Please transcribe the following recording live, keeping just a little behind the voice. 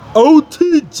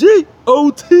OTG,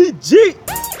 OTG.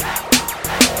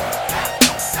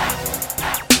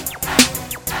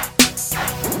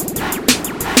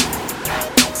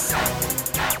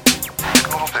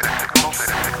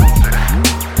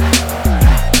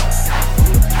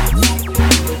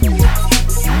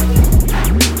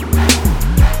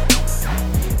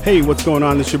 Hey, what's going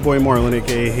on? This is your boy Marlon,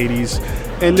 aka Hades,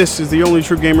 and this is the Only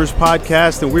True Gamers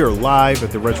podcast, and we are live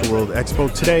at the Retro World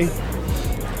Expo today.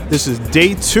 This is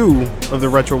day 2 of the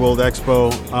Retro World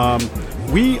Expo.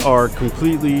 We are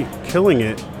completely killing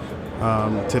it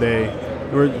today.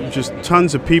 There were just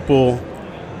tons of people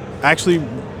actually,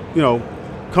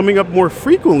 coming up more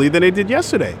frequently than they did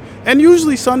yesterday. And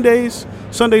usually Sundays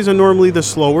are normally the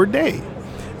slower day.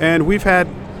 And we've had,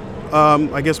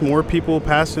 I guess, more people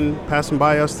passing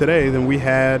by us today than we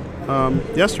had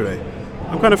yesterday.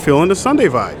 I'm kind of feeling the Sunday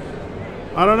vibe.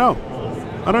 I don't know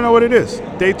what it is.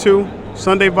 Day 2.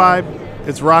 Sunday vibe,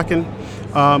 it's rocking.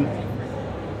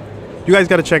 You guys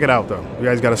got to check it out, though. You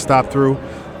guys got to stop through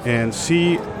and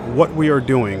see what we are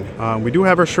doing. We do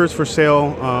have our shirts for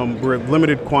sale. We're at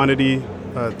limited quantity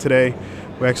today.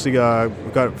 We actually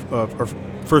got our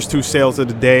first 2 sales of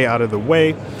the day out of the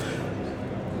way.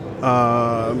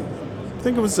 I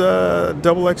think it was a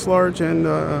double X large and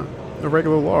a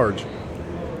regular large.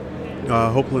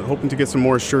 Hoping to get some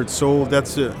more shirts sold.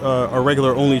 That's our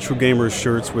regular Only True Gamers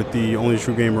shirts with the Only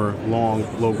True Gamer long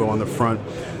logo on the front,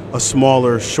 a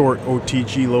smaller short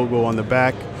OTG logo on the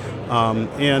back,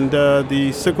 and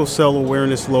the Sickle Cell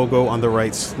Awareness logo on the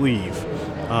right sleeve.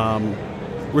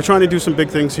 We're trying to do some big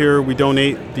things here. We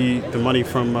donate the money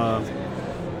from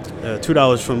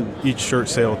 $2 from each shirt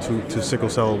sale to Sickle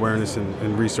Cell Awareness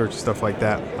and research and stuff like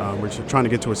that. We're just trying to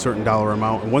get to a certain dollar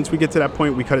amount, and once we get to that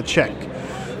point, we cut a check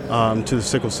to the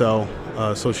Sickle Cell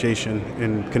Association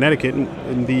in Connecticut,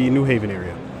 in the New Haven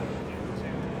area.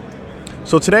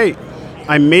 So today,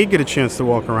 I may get a chance to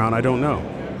walk around. I don't know.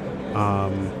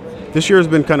 This year has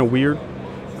been kind of weird.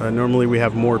 Normally, we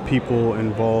have more people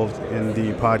involved in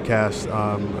the podcast.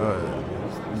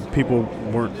 People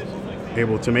weren't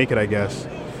able to make it, I guess,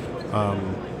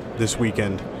 this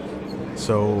weekend.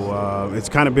 So it's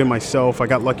kind of been myself. I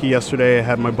got lucky yesterday. I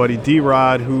had my buddy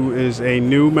D-Rod, who is a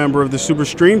new member of the Super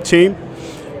Stream team.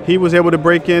 He was able to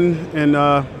break in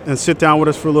and sit down with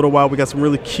us for a little while. We got some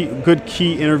really good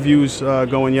key interviews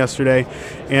going yesterday.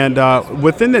 And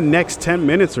within the next 10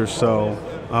 minutes or so,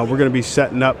 we're going to be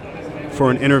setting up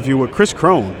for an interview with Chris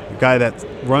Crone, the guy that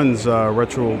runs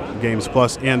Retro Games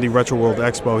Plus and the Retro World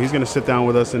Expo. He's going to sit down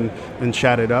with us and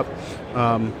chat it up.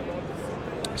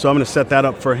 So I'm going to set that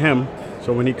up for him.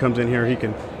 So when he comes in here, he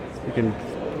can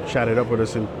chat it up with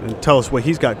us and tell us what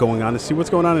he's got going on and see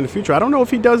what's going on in the future. I don't know if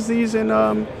he does these in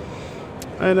other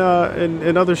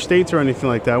states or anything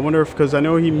like that. I wonder because I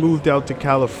know he moved out to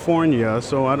California,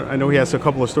 so I know he has a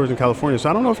couple of stores in California. So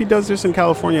I don't know if he does this in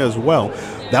California as well.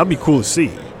 That would be cool to see.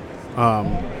 We're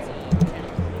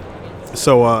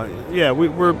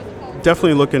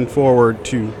definitely looking forward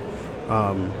to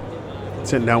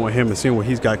sitting down with him and seeing what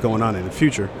he's got going on in the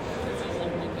future.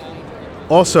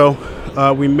 Also,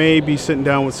 we may be sitting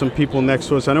down with some people next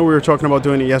to us. I know we were talking about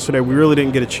doing it yesterday. We really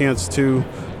didn't get a chance to.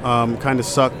 Kind of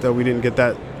sucked that we didn't get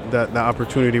that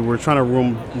opportunity. We're trying to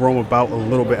roam about a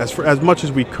little bit as much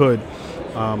as we could.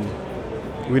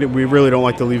 We really don't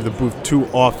like to leave the booth too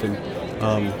often.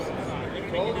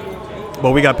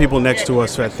 But we got people next to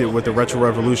us with the Retro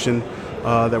Revolution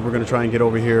that we're going to try and get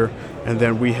over here. And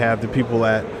then we have the people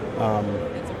at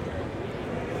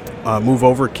Move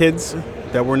Over Kids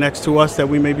that were next to us that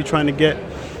we may be trying to get.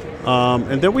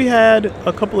 And then we had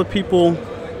a couple of people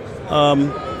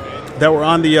that were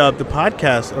on the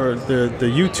podcast or the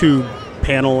YouTube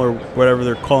panel or whatever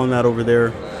they're calling that over there.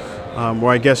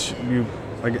 Where I guess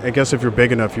if you're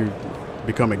big enough, you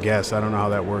become a guest. I don't know how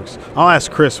that works. I'll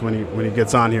ask Chris when he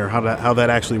gets on here how that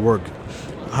actually works.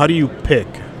 How do you pick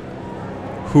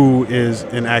who is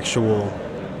an actual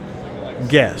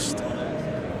guest?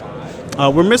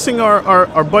 We're missing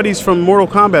our buddies from Mortal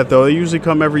Kombat, though. They usually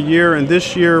come every year, and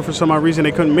this year, for some odd reason,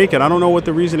 they couldn't make it. I don't know what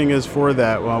the reasoning is for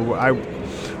that. I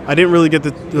didn't really get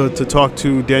to talk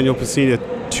to Daniel Pesina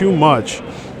too much,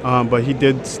 but he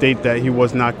did state that he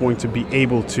was not going to be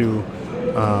able to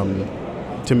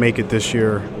make it this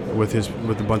year with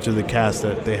a bunch of the cast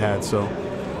that they had. So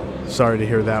sorry to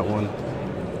hear that one.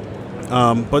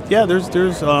 But yeah,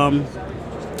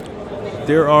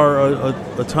 there are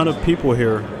a ton of people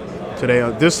here today.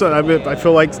 I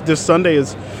feel like this Sunday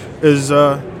is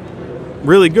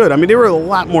really good. I mean, there were a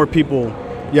lot more people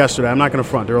yesterday. I'm not going to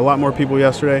front. There were a lot more people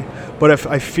yesterday, but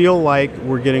I feel like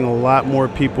we're getting a lot more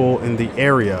people in the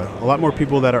area, a lot more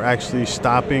people that are actually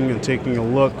stopping and taking a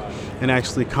look and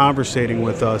actually conversating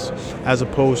with us, as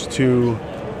opposed to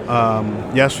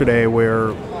yesterday where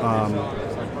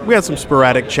we had some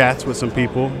sporadic chats with some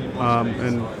people,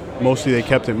 and mostly they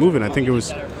kept it moving. I think it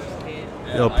was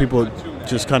people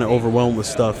just kind of overwhelmed with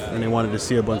stuff, and they wanted to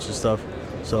see a bunch of stuff.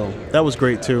 So that was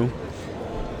great too.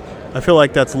 I feel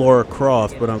like that's Laura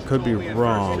Croft, but I could be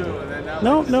wrong.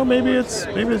 No, maybe it's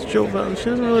Jill. She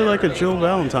doesn't really like a Jill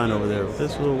Valentine over there.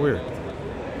 That's a little weird.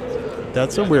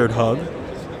 That's a weird hug.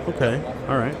 Okay,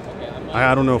 all right.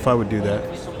 I don't know if I would do that.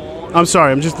 I'm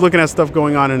sorry. I'm just looking at stuff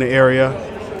going on in the area,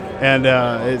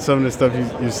 and some of the stuff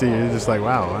you see, you're just like,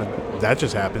 wow, that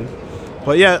just happened.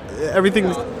 But yeah,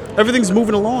 everything's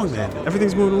moving along, man.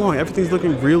 Everything's moving along. Everything's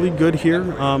looking really good here.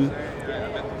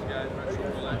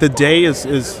 The day is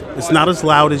not as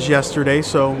loud as yesterday,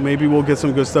 so maybe we'll get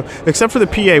some good stuff. Except for the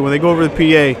PA. When they go over the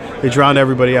PA, they drown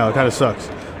everybody out. It kind of sucks.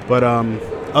 But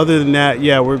other than that,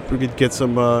 yeah, we could get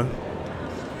some.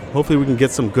 Hopefully, we can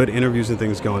get some good interviews and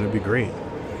things going. It'd be great.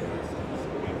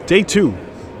 Day 2.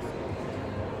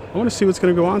 I want to see what's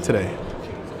going to go on today.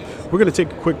 We're going to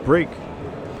take a quick break.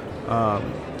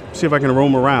 See if I can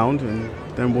roam around, and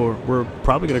then we're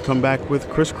probably going to come back with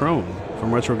Chris Crone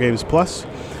from Retro Games Plus.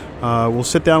 We'll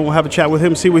sit down, we'll have a chat with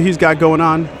him, see what he's got going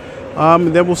on,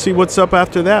 and then we'll see what's up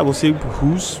after that. We'll see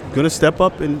who's going to step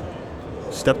up and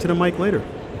step to the mic later.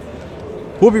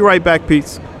 We'll be right back,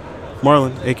 Pete.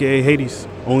 Marlon, a.k.a. Hades,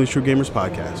 Only True Gamers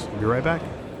Podcast. We'll be right back.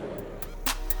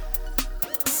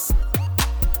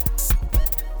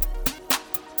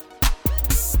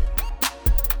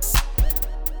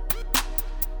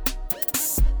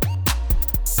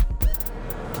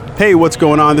 Hey, what's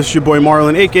going on? This is your boy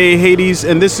Marlon, a.k.a. Hades,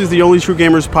 and this is the Only True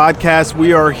Gamers Podcast.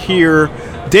 We are here,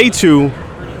 Day 2,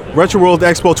 Retro World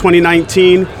Expo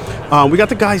 2019. We got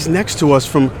the guys next to us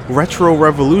from Retro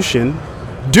Revolution,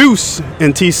 Deuce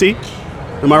and TC.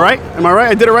 Am I right?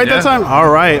 I did it right that time? All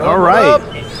right.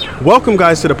 Welcome,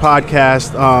 guys, to the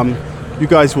podcast. You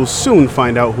guys will soon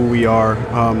find out who we are.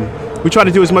 We try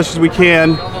to do as much as we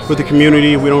can with the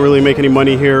community. We don't really make any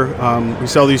money here. We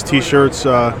sell these T-shirts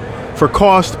for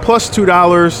cost plus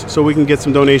 $2 so we can get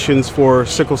some donations for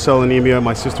sickle cell anemia.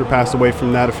 My sister passed away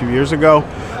from that a few years ago.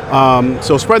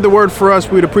 So spread the word for us.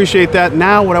 We'd appreciate that.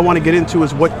 Now what I want to get into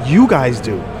is what you guys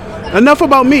do. Enough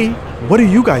about me. What do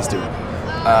you guys do?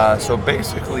 So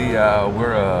basically,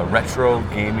 we're a retro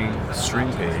gaming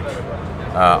stream page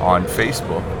on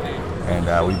Facebook.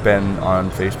 And we've been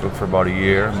on Facebook for about a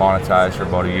year, monetized for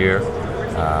about a year.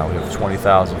 We have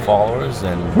 20,000 followers,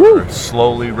 and we're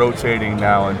slowly rotating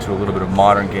now into a little bit of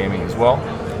modern gaming as well.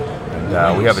 And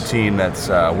Nice. we have a team that's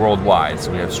worldwide,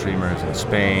 so we have streamers in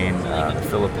Spain, the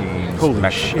Philippines, Holy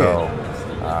Mexico,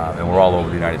 and we're all over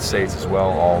the United States as well,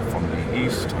 all from the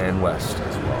East and West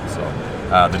as well.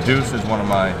 So the Deuce is one of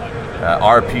my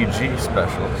RPG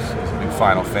specialists. He's a big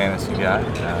Final Fantasy guy.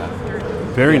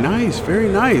 Very nice, very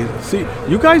nice. See,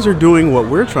 you guys are doing what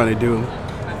we're trying to do,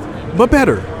 but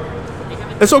better.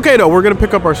 It's okay though. We're gonna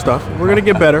pick up our stuff. We're gonna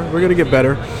get better.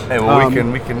 Hey, well,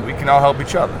 we can all help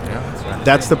each other. Yeah,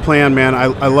 That's the plan, man.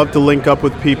 I love to link up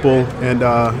with people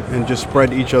and just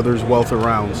spread each other's wealth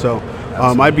around. So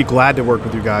I'd be glad to work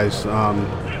with you guys.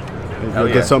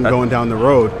 Get something going down the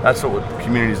road. That's what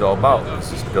community's all about.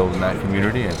 It's just building that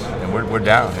community, and we're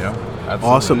down.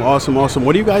 Absolutely. Awesome.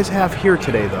 What do you guys have here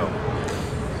today, though?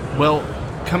 Well,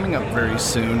 coming up very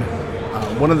soon,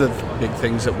 one of the big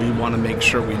things that we want to make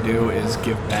sure we do is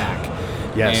give back.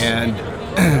 Yes.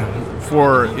 And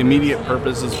for immediate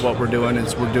purposes, what we're doing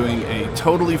is we're doing a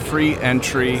totally free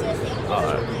entry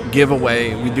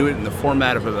giveaway. We do it in the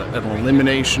format of an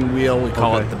elimination wheel. We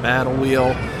call it the Battle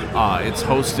Wheel. It's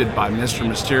hosted by Mr.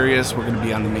 Mysterious. We're going to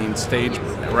be on the main stage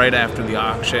right after the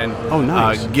auction. Oh,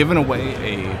 nice. Giving away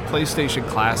a PlayStation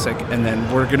Classic, and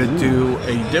then we're going to do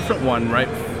a different one right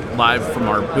live from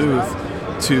our booth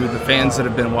to the fans that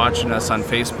have been watching us on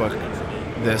Facebook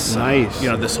this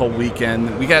this whole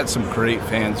weekend. We got some great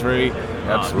fans, very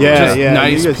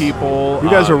nice people. You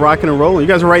guys are rocking and rolling. You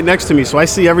guys are right next to me, so I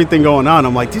see everything going on.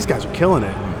 I'm like, these guys are killing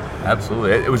it.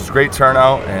 Absolutely. It was a great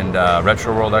turnout, and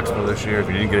Retro World Expo this year, if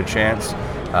you didn't get a chance,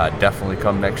 definitely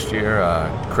come next year.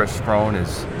 Chris Crone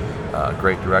is a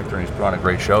great director, and he's put on a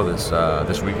great show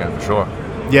this weekend for sure.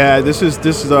 Yeah, this is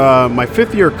my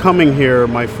 5th year coming here,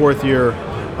 my 4th year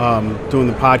doing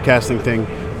the podcasting thing.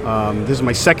 This is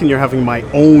my 2nd year having my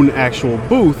own actual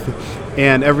booth,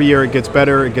 and every year it gets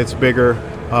better, it gets bigger.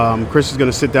 Chris is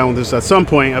going to sit down with us at some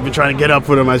point. I've been trying to get up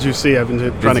with him, as you see. I've been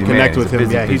trying to connect with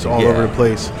him. He's all over the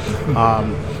place.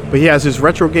 But he has his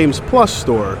Retro Games Plus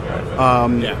store.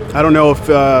 I don't know if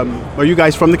are you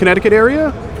guys from the Connecticut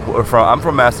area? I'm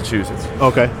from Massachusetts.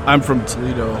 Okay. I'm from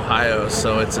Toledo, Ohio,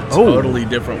 so it's a totally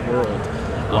different world.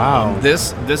 Wow.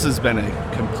 This has been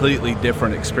a completely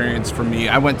different experience for me.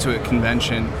 I went to a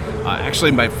convention,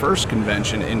 actually my first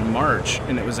convention in March,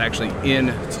 and it was actually in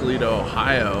Toledo,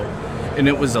 Ohio, and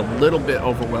it was a little bit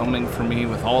overwhelming for me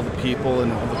with all the people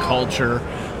and all the culture.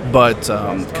 But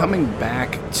coming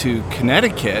back to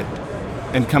Connecticut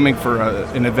and coming for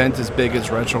an event as big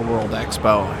as Retro World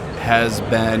Expo has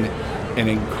been an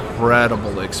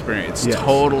incredible experience. Yes.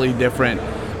 Totally different.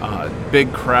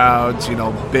 Big crowds,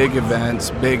 big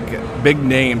events, big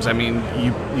names. I mean,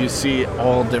 you see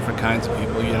all different kinds of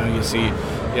people. You see,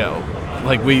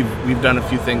 like we've done a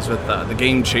few things with the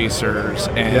Game Chasers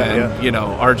and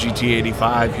RGT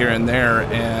 85 here and there,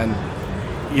 and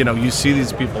you see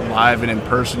these people live and in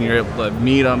person. You're able to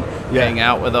meet them, hang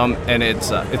out with them, and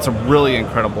it's a really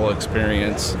incredible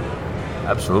experience.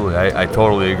 Absolutely, I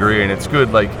totally agree, and it's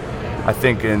good. Like, I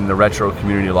think in the retro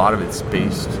community, a lot of it's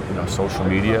based, social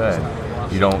media,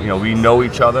 and we know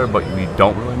each other, but we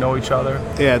don't really know each other.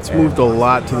 Yeah, it's moved a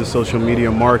lot to the social media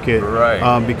market,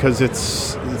 right? Because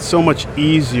it's so much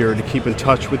easier to keep in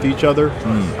touch with each other,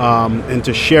 and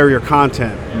to share your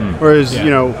content. Whereas,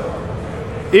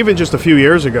 even just a few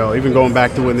years ago, even going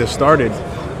back to when this started,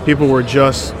 people were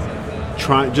just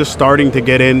starting to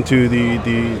get into the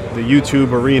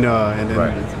YouTube arena, and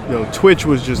then Twitch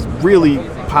was just really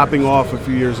popping off a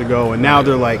few years ago, and now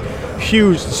they're like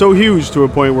so huge to a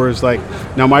point where it's like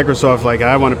now Microsoft, like,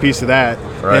 I want a piece of that.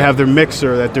 Right. They have their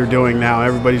Mixer that they're doing now.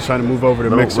 Everybody's trying to move over to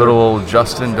Mixer. Little old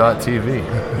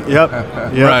Justin.tv. Yep.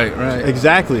 Right.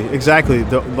 Exactly.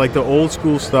 The old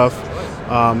school stuff.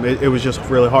 It was just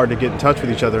really hard to get in touch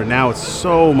with each other. Now it's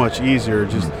so much easier.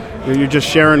 You're just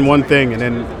sharing one thing, and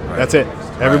then that's it.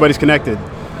 Everybody's connected.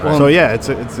 Well, so yeah,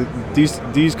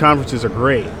 these conferences are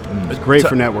great. It's great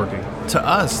for networking. To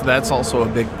us, that's also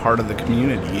a big part of the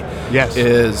community. Yes,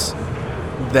 is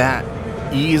that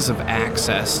ease of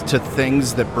access to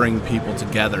things that bring people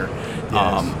together.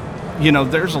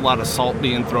 Yes. There's a lot of salt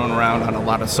being thrown around on a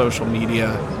lot of social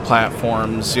media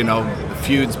platforms,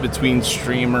 feuds between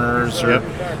streamers or,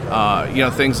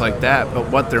 things like that. But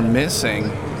what they're missing,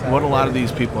 what a lot of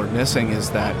these people are missing,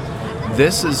 is that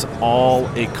this is all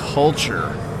a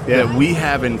culture that we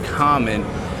have in common.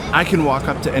 I can walk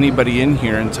up to anybody in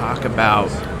here and talk about,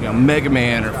 Mega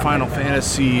Man or Final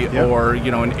Fantasy or,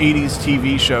 an 80s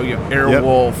TV show,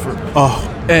 Airwolf.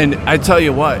 And I tell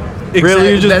you what.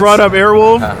 Really? You just brought up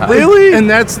Airwolf? Really? And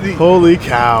that's the... Holy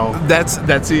cow. That's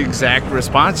the exact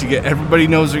response you get. Everybody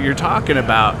knows what you're talking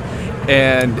about.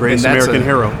 And Greatest American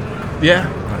hero. Yeah.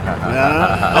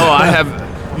 I have...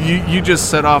 You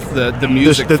just set off the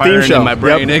music the firing theme show in my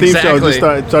brain. Yep, the theme show just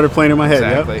started playing in my head.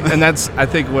 Exactly. Yep. And that's, I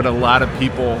think, what a lot of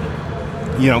people,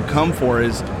 come for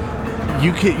is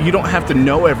you don't have to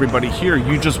know everybody here.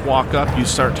 You just walk up, you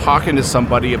start talking to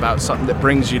somebody about something that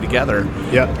brings you together.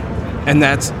 Yep. And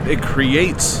it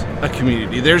creates a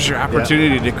community. There's your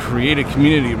opportunity to create a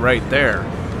community right there.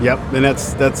 Yep, and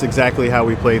that's exactly how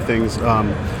we play things.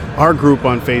 Our group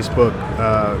on Facebook,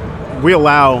 we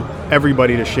allow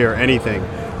everybody to share anything.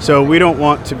 So we don't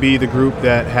want to be the group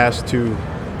that has to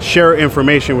share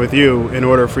information with you in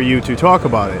order for you to talk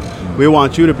about it. We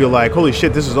want you to be like, holy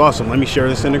shit, this is awesome. Let me share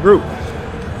this in the group.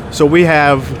 So we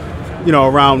have,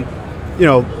 around,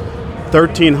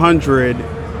 1,300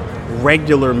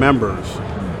 regular members,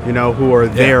 who are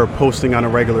there posting on a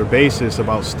regular basis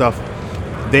about stuff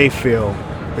they feel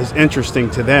is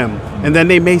interesting to them. And then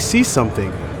they may see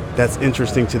something that's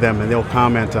interesting to them, and they'll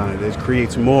comment on it. It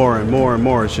creates more and more and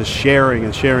more. It's just sharing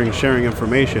and sharing and sharing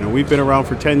information. And we've been around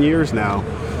for 10 years now,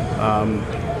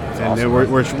 and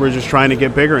we're just trying to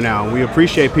get bigger now. We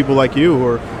appreciate people like you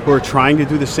who are trying to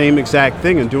do the same exact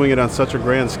thing and doing it on such a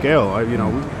grand scale.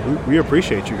 We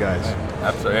appreciate you guys.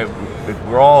 Absolutely.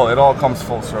 It all comes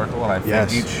full circle, and I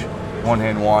think each one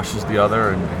hand washes the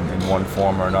other in one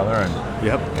form or another. And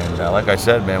like I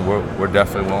said, man, we're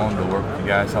definitely willing to work with you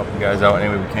guys, help you guys out any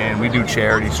way we can. We do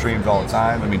charity streams all the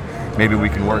time. I mean, maybe we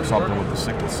can work something with the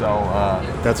sickle cell.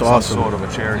 That's awesome. Some sort of a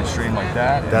charity stream like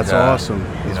that. That's awesome.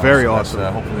 It's very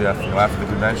awesome. Hopefully, after the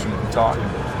convention, we can talk.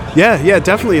 Yeah,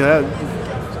 definitely.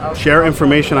 Share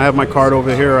information. I have my card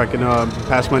over here. I can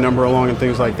pass my number along and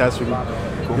things like that. So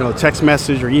text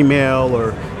message or email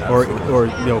or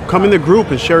come in the group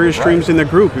and share your streams in the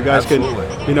group. You guys can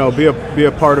be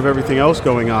a part of everything else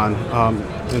going on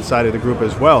inside of the group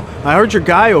as well. I heard your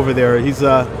guy over there. He's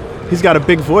got a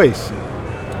big voice.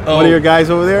 One of your guys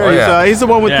over there. He's the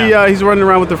one with he's running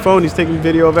around with the phone. He's taking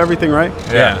video of everything, right?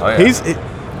 Yeah.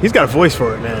 He's got a voice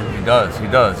for it, man. He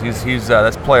does. He's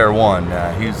that's player one.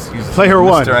 He's player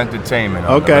one. Mr. Entertainment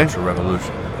on the Retro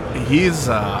Revolution. He's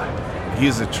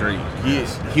a treat.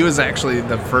 He was actually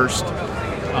the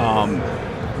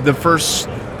first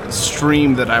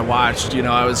stream that I watched. You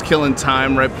know, I was killing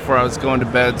time right before I was going to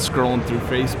bed, scrolling through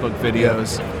Facebook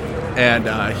videos, and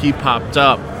he popped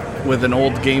up with an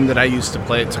old game that I used to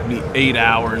play. It took me 8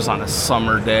 hours on a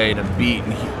summer day to beat,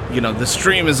 and the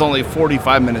stream is only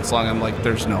 45 minutes long. I'm like,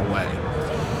 there's no way.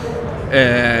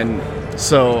 And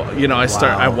so,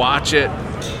 I watch it.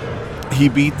 He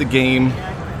beat the game,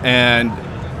 and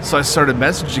so I started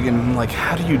messaging him. I'm like,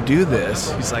 how do you do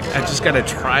this? He's like, I just got a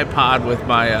tripod with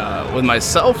my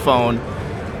cell phone.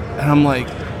 And I'm like,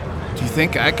 do you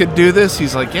think I could do this?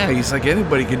 He's like, yeah. He's like,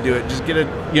 anybody could do it. Just get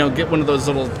get one of those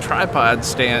little tripod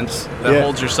stands that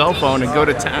holds your cell phone and go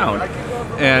to town.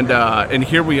 And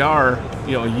here we are,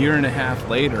 a year and a half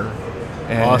later.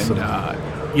 And, awesome.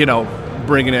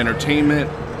 Bringing entertainment,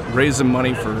 raising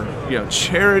money for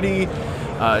charity,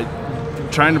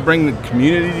 trying to bring the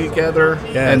community together,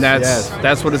 and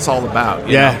that's what it's all about.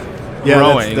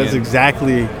 Growing. That's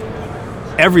exactly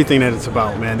everything that it's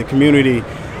about, man. The community,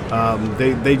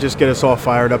 they just get us all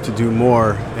fired up to do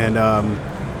more, and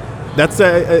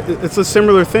it's a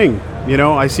similar thing.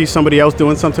 I see somebody else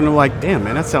doing something, I'm like, damn,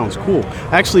 man, that sounds cool.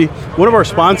 Actually, one of our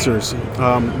sponsors,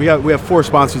 we have 4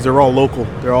 sponsors. They're all local.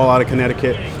 They're all out of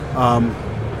Connecticut.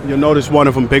 You'll notice one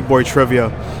of them, Big Boy Trivia.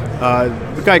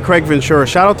 The guy Craig Ventura,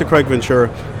 shout out to Craig Ventura.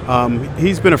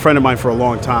 He's been a friend of mine for a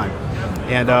long time,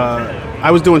 and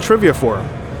I was doing trivia for him.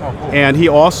 Oh, cool. And he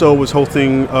also was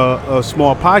hosting a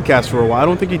small podcast for a while. I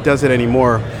don't think he does it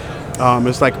anymore.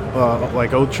 It's like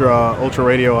Ultra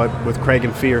Radio with Craig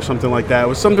and Fee or something like that. It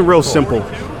was something real simple.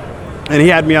 And he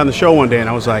had me on the show one day, and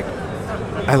I was like,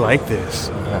 I like this.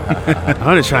 I'm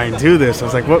gonna try and do this. I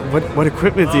was like, what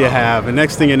equipment do you have? And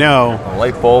next thing you know, a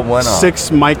light bulb went on. 6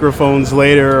 microphones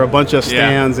later, a bunch of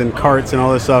stands and carts and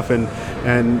all this stuff, and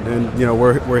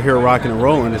we're here rocking and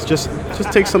rolling. It's just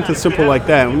takes something simple like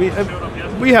that. And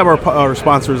we have our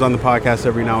sponsors on the podcast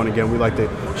every now and again. We like to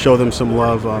show them some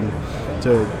love,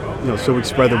 so we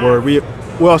spread the word. We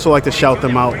also like to shout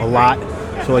them out a lot.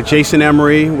 So like Jason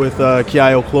Emery with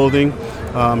Kiayo Clothing.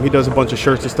 He does a bunch of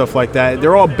shirts and stuff like that.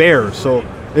 They're all bears, so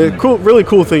really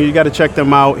cool thing. You got to check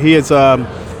them out. He does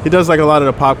like a lot of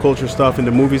the pop culture stuff in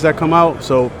the movies that come out.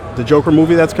 So the Joker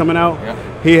movie that's coming out,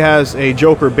 he has a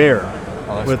Joker bear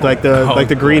with cool. like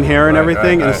the green hair and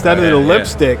everything. And instead of the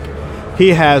lipstick, he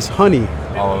has honey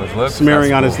his lips?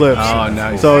 smearing on his lips. Oh,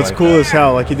 nice. So it's cool as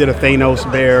hell. Like he did a Thanos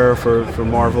bear for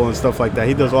Marvel and stuff like that.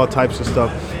 He does all types of stuff.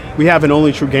 We have an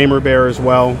Only True Gamer bear as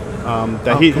well.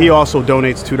 He also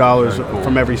donates $2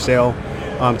 from every sale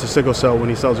to Sickle Cell. When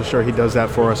he sells a shirt, he does that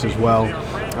for us as well.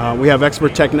 We have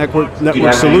Expert Tech Network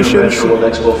Solutions.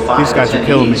 These guys are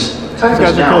killing me.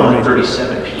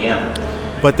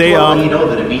 But they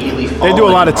do a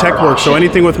lot of tech work. So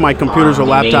anything with my computers or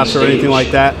laptops or anything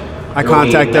like that, I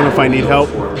contact them if I need help.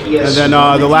 And then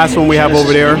the last one we have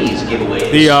over there,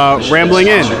 the Rambling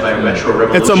Inn.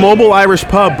 It's a mobile Irish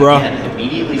pub, bro.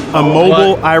 A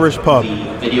mobile Irish pub.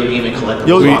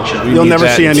 You'll never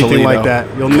see anything like that.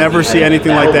 You'll never see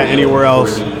anything like that anywhere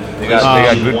else. They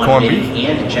got good corned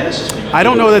beef. I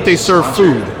don't know that they serve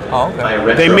food. Oh,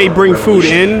 okay. They may bring food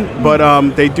in, but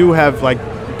they do have like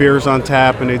beers on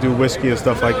tap, and they do whiskey and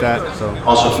stuff like that. So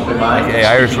also keep in mind,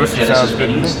 Irish whiskey sounds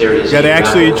good. Yeah, they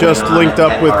actually just linked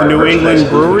up with the New England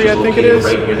Brewery, I think it is,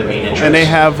 and they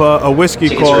have a whiskey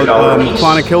called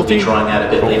Clonakilty.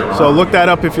 So look that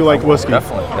up if you like whiskey.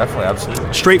 Definitely,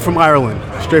 absolutely. Straight from Ireland.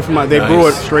 They brew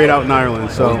it straight out in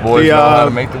Ireland. So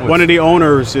one of the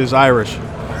owners is Irish.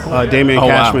 Damian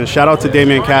Cashman. Wow. Shout out to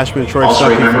Damian Cashman, Troy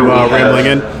Stuckey from Rambling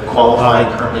Inn.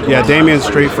 Damian's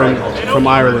straight from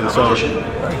Ireland. So.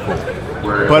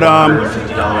 But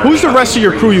who's the rest of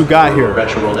your crew you got here?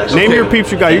 Name your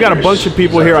peeps you got. You got a bunch of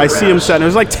people here. I see them setting.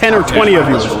 There's like 10 or 20 of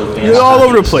you. You're all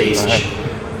over the place.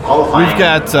 We've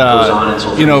got,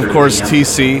 of course,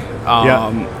 TC,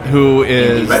 who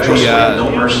is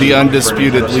the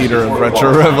undisputed leader of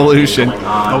Retro Revolution.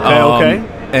 Okay.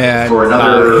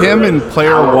 And him and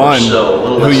Player One,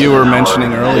 who you were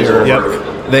mentioning earlier,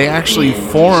 they actually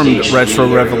formed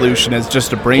Retro Revolution as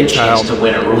just a brainchild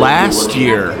last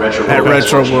year at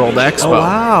Retro World Expo. Oh,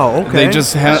 wow, okay. They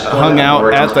just hung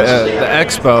out at the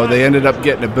expo. They ended up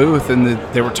getting a booth, and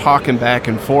they were talking back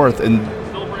and forth,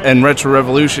 and Retro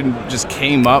Revolution just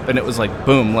came up, and it was like,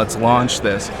 boom, let's launch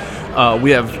this.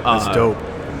 We have... That's dope.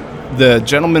 The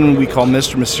gentleman we call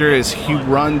Mr. Mysterious,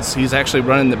 he's actually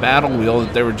running the Battle Wheel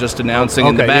that they were just announcing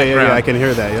in the background. Yeah, I can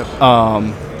hear that, yep.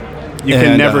 You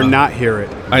can never not hear it.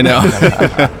 I know.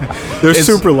 They're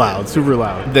super loud.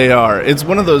 They are. It's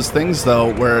one of those things,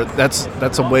 though, where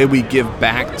that's a way we give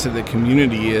back to the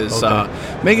community is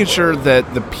making sure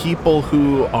that the people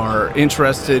who are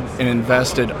interested and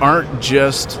invested aren't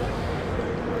just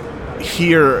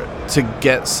here to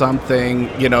get something,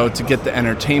 to get the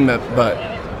entertainment,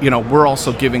 but we're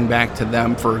also giving back to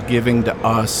them for giving to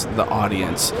us, the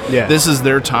audience. Yeah. This is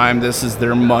their time. This is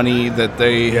their money that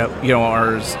they,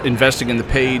 are investing in the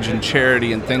page and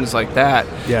charity and things like that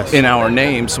in our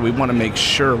name. So we want to make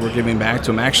sure we're giving back to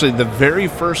them. Actually, the very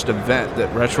first event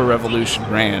that Retro Revolution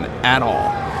ran at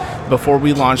all, before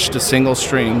we launched a single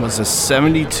stream, was a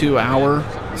 72-hour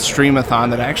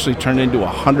streamathon that actually turned into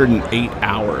 108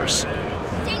 hours.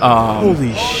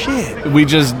 Holy shit. We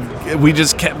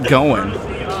just kept going.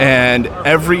 And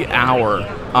every hour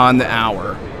on the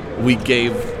hour, we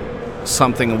gave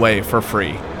something away for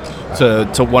free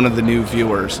to one of the new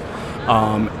viewers.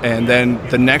 And then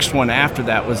the next one after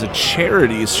that was a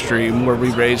charity stream where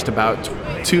we raised about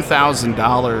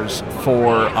 $2,000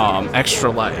 for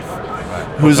Extra Life,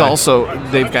 who's also,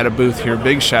 they've got a booth here.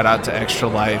 Big shout out to Extra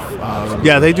Life.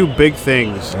 They do big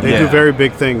things. They do very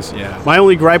big things. Yeah. My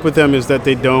only gripe with them is that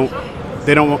they don't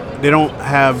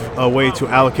have a way to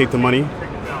allocate the money.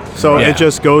 So it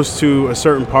just goes to a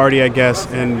certain party, I guess,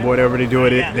 and whatever they do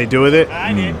with it, they do with it.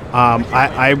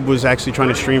 I was actually trying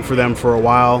to stream for them for a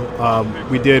while.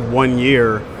 We did 1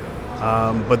 year,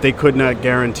 but they could not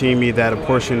guarantee me that a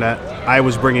portion that I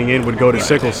was bringing in would go to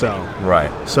sickle cell.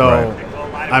 Right. So,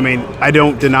 I mean, I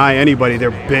don't deny anybody.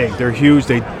 They're big. They're huge.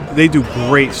 They do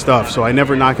great stuff. So I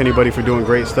never knock anybody for doing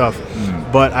great stuff.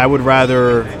 But I would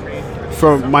rather,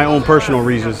 for my own personal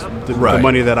reasons, the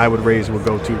money that I would raise would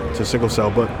go to sickle cell.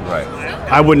 But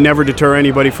I would never deter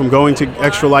anybody from going to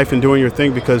Extra Life and doing your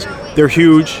thing because they're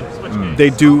huge. They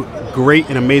do great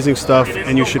and amazing stuff,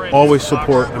 and you should always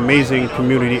support amazing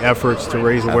community efforts to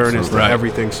raise awareness to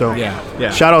everything. So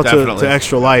shout out to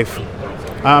Extra Life.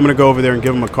 I'm going to go over there and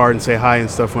give them a card and say hi and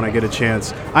stuff when I get a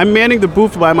chance. I'm manning the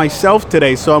booth by myself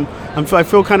today, so I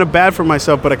feel kind of bad for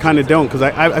myself, but I kind of don't because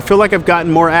I feel like I've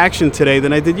gotten more action today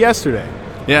than I did yesterday.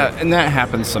 Yeah, and that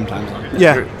happens sometimes.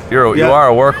 Yeah, you are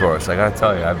a workhorse. I gotta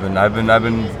tell you,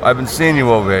 I've been seeing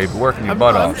you over here, working your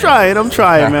butt off. I'm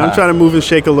trying, man. I'm trying to move and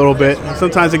shake a little bit.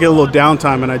 Sometimes I get a little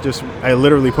downtime, and I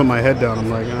literally put my head down. I'm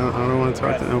like, I don't want to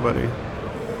talk to nobody.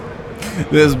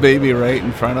 This baby right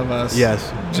in front of us.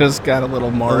 Yes. Just got a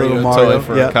little Mario toy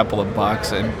for a couple of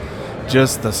bucks, and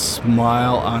just the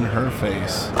smile on her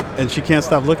face. And she can't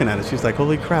stop looking at it. She's like,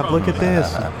 "Holy crap! Look at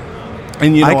this."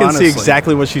 And I can see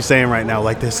exactly what she's saying right now.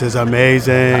 Like, this is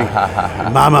amazing.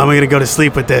 Mama, I'm going to go to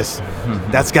sleep with this.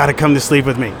 That's got to come to sleep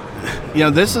with me.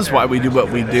 This is why we do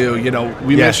what we do.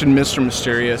 We mentioned Mr.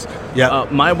 Mysterious. Yeah.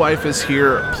 My wife is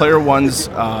here. Player One's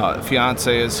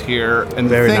fiance is here. And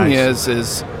the thing is,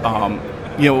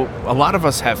 a lot of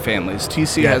us have families.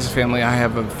 TC has a family. I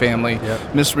have a family. Yep.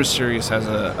 Mr. Mysterious has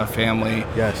a family.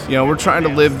 Yes. We're trying to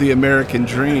live the American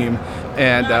dream.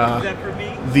 And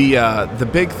the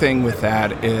big thing with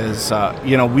that is,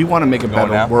 we want to make a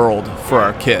better world for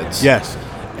our kids. Yes.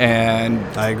 And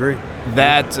I agree.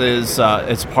 That is,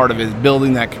 it's part of it,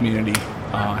 building that community,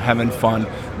 having fun.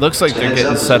 Looks like they're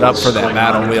getting set up for that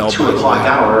battle wheel. 2 o'clock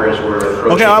hour as we're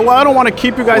approaching. Okay, well, I don't want to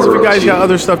keep you guys if you guys got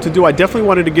other stuff to do. I definitely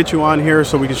wanted to get you on here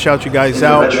so we can shout you guys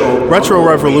out. Retro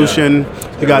Revolution.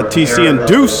 You got TC and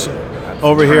Deuce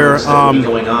over here.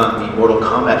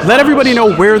 Let everybody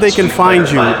know where they can find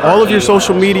you. All of your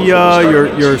social media,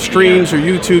 your streams, your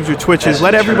YouTubes, your Twitches.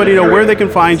 Let everybody know where they can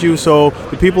find you so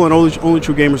the people in Only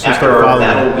True Gamers can start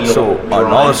following you. So on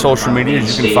all the social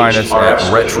medias, you can find us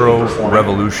at Retro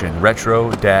Revolution.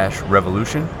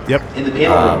 Retro-Revolution. Yep.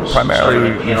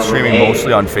 Primarily streaming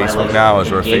mostly on Facebook now as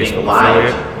we're a Facebook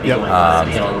affiliate.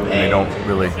 Yep. They don't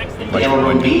really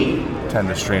tend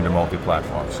to stream to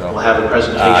multi-platform. So we'll have a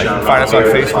presentation. You can find us on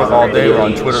Facebook all day. We're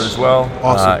on Twitter as well.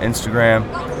 Awesome. Instagram.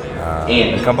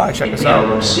 Come by, check us out.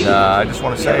 And, I just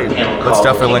want to say, let's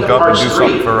definitely link up and do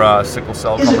something for Sickle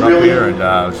Cell coming up here.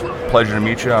 And it's a pleasure to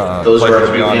meet you. Pleasure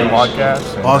to be on the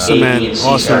podcast. And, awesome, man.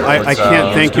 Awesome. I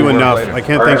can't thank you enough. I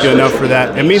can't thank you enough for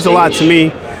that. It means a lot to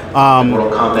me.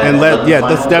 And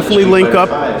let's definitely link up.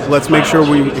 Let's make sure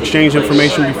we exchange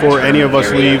information before any of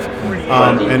us leave.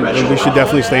 And we should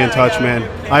definitely stay in touch, man.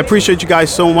 I appreciate you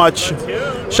guys so much.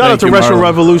 Shout out to Retro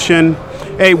Revolution.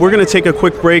 Hey, we're going to take a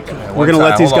quick break. We're going to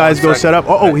let these guys go set up.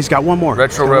 Oh, he's got one more.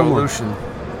 Retro Revolution.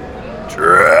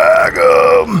 Drag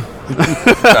 'em.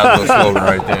 That was slogan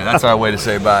right there. That's our way to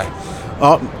say bye.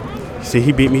 Oh, see,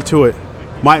 he beat me to it.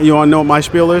 You want to know what my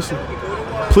spiel is?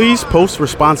 Please post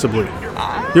responsibly.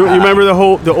 You remember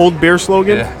the old beer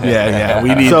slogan? Yeah.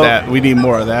 We need So- that. We need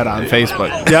more of that on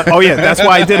Facebook. Yeah. Oh yeah, that's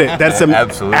why I did it. That's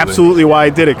absolutely why I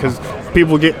did it, because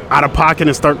people get out of pocket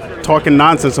and start talking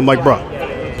nonsense. I'm like, bro,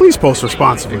 please post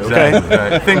responsibly, okay? Exactly.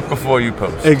 Right. Think before you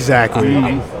post.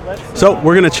 Exactly. So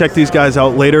we're gonna check these guys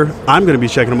out later. I'm gonna be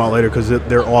checking them out later because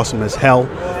they're awesome as hell.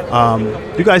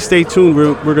 You guys stay tuned.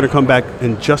 We're gonna come back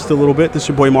in just a little bit. This is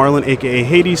your boy Marlon, aka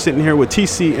Hades, sitting here with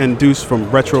TC and Deuce from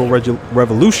Retro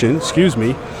Revolution. Excuse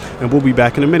me, and we'll be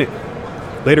back in a minute.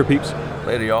 Later, peeps.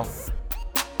 Later, y'all.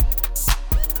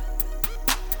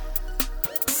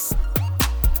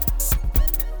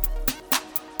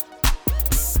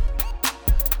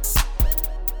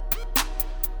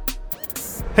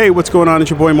 Hey, what's going on?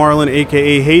 It's your boy Marlon,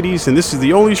 aka Hades, and this is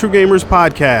the Only True Gamers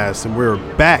podcast, and we're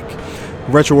back.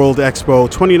 Retro World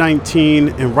Expo 2019,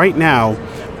 and right now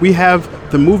we have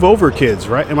the Move Over kids,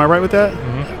 right? Am I right with that?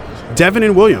 Mm-hmm. Devin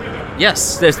and William.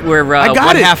 Yes, we're I got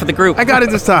one it. half of the group. I got it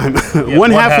this time.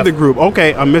 one half of the group.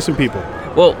 Okay, I'm missing people.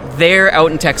 Well, they're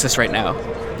out in Texas right now.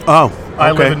 Oh, okay.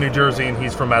 I live in New Jersey and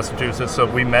he's from Massachusetts, so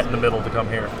we met in the middle to come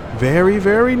here. Very,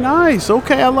 very nice.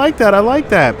 Okay, I like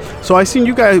that. So I seen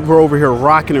you guys were over here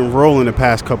rocking and rolling the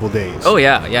past couple days. Oh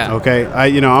yeah. Okay,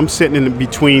 I'm sitting in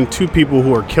between two people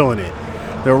who are killing it.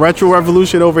 The Retro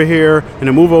Revolution over here and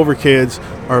the Move Over kids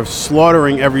are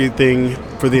slaughtering everything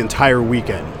for the entire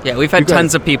weekend. Yeah, we've had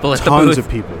tons of people at the booth.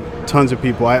 Tons of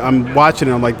people. I'm watching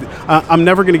it. I'm like, I'm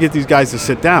never going to get these guys to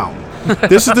sit down.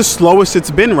 This is the slowest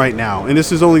it's been right now, and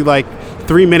this is only like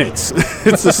 3 minutes.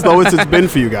 It's the slowest it's been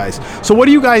for you guys. So what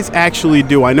do you guys actually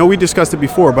do? I know we discussed it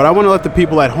before, but I want to let the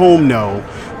people at home know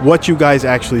what you guys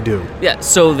actually do. Yeah,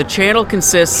 so the channel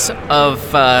consists of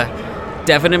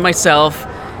Devin and myself,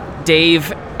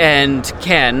 Dave and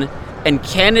Ken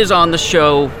is on the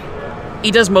show. He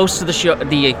does most of the show,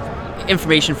 the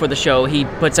information for the show. He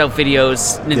puts out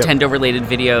videos, Nintendo-related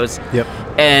videos. Yep.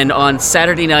 And on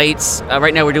Saturday nights,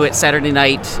 right now we're doing it Saturday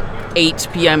night, 8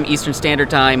 p.m. Eastern Standard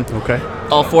Time. Okay.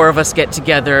 All four of us get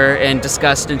together and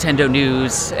discuss Nintendo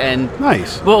news, and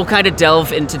Nice. we'll kind of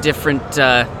delve into different,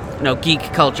 geek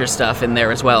culture stuff in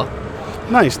there as well.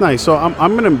 Nice. So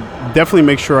I'm going to definitely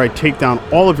make sure I take down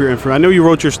all of your info. I know you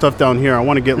wrote your stuff down here. I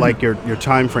want to get like your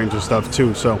time frames and stuff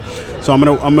too. So I'm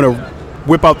going to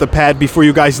whip out the pad before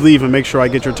you guys leave and make sure I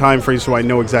get your time frame so I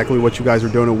know exactly what you guys are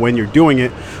doing and when you're doing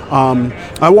it.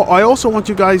 I also want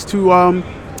you guys to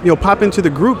pop into the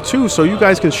group too, so you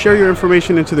guys can share your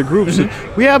information into the groups.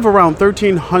 Mm-hmm. We have around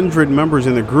 1,300 members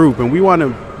in the group, and we want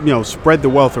to spread the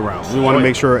wealth around. We want to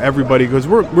make sure everybody, because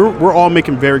we're all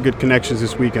making very good connections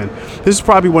this weekend. This is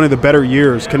probably one of the better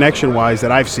years connection wise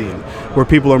that I've seen, where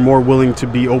people are more willing to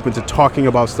be open to talking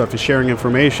about stuff and sharing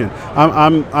information.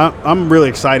 I'm really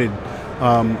excited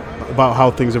about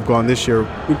how things have gone this year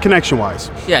connection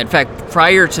wise. Yeah, in fact,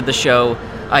 prior to the show,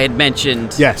 I had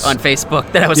mentioned on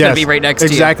Facebook that I was going to be right next to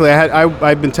you. Exactly.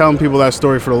 I've been telling people that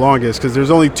story for the longest, because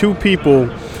there's only two people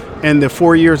in the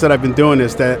 4 years that I've been doing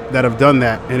this that have done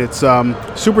that, and it's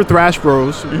Super Thrash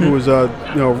Bros, who is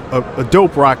a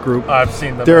dope rock group. I've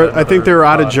seen them. I think they're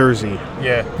out of Jersey.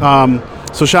 Yeah.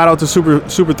 So shout out to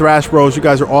Super Thrash Bros. You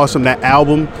guys are awesome. That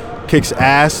album kicks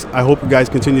ass. I hope you guys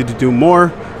continue to do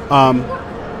more.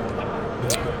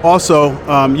 Also,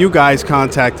 you guys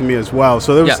contacted me as well.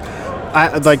 So there was,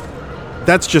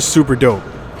 that's just super dope.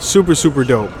 Super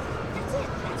dope.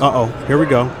 Here we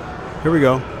go.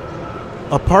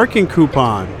 A parking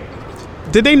coupon.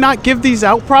 Did they not give these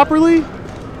out properly?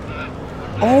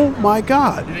 Oh my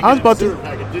God. I was about to.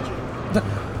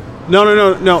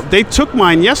 No. They took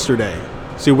mine yesterday.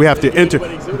 See, we have to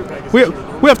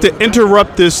we have to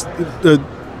interrupt this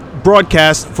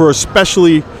broadcast for a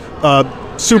specially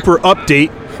super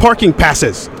update. Parking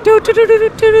passes.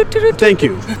 Thank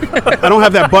you. I don't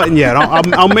have that button yet.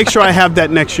 I'll make sure I have that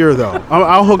next year, though.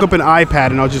 I'll hook up an iPad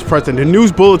and I'll just press the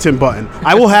news bulletin button.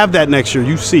 I will have that next year.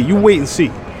 You wait and see.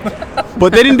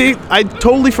 But they didn't. I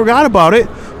totally forgot about it.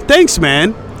 Thanks,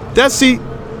 man.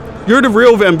 You're the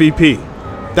real MVP.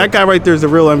 That guy right there is the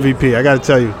real MVP. I got to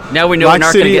tell you. Now we know Black we're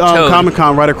not City going to get towed.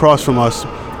 Comic-Con right across from us.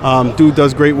 Dude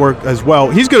does great work as well.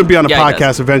 He's going to be on the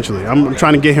podcast eventually. I'm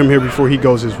trying to get him here before he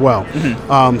goes as well.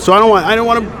 Mm-hmm. So I don't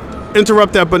want to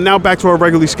interrupt that. But now back to our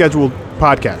regularly scheduled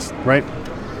podcast, right?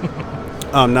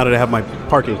 Now that I have my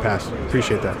parking pass,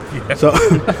 appreciate that. Yeah. So,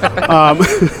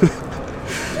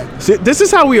 see, this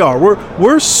is how we are.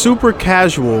 We're super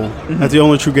casual at the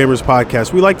Only True Gamers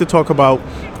podcast. We like to talk about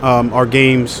our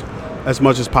games. as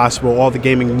much as possible, all the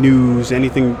gaming news,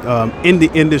 anything in the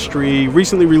industry,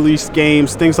 recently released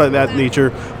games, things like that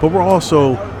nature. But we're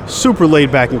also super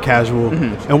laid back and casual,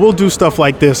 and we'll do stuff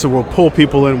like this. So we'll pull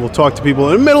people in, we'll talk to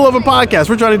people in the middle of a podcast.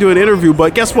 We're trying to do an interview,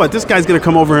 but guess what? This guy's going to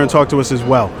come over here and talk to us as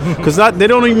well, because they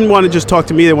don't even want to just talk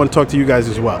to me; they want to talk to you guys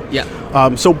as well.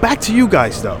 Yeah. So back to you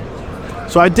guys, though.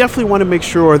 So I definitely want to make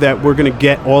sure that we're going to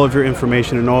get all of your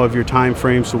information and all of your time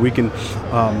frames, so we can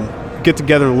get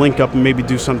together and link up and maybe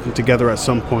do something together at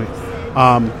some point.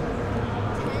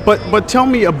 But tell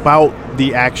me about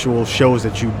the actual shows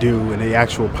that you do and the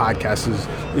actual podcasts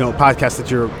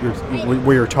that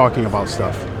where you're talking about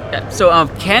stuff. Yeah. So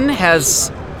Ken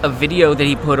has a video that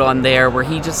he put on there where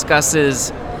he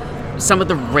discusses some of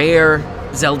the rare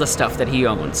Zelda stuff that he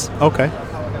owns. Okay.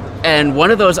 And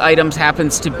one of those items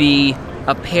happens to be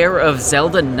a pair of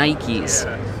Zelda Nikes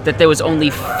that there was only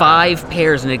 5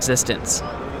 pairs in existence.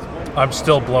 I'm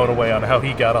still blown away on how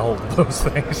he got a hold of those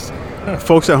things.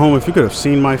 Folks at home, if you could have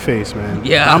seen my face, man.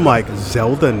 Yeah. I'm like,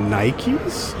 Zelda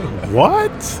Nikes?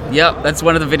 What? Yep, that's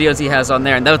one of the videos he has on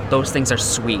there, and those things are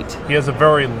sweet. He has a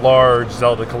very large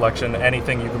Zelda collection,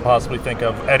 anything you can possibly think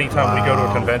of. Anytime we go to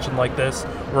a convention like this,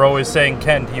 we're always saying,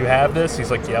 Ken, do you have this?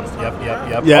 He's like, yep.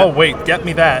 Yeah. Oh, wait, get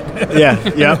me that.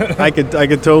 Yeah. I could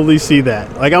totally see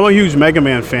that. Like, I'm a huge Mega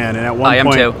Man fan, and at one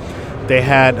point, I am too. They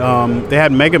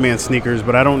had Mega Man sneakers,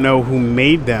 but I don't know who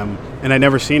made them, and I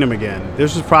never seen them again.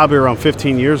 This was probably around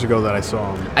 15 years ago that I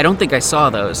saw them. I don't think I saw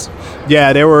those.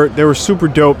 Yeah, they were super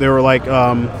dope. They were like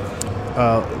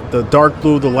the dark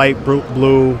blue, the light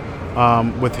blue,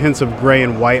 with hints of gray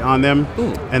and white on them.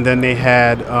 Ooh. And then they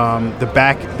had the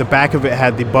back of it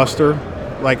had the Buster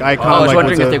icon. I was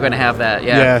wondering if they're going to have that.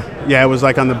 Yeah, it was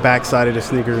like on the back side of the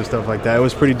sneakers and stuff like that. It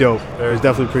was pretty dope. It was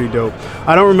definitely pretty dope.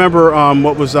 I don't remember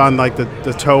what was on like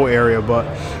the toe area, but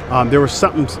there was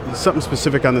something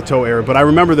specific on the toe area. But I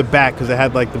remember the back because it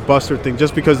had like the Buster thing,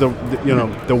 just because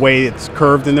the way it's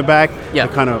curved in the back. Yeah.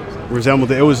 It kind of resembled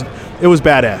it. It was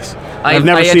badass. I've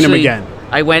never seen him again.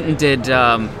 I went and did.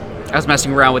 I was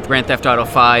messing around with Grand Theft Auto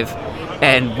 5,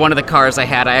 and one of the cars I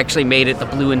had, I actually made it the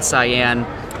blue and cyan.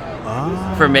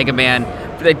 For Mega Man,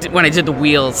 when I did the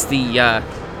wheels,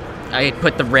 I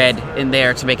put the red in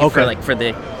there to make it for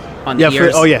the on the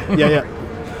ears. Yeah.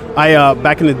 I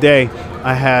back in the day,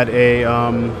 I had a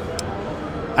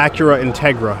Acura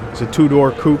Integra. It's a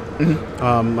 2-door coupe,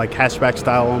 like hatchback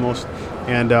style almost,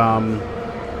 and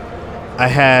I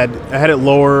had it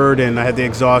lowered and I had the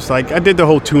exhaust. Like I did the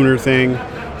whole tuner thing,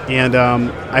 and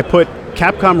I put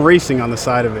Capcom Racing on the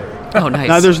side of it. Oh, nice.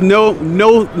 Now, there's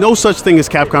no such thing as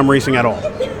Capcom Racing at all.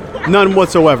 None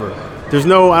whatsoever. I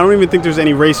don't even think there's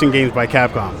any racing games by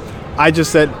Capcom. I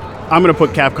just said, I'm going to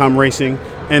put Capcom Racing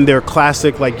and their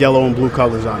classic, like, yellow and blue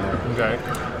colors on there. Okay.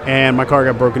 And my car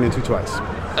got broken into twice.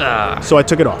 So I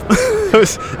took it off.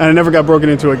 And I never got broken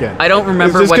into again. I don't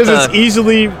remember just because it's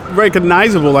easily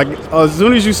recognizable. Like, as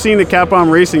soon as you've seen the Capcom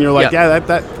Racing, you're like,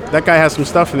 that guy has some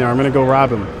stuff in there. I'm going to go rob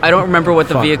him. I don't remember what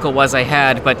the vehicle was I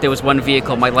had, but there was one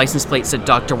vehicle. My license plate said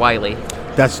Dr. Wily.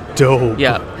 That's dope.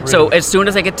 Yeah. Really? So as soon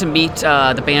as I get to meet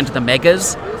the band The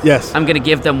Megas, yes, I'm going to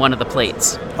give them one of the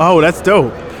plates. Oh, that's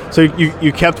dope. So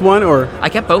you kept one, or? I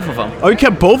kept both of them. Oh, you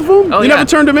kept both of them? Oh, you never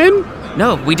turned them in?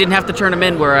 No, we didn't have to turn them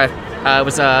in. It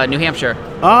was New Hampshire.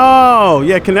 Oh,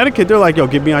 yeah, Connecticut, they're like, yo,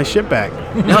 give me my shit back.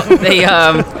 No, they,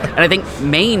 and I think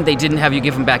Maine, they didn't have you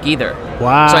give them back either.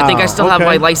 Wow. So I think I still have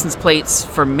my license plates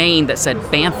for Maine that said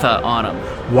Bantha on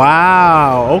them.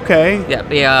 Wow, okay.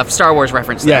 Yeah, Star Wars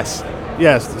reference there.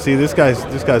 Yes. See, this guy's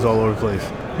all over the place.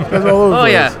 This guy's all over the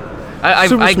place. Yeah. I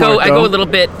go a little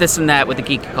bit this and that with the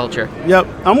geek culture. Yep,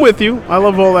 I'm with you. I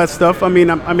love all that stuff. I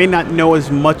mean, I may not know as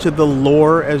much of the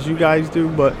lore as you guys do,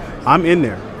 but I'm in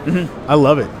there. Mm-hmm. I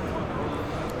love it.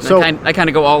 So I kind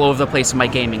of go all over the place in my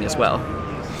gaming as well.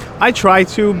 I try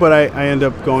to, but I end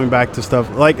up going back to stuff.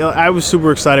 Like, I was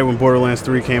super excited when Borderlands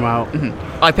 3 came out.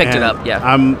 Mm-hmm. I picked it up, yeah.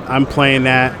 I'm playing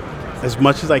that as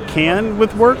much as I can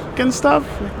with work and stuff.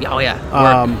 Oh, yeah.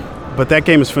 But that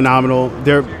game is phenomenal.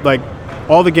 They're like,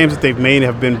 all the games that they've made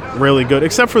have been really good,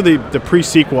 except for the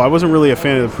pre-sequel. I wasn't really a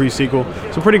fan of the pre-sequel.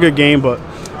 It's a pretty good game, but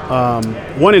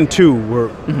 1 and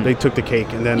 2 they took the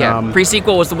cake. And then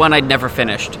pre-sequel was the one I'd never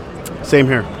finished. Same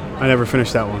here. I never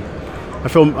finished that one. I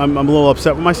feel I'm a little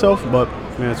upset with myself, but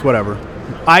it's whatever.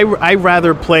 I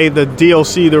rather play the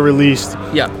DLC they released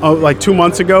like 2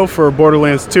 months ago for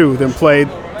Borderlands 2 than play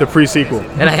the pre-sequel.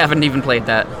 And I haven't even played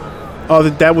that. Oh,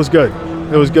 that was good.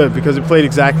 It was good because it played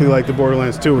exactly like the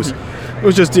Borderlands 2. It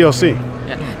was just DLC.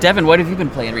 Yeah. Devin, what have you been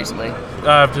playing recently?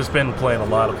 I've just been playing a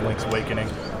lot of Link's Awakening.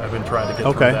 I've been trying to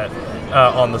get through that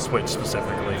on the Switch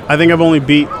specifically. I think I've only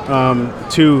beat 2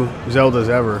 Zeldas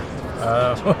ever.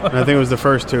 And I think it was the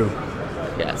first two.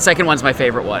 Yeah, second one's my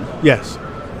favorite one. Yes.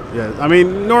 Yeah. I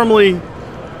mean, normally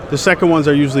the second ones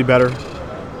are usually better.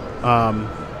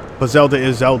 But Zelda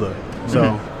is Zelda.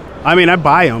 So, I mean, I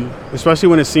buy them, especially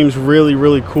when it seems really,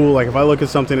 really cool. Like if I look at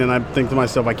something and I think to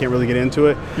myself, I can't really get into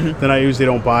it, then I usually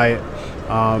don't buy it.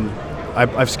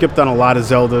 I've skipped on a lot of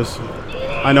Zeldas.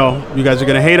 I know you guys are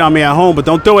going to hate on me at home, but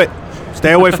don't do it.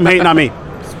 Stay away from hating on me.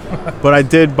 But I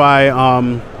did buy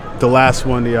the last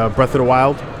one, the Breath of the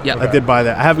Wild. Yeah. I did buy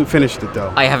that. I haven't finished it,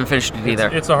 though. I haven't finished it either.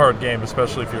 It's a hard game,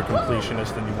 especially if you're a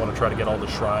completionist and you want to try to get all the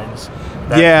shrines.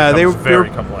 Yeah, they were very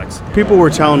they're- complex. People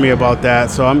were telling me about that,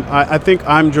 so I think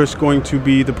I'm just going to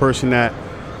be the person that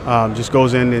just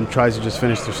goes in and tries to just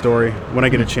finish the story when I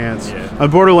get a chance. Yeah.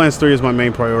 Borderlands 3 is my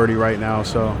main priority right now,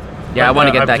 so... Yeah, I want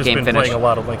to get that I've game just been finished. playing a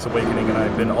lot of Link's Awakening, and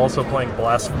I've been also playing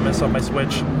Blasphemous on my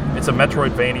Switch. It's a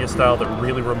Metroidvania style that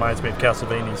really reminds me of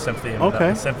Castlevania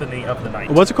Symphony of the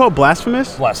Night. What's it called?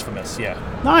 Blasphemous? Blasphemous, yeah.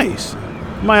 Nice.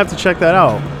 Might have to check that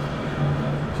out.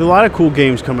 There's a lot of cool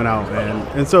games coming out, man.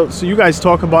 And so you guys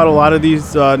talk about a lot of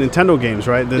these Nintendo games,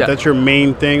 right? Yeah. That's your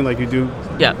main thing, like you do.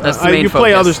 Yeah, that's the main You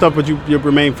play focus. other stuff, but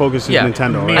your main focus is Yeah.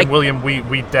 Nintendo, Me right? and William,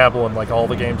 we dabble in like all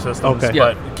the game systems, Okay.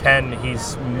 but Ken,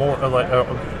 he's more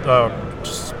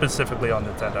specifically on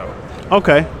Nintendo.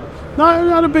 Okay.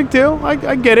 Not a big deal.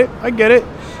 I get it.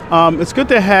 It's good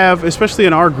to have, especially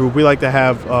in our group, we like to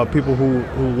have people who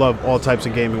love all types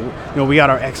of gaming. You know, we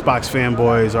got our Xbox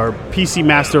fanboys, our PC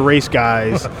Master Race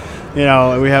guys, you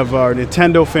know, and we have our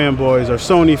Nintendo fanboys, our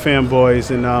Sony fanboys,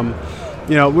 and,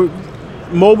 you know,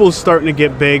 mobile's starting to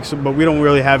get big, but we don't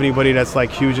really have anybody that's like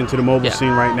huge into the mobile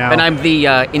scene right now. And I'm the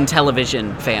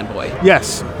Intellivision fanboy.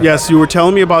 Yes, you were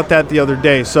telling me about that the other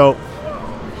day. So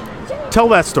tell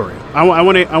that story. I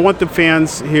want the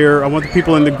fans here. I want the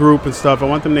people in the group and stuff. I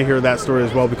want them to hear that story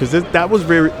as well, because that was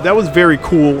very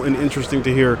cool and interesting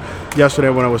to hear yesterday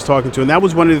when I was talking to. And that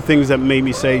was one of the things that made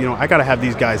me say, you know, I got to have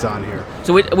these guys on here.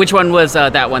 So which one was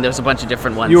that one? There was a bunch of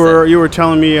different ones. You were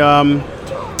telling me about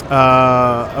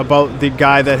the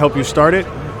guy that helped you start it.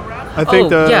 I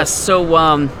think. Yes. So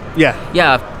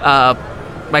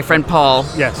my friend Paul.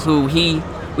 Yes.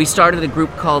 We started a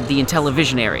group called the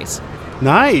Intellivisionaries.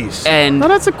 Nice. And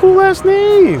that's a cool last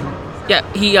name. Yeah,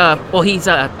 he's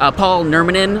Paul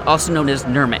Nurmanin, also known as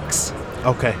Nurmix.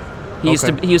 Okay. He used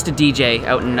to DJ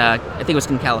out in I think it was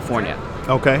in California.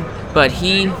 Okay. But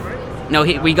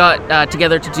we got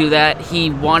together to do that.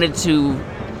 He wanted to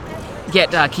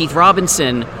get Keith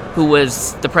Robinson, who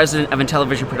was the president of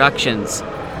Intellivision Productions.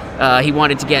 He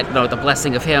wanted to get the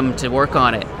blessing of him to work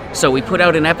on it. So we put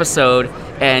out an episode,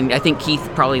 and I think Keith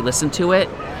probably listened to it.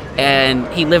 And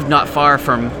he lived not far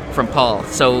from Paul,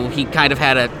 so he kind of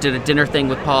did a dinner thing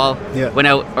with Paul. Yeah. Went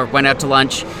out to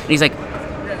lunch, and he's like,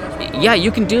 "Yeah,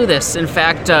 you can do this. In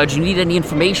fact, do you need any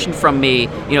information from me?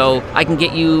 You know, I can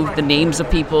get you the names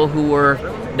of people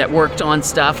that worked on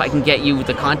stuff. I can get you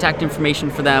the contact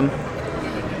information for them."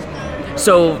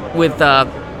 So with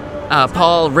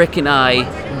Paul, Rick, and I,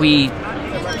 we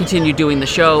continued doing the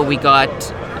show. We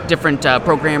got different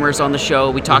programmers on the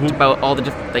show. We talked about all the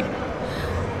different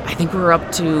I think we were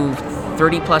up to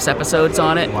 30 plus episodes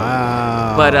on it.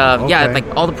 Wow. But okay.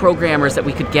 all the programmers that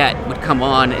we could get would come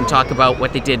on and talk about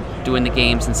what they did doing the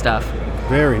games and stuff.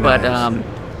 Very nice.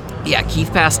 But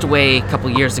Keith passed away a couple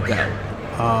years ago.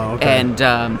 Oh, okay. And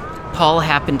Paul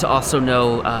happened to also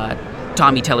know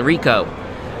Tommy Tellerico,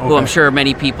 who I'm sure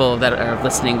many people that are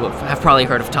listening have probably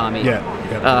heard of Tommy.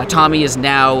 Yeah. Tommy is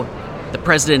now the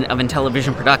president of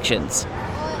Intellivision Productions.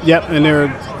 Yep, and they're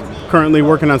currently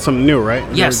working on something new, right?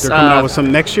 Yes. They're coming out with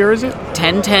something next year, is it?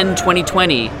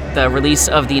 10/10/2020, the release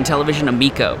of the Intellivision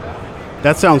Amico.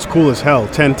 That sounds cool as hell.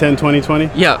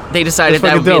 10/10/2020. Yeah, they decided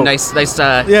That's that would be a dope. nice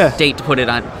date to put it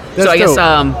on. That's so I guess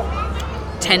dope.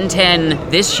 10/10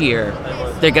 this year,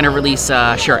 they're gonna release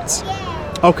shirts.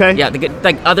 Okay. Yeah,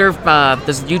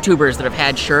 there's YouTubers that have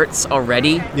had shirts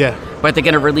already. Yeah. But they're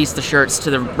gonna release the shirts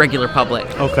to the regular public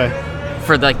Okay.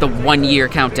 for the 1 year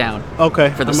countdown.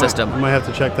 Okay. For the system. I might have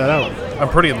to check that out. I'm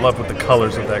pretty in love with the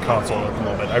colors of that console at the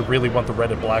moment. I really want the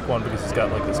red and black one because it's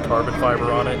got like this carbon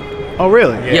fiber on it. Oh,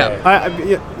 really? Yeah.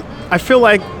 I feel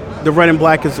like the red and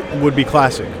black would be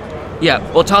classic. Yeah.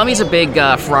 Well, Tommy's a big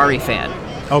Ferrari fan.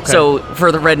 Okay. So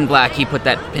for the red and black, he put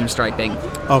that pinstriping.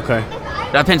 Okay.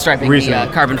 Pinstriping, Reasoning.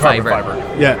 the carbon fiber.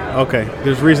 Yeah. Okay.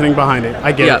 There's reasoning behind it.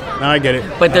 I get it. Yeah. Now I get it.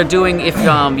 But they're doing, if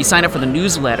you sign up for the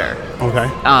newsletter Okay.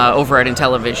 over at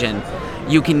Intellivision,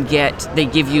 you can they're going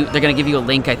to give you a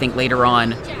link, I think, later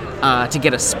on to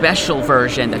get a special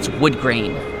version that's wood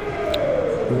grain.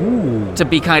 Ooh. To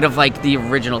be kind of like the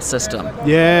original system.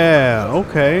 Yeah.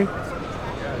 Okay.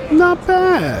 Not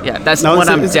bad. Yeah, that's the one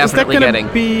I'm definitely getting. Is that going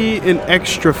to be an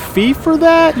extra fee for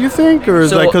that, you think? Or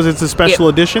is that because it's a special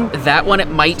edition? That one, it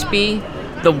might be.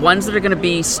 The ones that are going to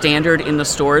be standard in the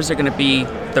stores are going to be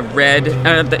the red,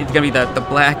 it's going to be the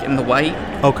black and the white.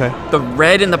 Okay. The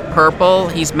red and the purple,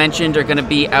 he's mentioned, are going to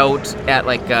be out at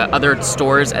like other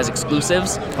stores as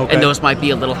exclusives, Okay. and those might be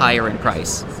a little higher in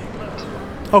price.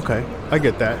 Okay, I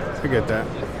get that.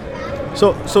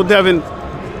 So Devin,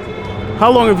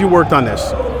 how long have you worked on this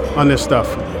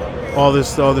stuff? All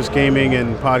this gaming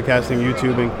and podcasting,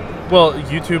 YouTubing? Well,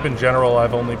 YouTube in general,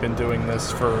 I've only been doing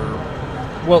this for...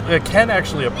 Well, Ken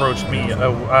actually approached me.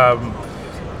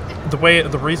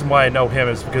 The reason why I know him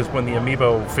is because when the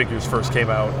Amiibo figures first came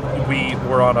out, we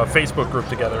were on a Facebook group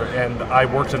together, and I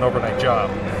worked an overnight job.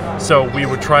 So we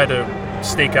would try to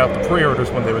stake out the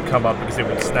pre-orders when they would come up because they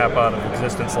would snap out of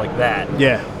existence like that.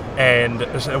 Yeah. And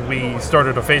so we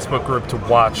started a Facebook group to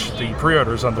watch the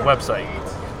pre-orders on the website.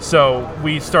 So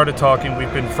we started talking.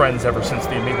 We've been friends ever since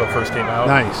the Amiibo first came out.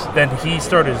 Nice. Then he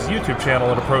started his YouTube channel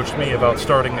and approached me about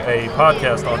starting a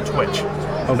podcast on Twitch.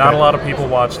 Okay. Not a lot of people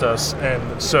watched us,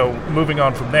 and so moving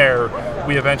on from there,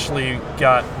 we eventually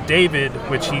got David,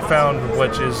 which he found,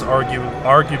 which is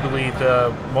arguably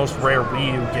the most rare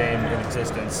Wii U game in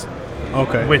existence.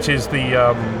 Okay. Which is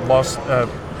the Lost.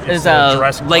 It's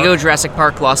Jurassic Lego Park. Jurassic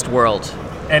Park Lost World.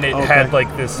 And it had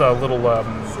like this little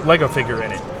Lego figure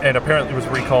in it, and apparently it was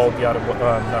recalled. I'm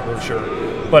not really sure,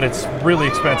 but it's really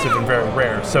expensive and very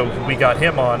rare. So we got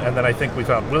him on, and then I think we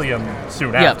found William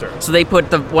soon after. So they put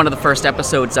one of the first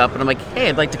episodes up, and I'm like, hey,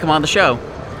 I'd like to come on the show.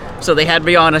 So they had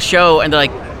me on a show, and they're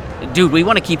like, dude, we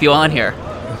want to keep you on here.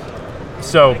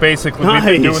 So basically, we've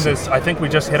been Nice. doing this. I think we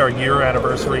just hit our year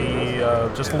anniversary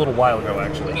just a little while ago,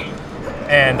 actually.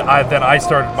 And I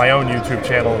started my own YouTube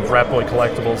channel, Rat Boy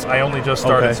Collectibles. I only just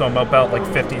started, Okay. so I'm about like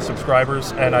 50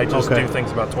 subscribs, and I just Okay. do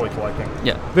things about toy collecting.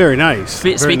 Yeah. Very nice.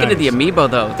 Speaking of the Amiibo,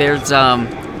 though, there's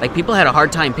like people had a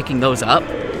hard time picking those up,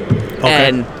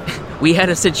 and we had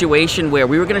a situation where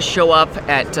we were going to show up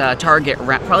at Target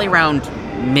probably around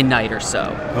midnight or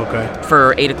so Okay.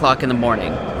 for 8 o'clock in the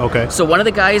morning. Okay. So one of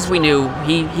the guys we knew,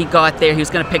 he got there. He was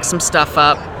going to pick some stuff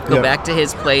up, go Yeah. back to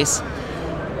his place.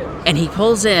 And he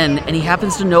pulls in, and he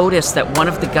happens to notice that one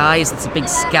of the guys that's a big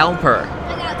scalper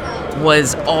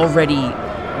was already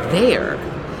there.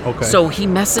 Okay. So he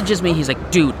messages me. He's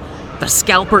like, dude, the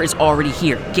scalper is already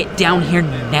here. Get down here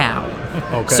now.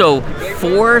 Okay. So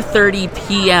 4:30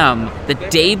 p.m., the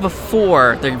day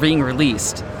before they're being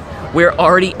released, we're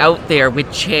already out there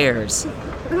with chairs,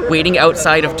 waiting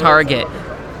outside of Target.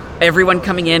 Everyone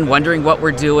coming in, wondering what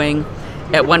we're doing.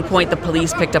 At one point, the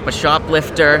police picked up a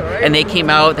shoplifter, and they came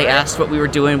out. They asked what we were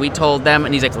doing. We told them,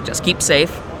 and he's like, "Well, just keep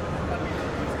safe."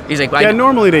 He's like, yeah,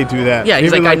 normally they do that. Yeah,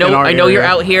 he's Even like, in our I know you're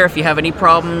area. out here. If you have any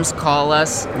problems, call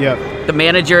us." Yep. The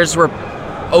managers were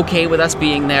okay with us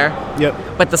being there, Yep.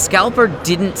 but the scalper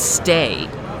didn't stay.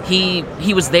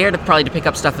 He was there to pick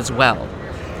up stuff as well.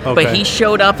 Okay. But he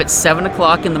showed up at 7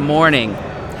 o'clock in the morning,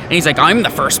 and he's like, "I'm the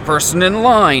first person in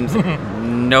line."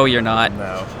 No, you're not.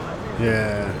 No,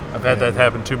 Yeah. I've had that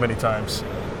happen too many times.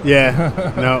 Yeah.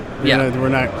 No. Yeah. We're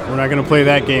not gonna play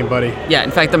that game, buddy. Yeah,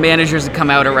 in fact, the managers had come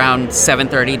out around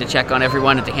 7:30 to check on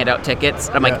everyone and to hand out tickets.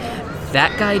 And I'm like,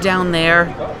 that guy down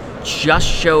there just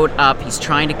showed up. He's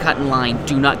trying to cut in line.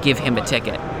 Do not give him a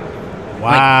ticket.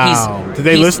 Wow. Did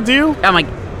they listen to you? I'm like,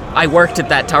 I worked at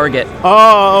that Target.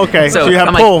 Oh, okay. So you had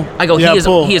I'm a pull. like, I go, You had a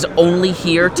pull. he is only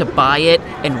here to buy it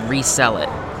and resell it.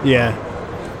 Yeah.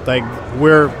 Like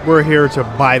we're here to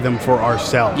buy them for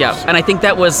ourselves. Yeah, and I think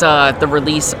that was the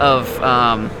release of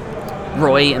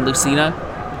Roy and Lucina,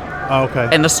 Oh, okay.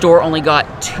 and the store only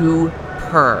got 2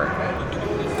 per,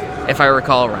 if I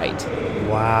recall right.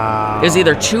 Wow. It was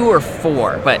either 2 or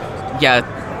 4, but yeah,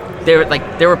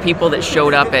 there were people that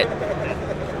showed up at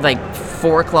like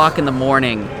 4 o'clock in the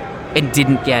morning and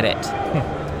didn't get it.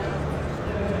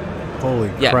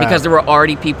 Holy Yeah, crap. because there were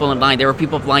already people in line. There were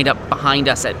people lined up behind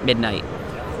us at midnight,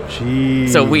 Jeez.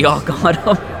 so we all got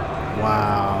them.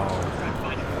 Wow.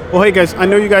 Well, hey guys, I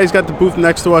know you guys got the booth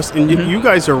next to us, and you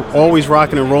guys are always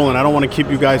rocking and rolling. I don't want to keep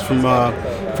you guys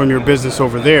from your business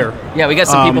over there. Yeah, we got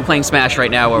some people playing Smash right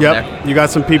now over there. Yep, you got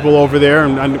some people over there,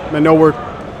 and I know we're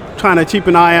trying to keep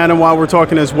an eye on them while we're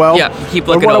talking as well. Yeah, keep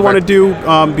But looking what over. I want to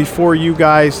do before you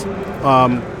guys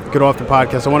get off the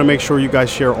podcast, I want to make sure you guys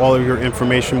share all of your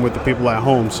information with the people at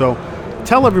home. So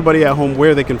tell everybody at home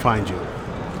where they can find you.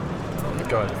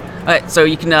 Go ahead. All right, so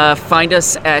you can find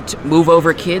us at Move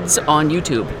Over Kids on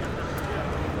YouTube.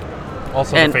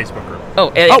 Also, And- the Facebook group. Oh,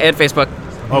 and Facebook.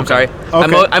 I'm Okay. sorry.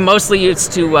 Okay. I'm mostly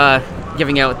used to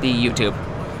giving out the YouTube.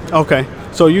 Okay.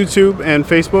 So YouTube and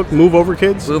Facebook, Move Over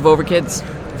Kids. Move Over Kids.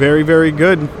 Very, very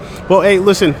good. Well, hey,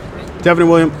 listen, Devin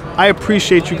and William, I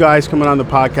appreciate you guys coming on the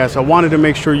podcast. I wanted to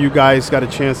make sure you guys got a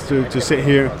chance to sit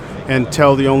here and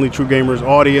tell the Only True Gamers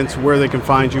audience where they can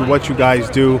find you, what you guys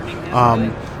do.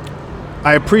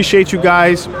 I appreciate you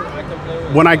guys.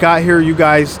 When I got here, you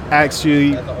guys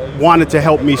actually wanted to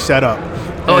help me set up.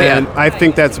 Oh, and yeah. I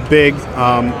think that's big.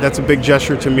 That's a big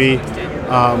gesture to me.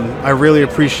 I really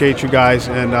appreciate you guys,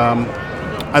 and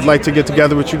I'd like to get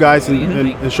together with you guys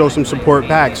and show some support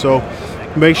back. So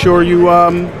make sure you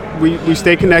we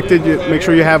stay connected. Make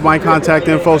sure you have my contact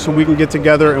info so we can get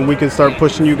together and we can start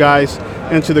pushing you guys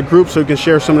into the group so we can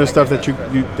share some of the stuff that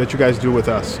you guys do with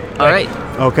us. All right.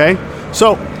 Okay?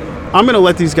 So I'm going to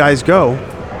let these guys go,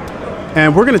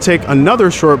 and we're going to take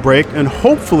another short break, and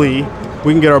hopefully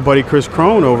we can get our buddy Chris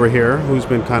Crone over here, who's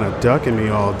been kind of ducking me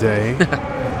all day.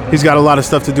 He's got a lot of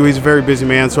stuff to do. He's a very busy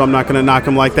man, so I'm not going to knock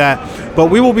him like that. But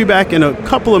we will be back in a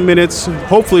couple of minutes,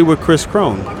 hopefully with Chris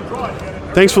Crone.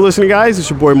 Thanks for listening, guys. It's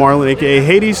your boy Marlon, a.k.a.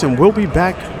 Hades, and we'll be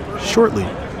back shortly.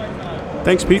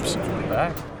 Thanks, peeps.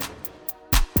 Back.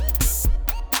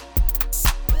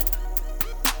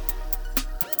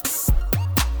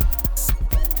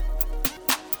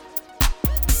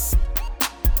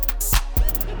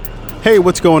 Hey,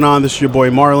 what's going on? This is your boy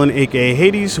Marlon, aka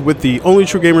Hades, with the Only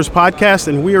True Gamers podcast,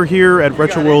 and we are here at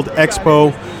Retro World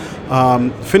Expo,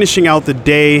 finishing out the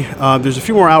day. There's a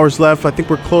few more hours left. I think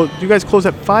we're close. You guys close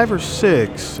at 5 or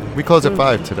 6? We close at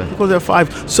 5 today. We close at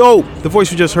 5. So the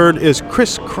voice you just heard is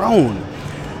Chris Crone.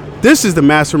 This is the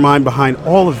mastermind behind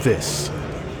all of this.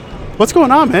 What's going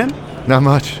on, man? Not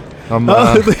much. I'm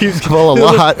Well, a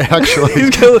lot, actually. He's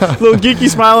got a little geeky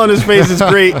smile on his face. It's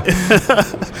great.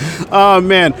 Oh,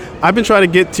 man. I've been trying to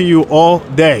get to you all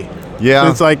day. Yeah.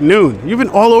 It's like noon. You've been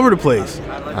all over the place.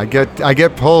 I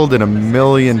get pulled in a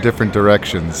million different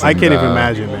directions. I can't even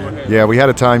imagine, man. Yeah, we had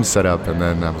a time set up, and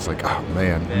then I was like, oh,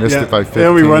 man, missed it by 15.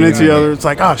 Then we run into each other. It's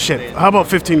like, oh, shit. How about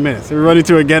 15 minutes? Then we run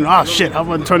into it again. Oh, shit. How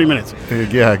about 20 minutes?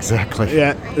 Yeah, exactly.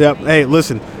 Yeah. Hey,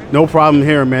 listen. No problem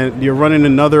here, man. You're running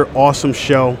another awesome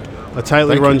show. A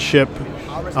tightly Thank run you. ship.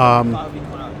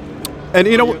 And,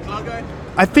 you know,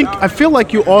 I feel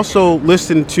like you also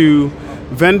listened to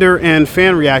vendor and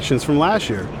fan reactions from last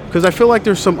year, because I feel like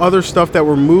there's some other stuff that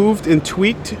were moved and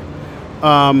tweaked.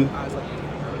 And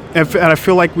I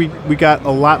feel like we got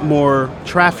a lot more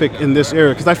traffic in this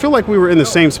area, because I feel like we were in the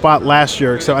same spot last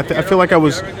year. So I feel like I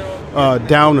was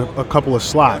down a couple of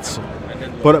slots.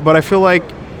 But I feel like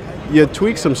you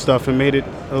tweaked some stuff and made it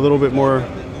a little bit more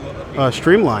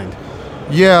streamlined.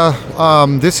 Yeah,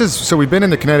 so we've been in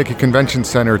the Connecticut Convention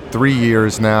Center 3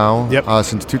 years now,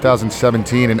 since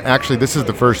 2017, and actually this is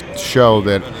the first show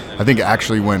that I think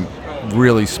actually went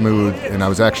really smooth and I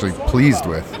was actually pleased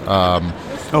with.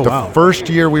 The first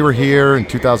year we were here in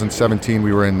 2017,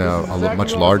 we were in a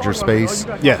much larger space.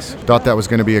 Yes. Thought that was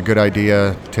going to be a good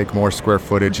idea, take more square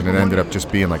footage, and it ended up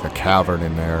just being like a cavern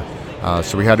in there.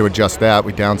 So we had to adjust that.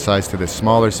 We downsized to this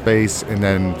smaller space, and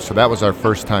then so that was our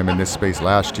first time in this space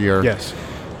last year. Yes.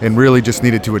 And really just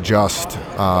needed to adjust,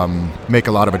 make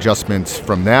a lot of adjustments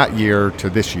from that year to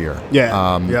this year.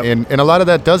 Yeah. And a lot of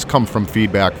that does come from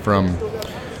feedback from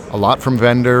a lot from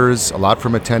vendors, a lot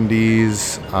from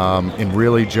attendees, and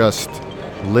really just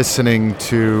listening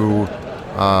to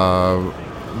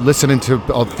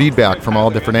feedback from all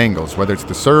different angles, whether it's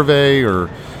the survey or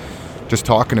just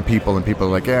talking to people, and people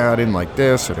are like, yeah, I didn't like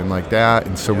this, I didn't like that.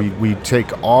 And so we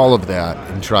take all of that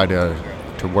and try to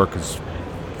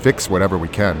fix whatever we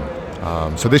can.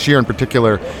 So this year in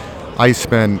particular, I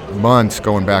spent months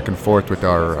going back and forth with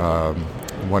our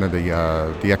one of the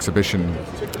exhibition,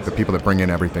 the people that bring in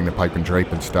everything, the pipe and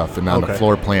drape and stuff, and on the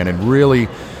floor plan, and really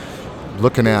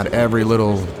looking at every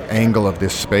little angle of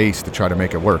this space to try to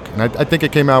make it work. And I think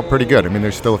it came out pretty good. I mean,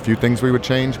 there's still a few things we would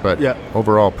change, but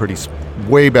overall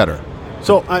way better.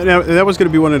 So that was going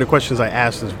to be one of the questions I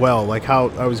asked as well. Like how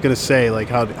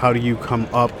do you come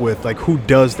up with, like, who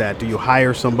does that? Do you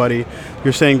hire somebody?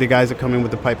 You're saying the guys that come in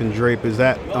with the pipe and drape, is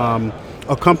that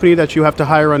a company that you have to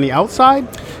hire on the outside?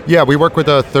 Yeah, we work with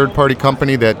a third-party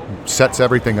company that sets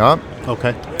everything up.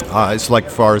 Okay. It's like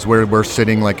far as where we're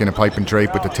sitting, like in a pipe and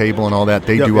drape with the table and all that.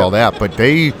 They do all that, but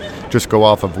they just go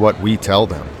off of what we tell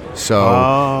them.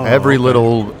 So every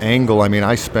little angle, I mean,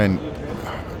 I spent,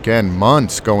 again,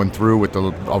 months going through with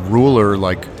a ruler,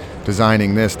 like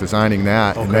designing this, designing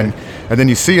that, and then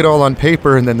you see it all on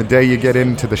paper, and then the day you get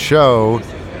into the show,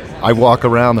 I walk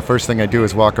around, the first thing I do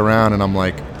is walk around, and I'm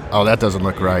like, oh, that doesn't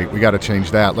look right. We got to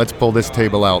change that. Let's pull this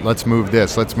table out. Let's move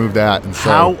this. Let's move that. And so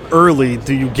How early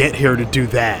do you get here to do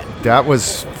that? that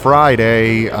was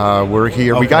Friday. We're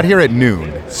here. We Okay. got here at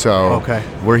noon. So Okay.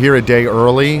 we're here a day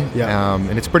early. Yeah.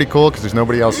 And it's pretty cool because there's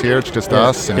nobody else here. It's just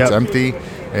us, and it's Yep. empty.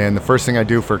 And the first thing I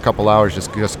do for a couple hours is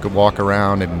just go walk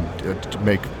around and to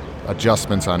make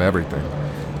adjustments on everything.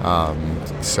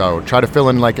 So try to fill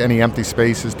in like any empty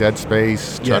spaces, dead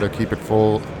space. Try Yeah. to keep it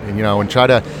full, and, and try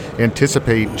to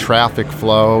anticipate traffic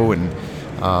flow and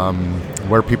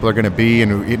where people are going to be,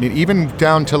 and even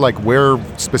down to like where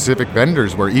specific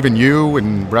vendors were. Even you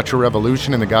and Retro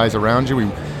Revolution and the guys around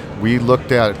you, we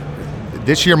looked at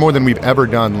this year more than we've ever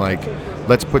done. Like,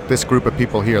 let's put this group of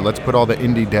people here. Let's put all the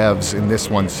indie devs in this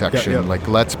one section. Yep. Like,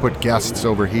 let's put guests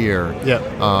over here. Yeah.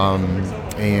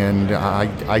 And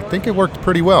I think it worked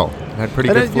pretty well. It had pretty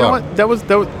good You know flow.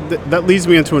 what? That leads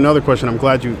me into another question. I'm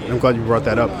glad you brought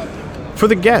that up. For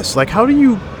the guests, like how do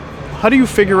you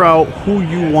figure out who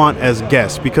you want as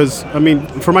guests? Because I mean,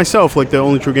 for myself, like the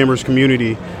Only True Gamers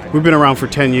community, we've been around for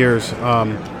 10 years.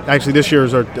 Actually, this year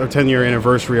is our 10-year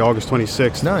anniversary, August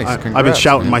 26th. Nice. I've been Congrats,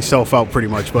 shouting man. myself out pretty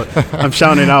much, but I'm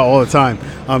shouting it out all the time.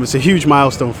 It's a huge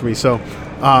milestone for me. So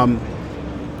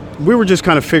we were just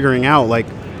kind of figuring out, like,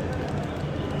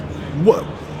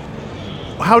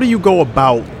 how do you go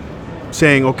about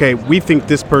saying, okay, we think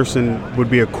this person would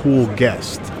be a cool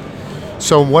guest?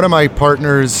 So one of my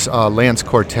partners, Lance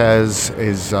Cortez,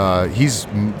 is he's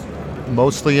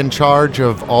mostly in charge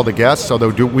of all the guests. Although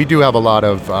we do have a lot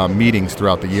of meetings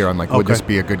throughout the year on like, would Okay. this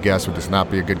be a good guest? Would this not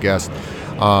be a good guest?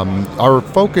 Our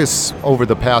focus over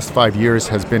the past 5 years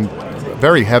has been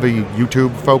very heavy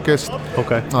YouTube focused.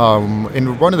 Okay.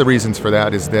 And one of the reasons for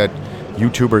that is that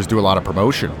YouTubers do a lot of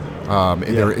promotion.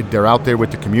 They're out there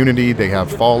with the community. They have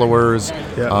followers.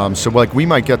 Yeah. So like we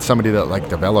might get somebody that like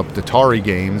developed Atari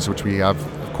games, which we have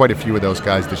quite a few of those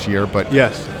guys this year. But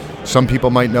Yes. some people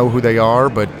might know who they are,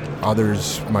 but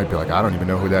others might be like, I don't even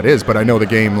know who that is. But I know the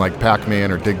game like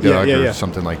Pac-Man or Dig Dug or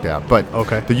something like that. But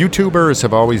Okay. the YouTubers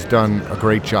have always done a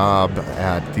great job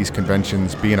at these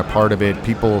conventions, being a part of it.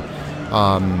 People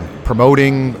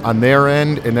promoting on their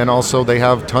end, and then also they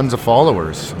have tons of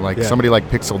followers. Like Yeah. somebody like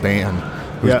Pixel Dan,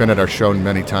 who's Yeah. been at our show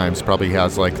many times, probably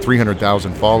has like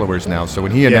 300,000 followers now. So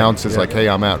when he announces like, hey,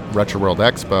 I'm at Retro World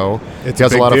Expo, It's he a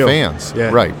has a big lot deal. of fans.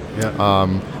 Yeah. Right. Yeah.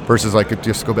 Versus like, if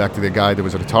just go back to the guy that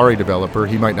was an Atari developer,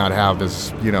 he might not have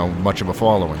as, much of a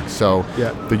following. So Yeah.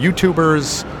 the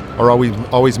YouTubers are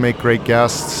always make great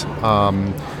guests. A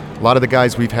lot of the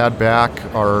guys we've had back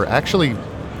are actually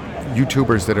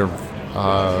YouTubers that are,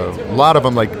 a lot of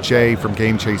them, like Jay from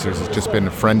Game Chasers, has just been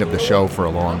a friend of the show for a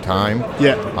long time.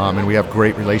 Yeah. And we have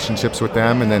great relationships with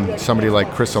them. And then somebody like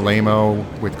Chris Alamo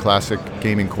with Classic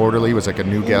Gaming Quarterly was like a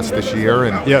new guest this year.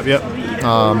 And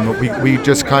Yep. we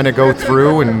just kind of go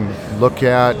through and look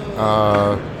at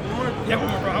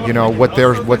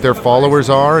what their followers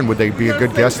are, and would they be a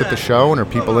good guest at the show, and are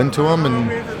people into them, and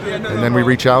then we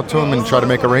reach out to them and try to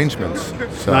make arrangements.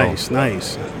 So,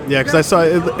 Nice. Yeah, because I saw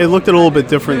it looked a little bit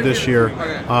different this year,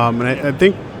 and I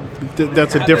think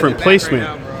that's a different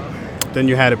placement than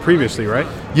you had it previously, right?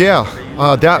 Yeah,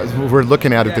 that we're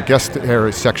looking at it. The guest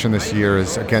area section this year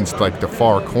is against like the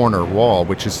far corner wall,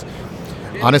 which is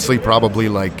honestly probably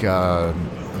like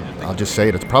I'll just say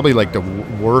it. It's probably like the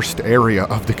worst area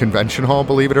of the convention hall,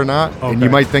 believe it or not. And you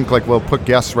Okay. might think like, well, put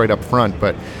guests right up front,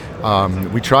 but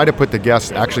we try to put the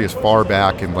guests actually as far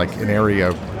back in like an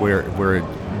area where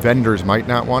vendors might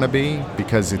not want to be,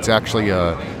 because it's actually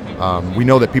we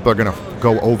know that people are going to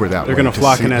go over that. They're way gonna to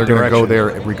flock see- in that They're going to go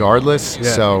direction. there regardless.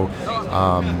 Yeah. So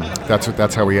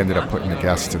that's how we ended up putting the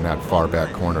guests in that far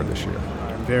back corner this year.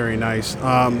 Very nice.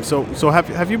 So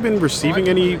have you been receiving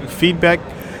any feedback?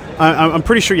 I'm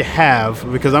pretty sure you have,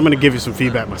 because I'm going to give you some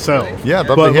feedback myself. Yeah, I'd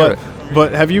love to hear it.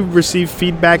 But have you received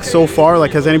feedback so far?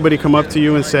 Like, has anybody come up to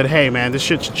you and said, "Hey, man, this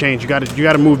shit should change. You got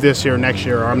to move this year, next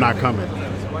year, or I'm not coming."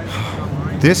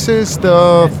 This is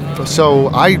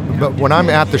when I'm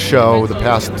at the show the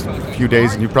past few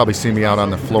days, and you've probably seen me out on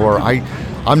the floor,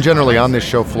 I'm generally on this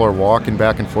show floor walking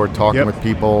back and forth, talking Yep. with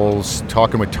people,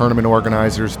 talking with tournament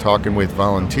organizers, talking with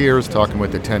volunteers, talking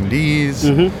with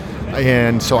attendees.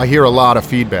 And so I hear a lot of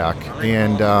feedback.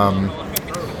 And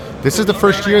this is the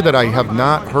first year that I have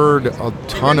not heard a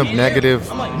ton of negative.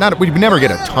 We never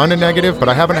get a ton of negative, but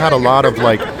I haven't had a lot of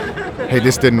like hey,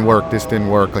 this didn't work,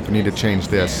 like we need to change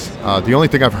this. The only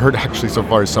thing I've heard actually so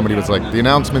far is somebody was like, the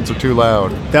announcements are too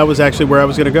loud. That was actually where I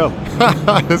was going to go.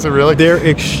 Is it really? They're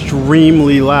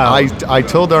extremely loud. I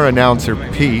told our announcer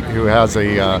Pete, who has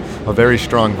a very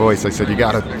strong voice, I said, you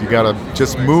gotta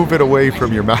just move it away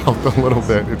from your mouth a little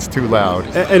bit. It's too loud.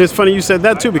 And it's funny you said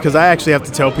that too, because I actually have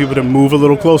to tell people to move a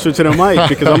little closer to the mic,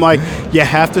 because I'm like, you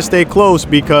have to stay close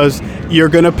because you're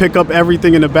gonna pick up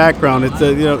everything in the background. It's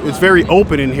it's very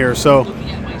open in here, so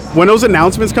when those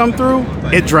announcements come through,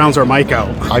 it drowns our mic out.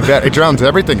 I bet it drowns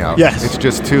everything out. Yes. It's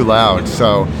just too loud.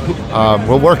 So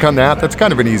we'll work on that. That's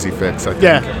kind of an easy fix, I think.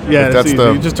 Yeah. That's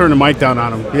you just turn the mic down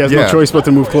on him. He has no Yeah. choice but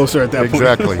to move closer at that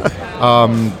Exactly.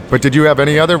 point. But did you have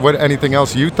anything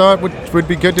else you thought would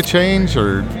be good to change,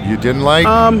 or you didn't like?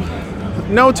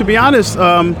 No, to be honest,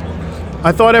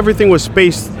 I thought everything was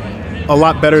spaced a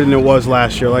lot better than it was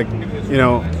last year. Like,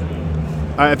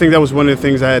 I think that was one of the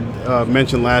things I had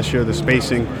mentioned last year, the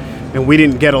spacing, and we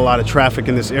didn't get a lot of traffic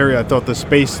in this area. I thought the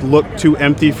space looked too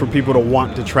empty for people to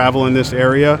want to travel in this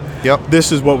area. Yep.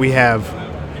 This is what we have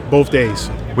both days.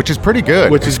 Which is pretty good,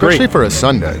 Which is especially great. for a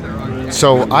Sunday.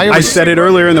 So I said it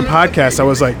earlier in the podcast. I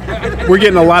was like, we're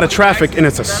getting a lot of traffic, and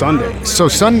it's a Sunday. So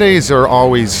Sundays are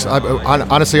always,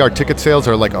 honestly, our ticket sales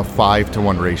are like a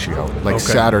 5-to-1 ratio, like Okay.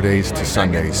 Saturdays to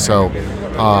Sundays. So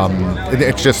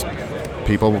it's just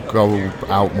people go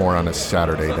out more on a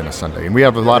Saturday than a Sunday, and we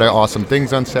have a lot of awesome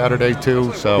things on Saturday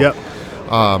too. So, Yep.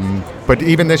 But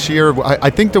even this year, I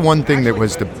think the one thing that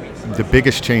was the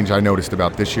biggest change I noticed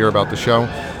about this year about the show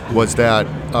was that.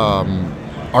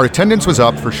 Our attendance was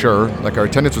up for sure. Like our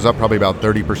attendance was up probably about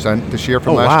 30% this year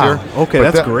from Oh, last wow. year. Okay,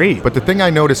 But that's great. But the thing I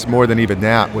noticed more than even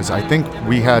that was I think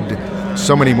we had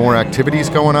so many more activities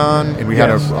going on, and we had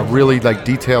Yes. a really like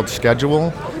detailed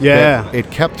schedule. Yeah. that it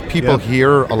kept people Yeah.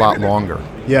 here a lot longer.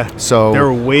 Yeah. So- they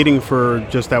were waiting for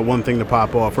just that one thing to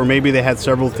pop off, or maybe they had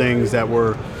several things that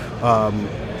were,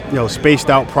 spaced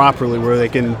out properly, where they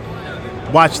can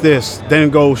watch this, then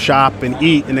go shop and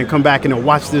eat, and then come back and then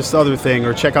watch this other thing,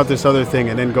 or check out this other thing,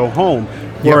 and then go home.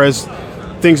 Yep. Whereas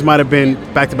things might have been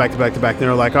back to back to back to back. And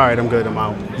they're like, all right, I'm good, I'm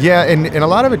out. Yeah, and a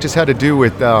lot of it just had to do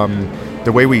with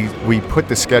the way we put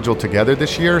the schedule together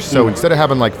this year. So instead of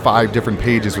having like 5 different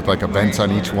pages with like events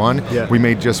on each one, Yeah. we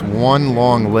made just one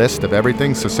long list of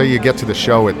everything. So say you get to the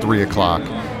show at 3 o'clock,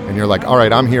 and you're like, all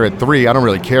right, I'm here at 3. I don't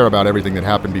really care about everything that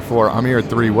happened before. I'm here at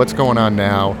 3. What's going on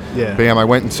now? Yeah. Bam, I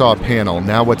went and saw a panel.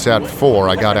 Now what's at 4?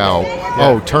 I got out.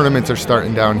 Oh, tournaments are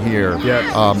starting down here.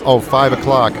 Yeah. 5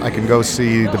 o'clock, I can go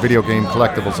see the video game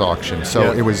collectibles auction. So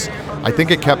Yeah. it was, I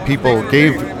think it kept people,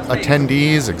 gave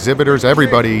attendees, exhibitors,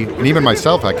 everybody, and even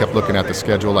myself, I kept looking at the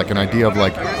schedule, like an idea of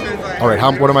like, all right,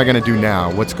 what am I going to do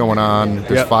now? What's going on?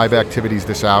 There's Yep. 5 activities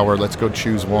this hour. Let's go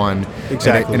choose one.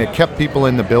 Exactly. And it kept people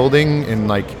in the building and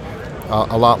like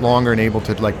a lot longer and able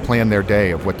to like plan their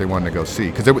day of what they wanted to go see.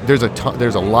 Because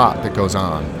there's a lot that goes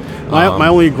on. My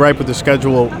only gripe with the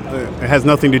schedule, it has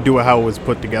nothing to do with how it was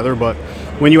put together, but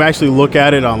when you actually look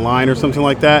at it online or something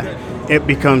like that, it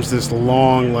becomes this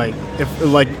long,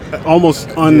 almost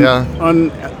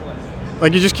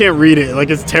like you just can't read it. Like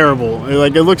it's terrible.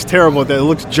 Like it looks terrible. That it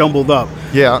looks jumbled up.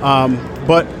 Yeah.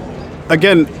 But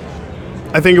again,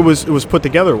 I think it was put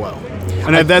together well,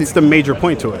 and that's the major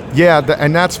point to it. Yeah,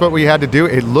 and that's what we had to do.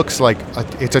 It looks like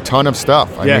it's a ton of stuff.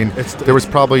 I Yeah, mean, it's- there was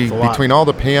probably it's a lot. between all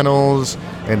the panels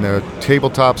and the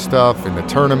tabletop stuff and the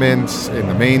tournaments and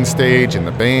the main stage and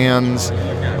the bands,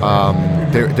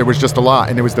 there was just a lot.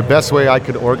 And it was the best way I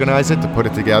could organize it to put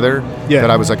it together. Yeah.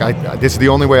 That I was like, this is the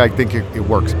only way I think it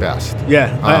works best.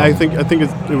 Yeah, I think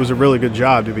it was a really good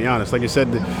job, to be honest. Like you said,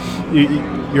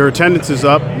 your attendance is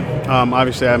up.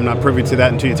 Obviously, I'm not privy to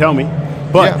that until you tell me.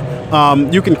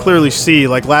 But you can clearly see,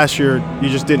 like last year, you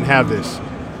just didn't have this.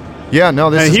 Yeah, no,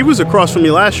 this And is, he was across from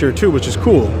me last year, too, which is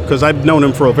cool, because I've known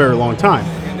him for a very long time.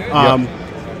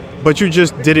 But you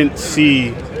just didn't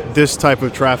see this type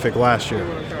of traffic last year.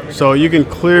 So you can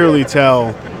clearly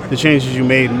tell the changes you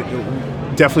made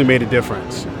definitely made a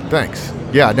difference. Thanks.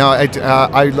 Yeah, no,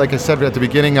 I like I said at the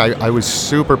beginning, I was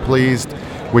super pleased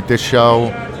with this show.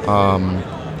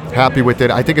 Happy with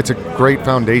it. I think it's a great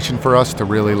foundation for us to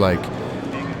really like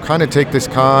kind of take this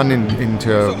con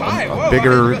into a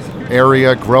bigger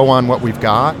area, grow on what we've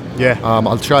got. Yeah,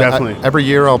 I'll try. definitely. Every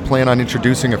year I'll plan on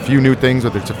introducing a few new things,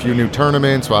 whether it's a few new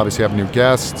tournaments. We'll obviously have new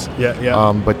guests.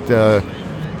 Yeah. But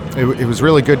it was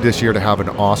really good this year to have an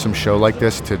awesome show like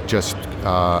this to just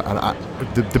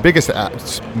the biggest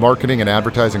marketing and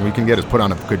advertising we can get is put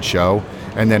on a good show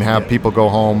and then have people go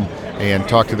home and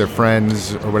talk to their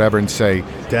friends or whatever and say,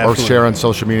 Definitely. or share on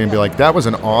social media and be like, that was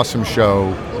an awesome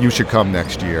show. You should come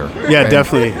next year. Yeah, And,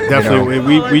 definitely. you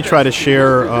know, We try to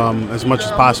share as much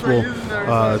as possible,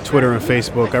 Twitter and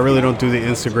Facebook. I really don't do the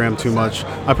Instagram too much.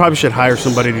 I probably should hire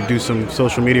somebody to do some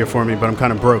social media for me, but I'm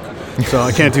kind of broke, so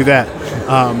I can't do that.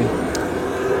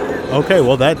 Okay,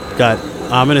 well, that got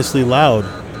ominously loud.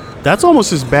 That's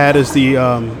almost as bad as the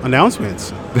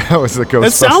announcements. that was the Ghostbusters.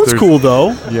 That sounds cool,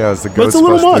 though. Yeah, it's the Ghostbusters. But it's a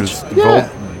little much. Yeah.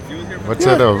 What's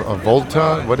Yeah. that? A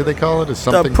Voltron? What do they call it? Is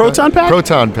something Proton Pack?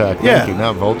 Proton Pack. Yeah. Thank you.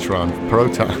 Not Voltron.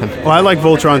 Proton. Well, I like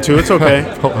Voltron too. It's okay,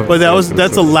 but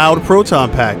that's a loud proton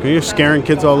pack. You're scaring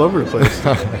kids all over the place.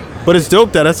 But it's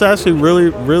dope. That's actually really,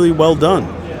 really well done.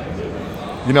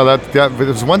 You know, that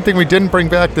was one thing we didn't bring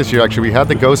back this year. Actually, we had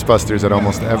the Ghostbusters at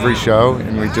almost every show,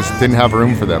 and we just didn't have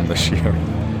room for them this year.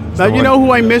 Now you know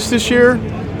who I missed this year?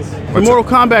 The Mortal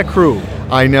Kombat crew.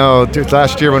 I know. Dude,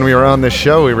 last year when we were on this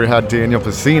show, we had Daniel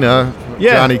Pesina,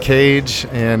 Yeah. Johnny Cage,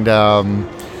 and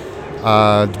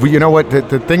you know what?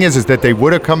 The thing is that they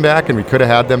would have come back, and we could have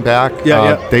had them back.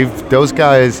 Yeah. Those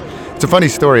guys. It's a funny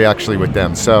story actually with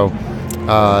them. So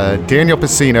Daniel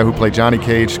Pesina, who played Johnny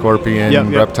Cage, Scorpion, Yep.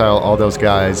 Reptile, all those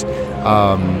guys.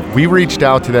 We reached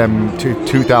out to them to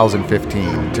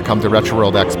 2015 to come to Retro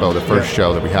World Expo, the first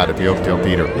show that we had at the Oakdale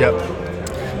Theater.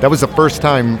 Yep. That was the first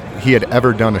time he had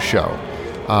ever done a show,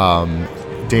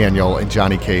 Daniel and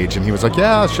Johnny Cage, and he was like,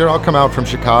 yeah, sure, I'll come out from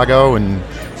Chicago and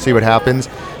see what happens.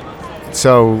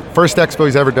 So first expo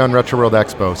he's ever done, Retro World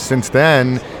Expo. Since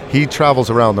then, he travels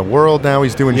around the world now.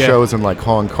 He's doing shows in like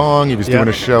Hong Kong. He was doing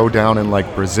a show down in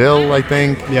like Brazil, I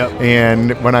think. Yep.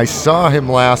 And when I saw him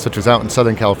last, which was out in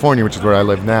Southern California, which is where I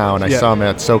live now, and I saw him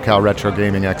at SoCal Retro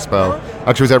Gaming Expo, actually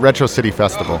it was at Retro City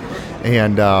Festival.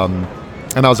 And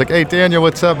I was like, hey, Daniel,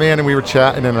 what's up, man? And we were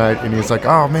chatting, and he was like,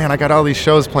 oh, man, I got all these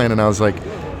shows planned. And I was like,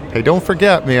 hey, don't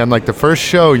forget, man, like the first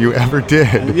show you ever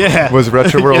did was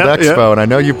Retro World Expo. And I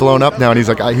know you've blown up now. And he's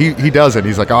like, he doesn't.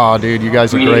 He's like, oh, dude, you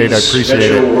guys are great. I appreciate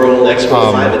it. Retro World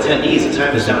Expo 5 attendees. The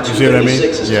time is now 2:56. see what I mean?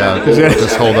 It's Yeah, time to go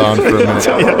just hold on for a minute.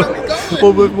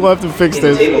 We'll have to fix in the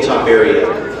this. tabletop area.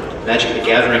 Magic the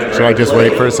Gathering. Should I just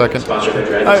wait for a second? Sponsored by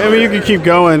Dragon's I mean, you Lair. can keep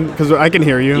going because I can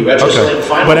hear you. The Retro Slam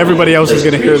final But everybody else is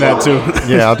plays going to hear that too.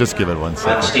 Yeah, I'll just give it 1 On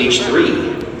second. stage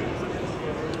 3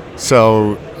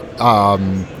 So,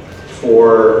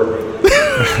 for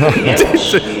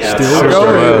panels. We have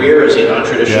Superstar Career as a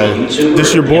non-traditional Yeah. YouTuber. This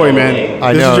is your boy, Panel man. A.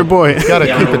 I This know. is your boy. You gotta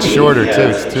Down keep it on B, shorter, we too. have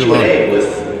It's too long. Q&A with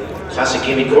Classic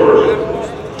Gaming Quarterly.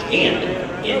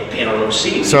 And in panel room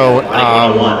C, we So, have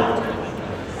Mike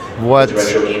 101 what? with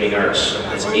Retro Gaming Arts.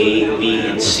 That's A, B,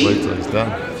 and Wait C. till he's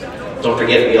done. Don't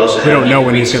forget, we also have... don't know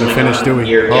when he's gonna finish, do we?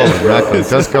 Oh, exactly. It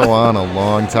does go on a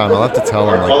long time. I'll have to tell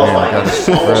him, like, man, I got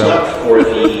to Almost up for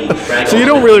the So you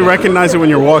don't really recognize it when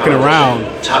you're walking around,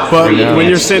 but when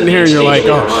you're sitting here and you're like,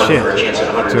 oh shit.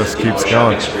 Just keeps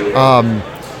going.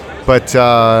 But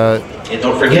And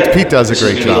don't forget, Pete does a this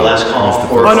is great gonna be the job. last call He's the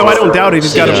for- Oh no, I don't doubt it.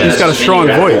 He's got a strong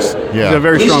voice. Yeah. He's got a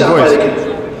very Please strong stop voice.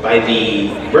 by the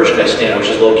merchandise stand, which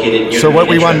is located near So the what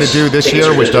we wanted to entrance. do this Tickets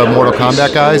year are with just the $1 Mortal piece.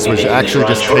 Kombat guys was We'll be actually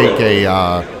around just shortly.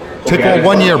 take a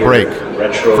one year break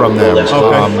from them.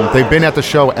 They've been at the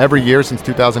show every year since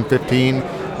 2015,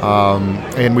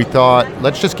 and we thought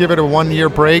let's just give it a 1 year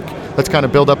break. Let's kind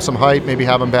of build up some hype. Maybe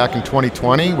have them back in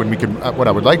 2020 when we could. What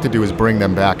I would like to do is bring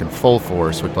them back in full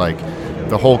force with like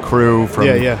the whole crew from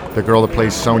the girl that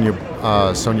plays Sonya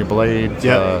Blade.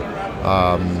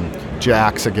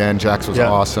 Jax again. Jax was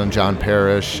awesome. John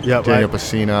Parrish. Daniel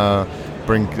Pesina.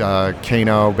 Bring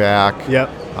Kano back.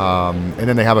 And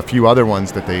then they have a few other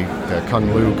ones that the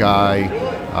Kung Lu guy,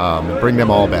 bring them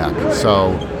all back. So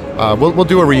we'll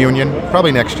do a reunion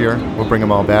probably next year. We'll bring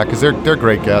them all back because they're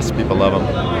great guests. People love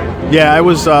them. Yeah, I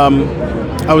was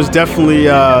definitely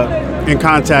in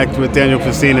contact with Daniel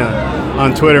Pesina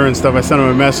on Twitter and stuff. I sent him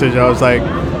a message. I was like,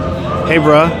 hey,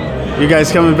 bruh, you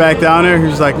guys coming back down there? He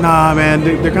was like, nah, man,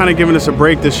 they're kind of giving us a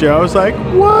break this year. I was like,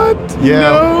 what? Yeah,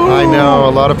 No. I know.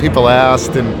 A lot of people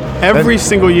asked, and Every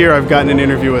single year I've gotten an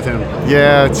interview with him.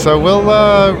 yeah. So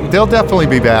they'll definitely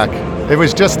be back. It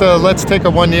was just let's take a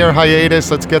 1 year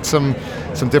hiatus. Let's get some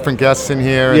different guests in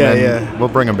here, and then we'll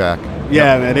bring them back.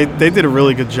 Yeah, man, they did a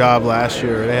really good job last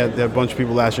year. They had a bunch of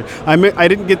people last year. I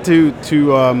didn't get to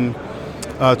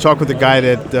talk with the guy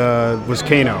that was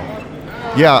Kano.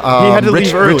 Yeah, He had to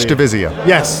Rich leave early. Divizia.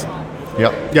 Yes.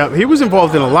 Yep. Yeah, he was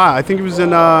involved in a lot. I think he was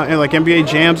in like NBA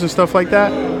jams and stuff like that.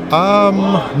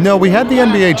 No, we had the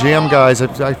NBA Jam guys.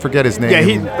 I forget his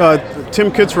name. Yeah,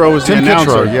 Tim Kitzrow was the Tim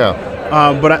announcer. Kitzrow,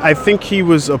 yeah. But I think he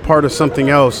was a part of something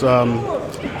else.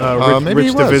 Maybe he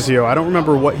Rich was. Divizio. I don't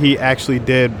remember what he actually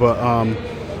did, but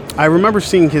I remember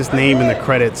seeing his name in the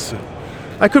credits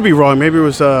I could be wrong. Maybe it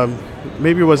wasn't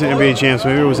NBA Jams.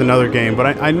 Maybe it was another game.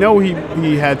 But I know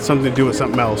he had something to do with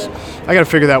something else. I got to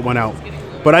figure that one out.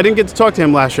 But I didn't get to talk to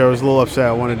him last show. I was a little upset.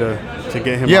 I wanted to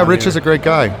get him. Yeah, on Rich here. is a great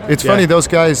guy. It's funny, those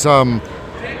guys.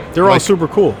 They're all super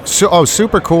cool.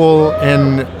 Super cool.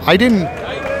 And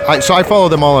so I follow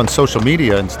them all on social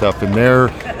media and stuff, and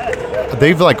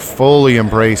they've like fully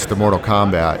embraced the Mortal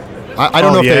Kombat. I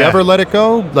don't know if they ever let it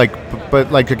go.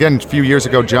 But again, a few years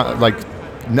ago,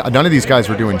 none of these guys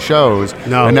were doing shows.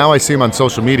 No. And now I see them on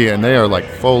social media, and they are like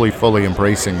fully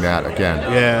embracing that again.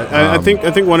 Yeah, I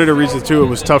think one of the reasons too, it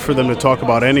was tough for them to talk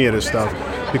about any of this stuff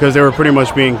because they were pretty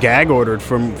much being gag ordered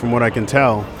from what I can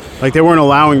tell. Like they weren't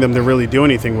allowing them to really do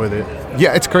anything with it.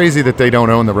 Yeah, it's crazy that they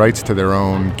don't own the rights to their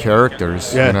own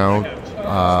characters. Yeah. You know,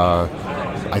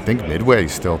 I think Midway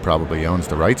still probably owns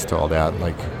the rights to all that.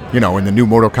 Like, you know, in the new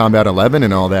Mortal Kombat 11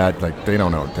 and all that, like they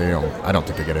don't. I don't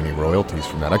think they get any royalties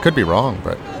from that. I could be wrong,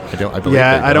 but I believe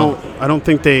Yeah, they don't. I don't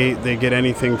think they get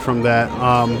anything from that.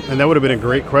 And that would have been a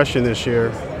great question this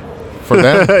year. For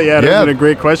them? Yeah, that's been a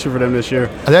great question for them this year.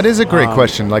 That is a great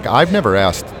question. Like, I've never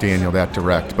asked Daniel that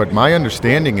direct, but my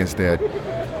understanding is that,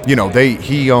 you know,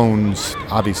 he owns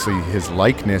obviously his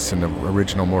likeness in the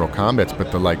original Mortal Kombat's,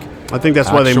 but I think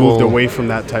that's why they moved away from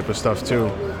that type of stuff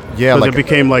too. Yeah, because it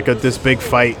became like this big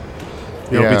fight,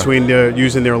 between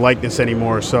using their likeness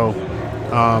anymore. So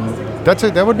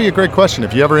that would be a great question.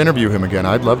 If you ever interview him again,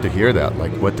 I'd love to hear that.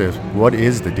 Like, what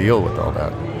is the deal with all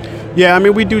that? Yeah, I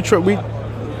mean, we do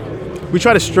we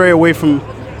try to stray away from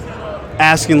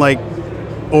asking like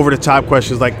over the top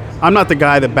questions. Like, I'm not the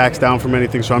guy that backs down from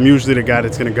anything, so I'm usually the guy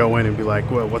that's going to go in and be like,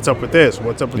 well, what's up with this?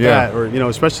 What's up with that? Or,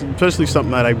 especially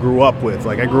something that I grew up with.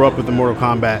 Like, I grew up with the Mortal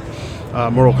Kombat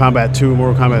 2,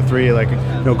 Mortal Kombat 3, like,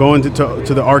 going to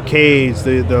the arcades,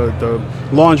 the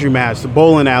laundromats, the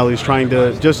bowling alleys, trying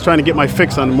to get my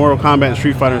fix on Mortal Kombat and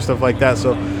Street Fighter and stuff like that.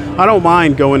 So I don't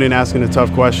mind going in and asking the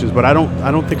tough questions, but I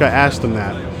don't think I asked them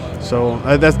that. So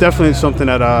that's definitely something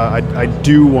that I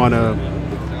do want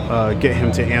to get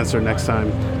him to answer next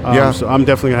time. So I'm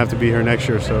definitely gonna have to be here next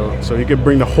year. So you could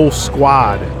bring the whole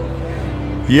squad.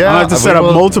 Yeah, I have to set up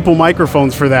multiple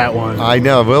microphones for that one. I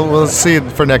know. We'll see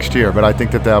it for next year, but I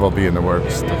think that will be in the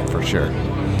works for sure.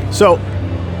 So,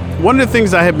 one of the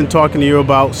things I have been talking to you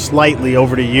about slightly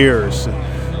over the years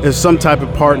is some type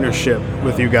of partnership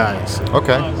with you guys.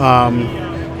 Okay.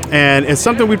 And it's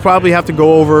something we'd probably have to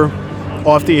go over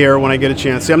off the air when I get a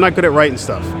chance. See, I'm not good at writing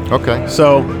stuff. Okay.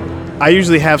 So, I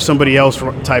usually have somebody else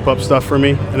type up stuff for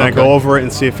me, and I go over it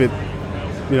and see if it,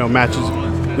 matches,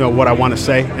 what I want to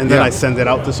say, and then I send it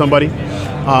out to somebody.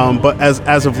 But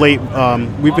as of late,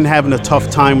 we've been having a tough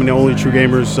time in the Only True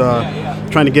Gamers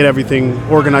trying to get everything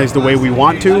organized the way we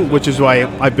want to, which is why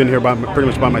I've been here pretty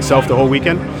much by myself the whole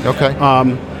weekend. Okay.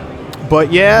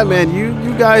 But yeah, man,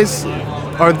 you guys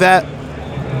are that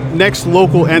next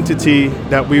local entity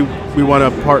that we want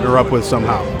to partner up with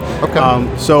somehow.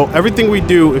 Okay. So everything we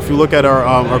do, if you look at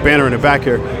our banner in the back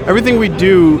here, everything we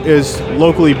do is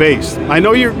locally based. I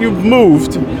know you've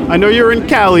moved. I know you're in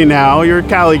Cali now. You're a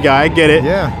Cali guy. I get it.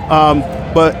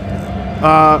 Yeah. But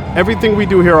everything we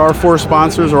do here, our 4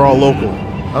 sponsors are all local.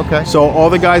 Okay. So all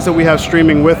the guys that we have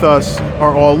streaming with us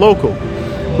are all local.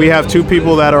 We have 2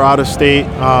 people that are out of state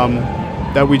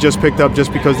that we just picked up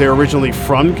just because they're originally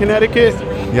from Connecticut.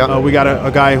 Yeah. We got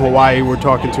a guy in Hawaii we're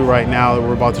talking to right now that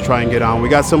we're about to try and get on. We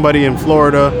got somebody in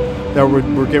Florida that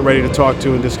we're getting ready to talk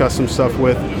to and discuss some stuff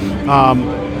with.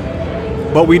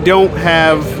 But we don't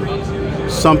have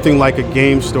something like a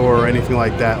game store or anything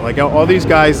like that. Like all these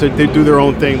guys, they do their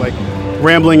own thing. Like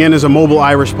Rambling Inn is a mobile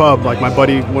Irish pub. Like my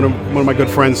buddy, one of my good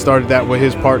friends started that with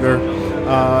his partner.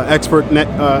 Expert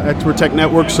Tech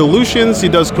Network Solutions. He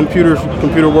does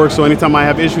computer work, so anytime I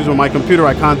have issues with my computer,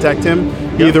 I contact him.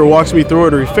 He either walks me through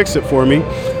it or he fixes it for me.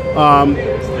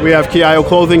 We have Kiayo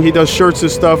Clothing. He does shirts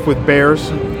and stuff with bears.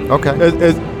 Okay.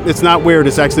 It's not weird.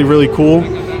 It's actually really cool.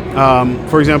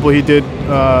 For example, he did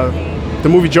the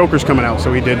movie Joker's coming out,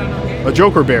 so he did a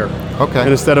Joker bear. Okay. And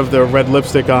instead of the red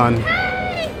lipstick on,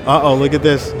 look at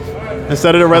this.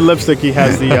 Instead of the red lipstick, he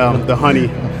has the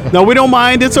honey. No, we don't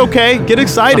mind. It's okay. Get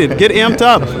excited. Get amped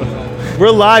up. We're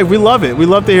live. We love it. We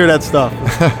love to hear that stuff.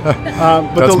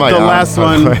 But the last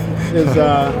one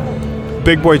is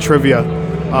Big Boy Trivia.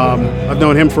 I've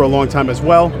known him for a long time as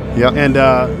well. Yeah.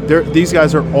 And these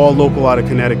guys are all local out of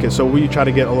Connecticut. So we try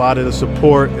to get a lot of the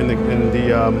support and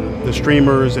the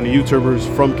streamers and the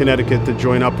YouTubers from Connecticut to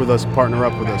join up with us, partner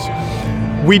up with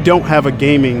us. We don't have a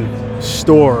gaming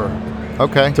store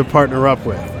to partner up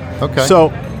with. Okay.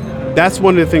 So that's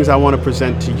one of the things I want to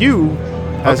present to you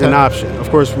as an option. Of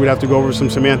course, we'd have to go over some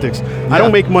semantics. I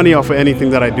don't make money off of anything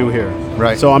that I do here.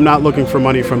 Right. So I'm not looking for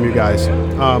money from you guys.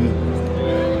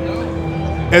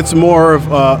 It's more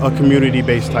of a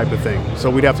community-based type of thing. So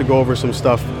we'd have to go over some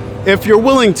stuff if you're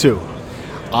willing to.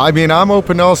 I mean, I'm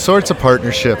open to all sorts of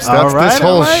partnerships. This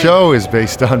whole show is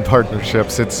based on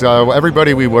partnerships. It's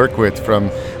everybody we work with, from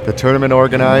the tournament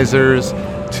organizers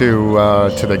to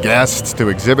the guests to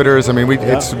exhibitors. I mean,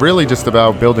 it's really just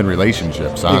about building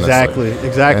relationships, honestly.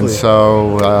 Exactly. And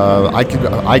so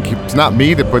it's not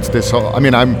me that puts this whole. I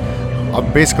mean, I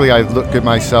look at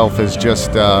myself as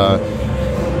just.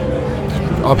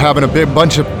 Of having a big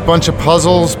bunch of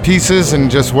puzzles pieces and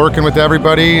just working with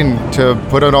everybody and to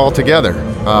put it all together.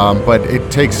 But it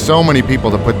takes so many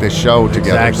people to put this show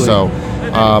together. Exactly. So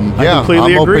I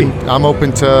completely agree. I'm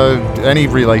open to any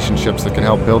relationships that can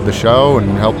help build the show and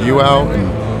help you out,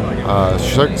 and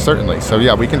certainly. So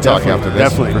yeah, we can talk after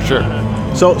this for sure.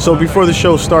 So before the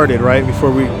show started, right?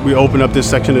 Before we open up this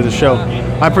section of the show,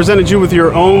 I presented you with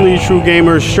your Only True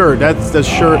Gamers shirt. That's the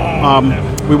shirt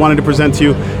we wanted to present to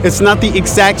you. It's not the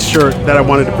exact shirt that I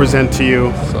wanted to present to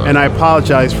you, and I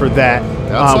apologize for that.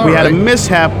 We had a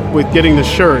mishap with getting the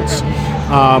shirts,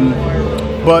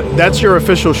 but that's your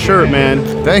official shirt, man.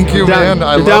 Thank you, man.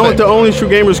 You're down with the Only True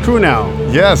Gamers crew now.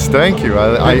 Yes, thank you.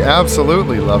 I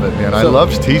absolutely love it, man. I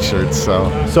love T-shirts.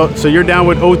 So you're down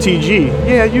with OTG.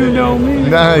 Yeah, you know me.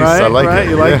 Nice. Right? I like it.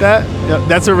 You like that? Yeah,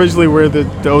 that's originally where the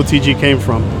OTG came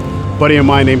from. A buddy of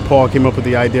mine named Paul came up with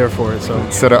the idea for it. So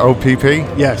instead of OPP?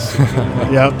 Yes.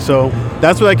 Yeah. So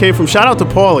that's where that came from. Shout out to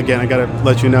Paul again. I gotta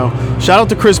let you know. Shout out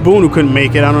to Chris Boone, who couldn't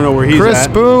make it. I don't know where he's at. Chris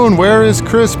Boone. Where is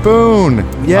Chris Boone?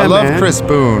 Yeah, I love Chris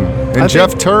Boone and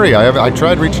Jeff Turry. I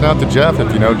tried reaching out to Jeff.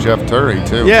 If you know Jeff Turry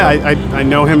too. Yeah, I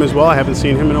know him as well. I haven't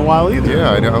seen him in a while either.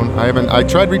 Yeah, I haven't. I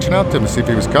tried reaching out to him to see if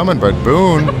he was coming, but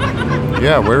Boone.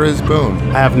 Yeah, where is Boone?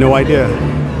 I have no idea.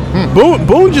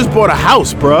 Boone just bought a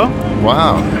house, bro.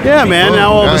 Wow. Yeah, man.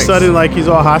 Now all of a sudden, like, he's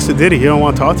all hostile-ditty. He don't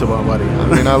want to talk to anybody.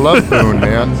 I mean, I love Boone,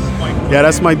 man. Yeah,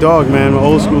 that's my dog, man. My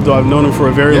old school dog. I've known him for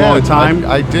a very long time.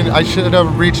 I should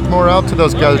have reached more out to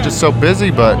those guys. Just so busy,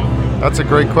 but that's a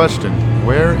great question.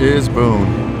 Where is Boone?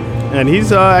 And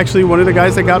he's actually one of the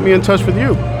guys that got me in touch with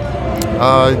you.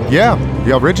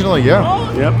 Originally, yeah.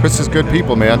 Yep. Chris is good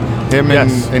people, man. Him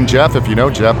and Jeff, if you know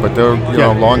Jeff, but they're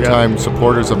longtime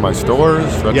supporters of my stores,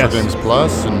 Retro Games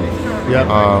Plus, and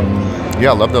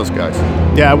I love those guys.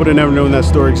 Yeah, I would have never known that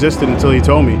store existed until he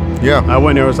told me. Yeah. I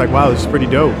went there, I was like, wow, this is pretty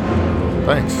dope.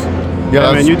 Thanks.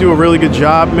 Yeah, man, you do a really good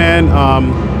job, man.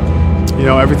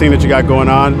 Everything that you got going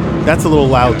on. That's a little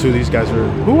loud too. These guys are.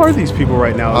 Who are these people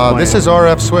right now? This is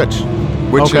RF Switch,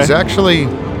 which is actually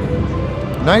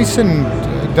nice, and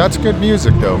that's good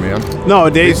music, though, man. No,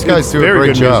 these guys do a very great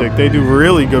good job. music. They do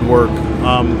really good work.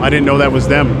 I didn't know that was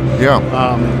them.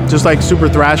 Yeah. Just like Super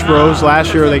Thrash Bros.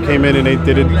 Last year, they came in and they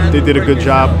did a good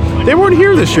job. They weren't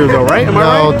here this year, though, right? Am I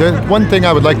right? No, one thing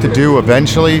I would like to do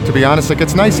eventually, to be honest, like,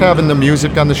 it's nice having the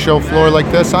music on the show floor like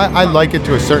this. I like it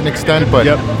to a certain extent, but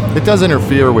it does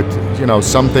interfere with,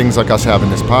 some things like us having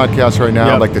this podcast right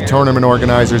now, like the tournament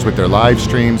organizers with their live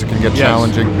streams. It can get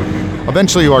challenging.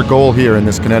 Eventually, our goal here in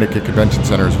this Connecticut Convention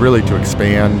Center is really to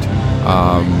expand,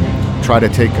 try to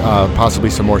take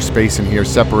possibly some more space in here,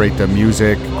 separate the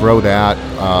music, grow that.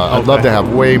 I'd love to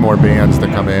have way more bands that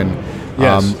come in.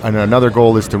 Yes. And another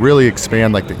goal is to really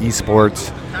expand like the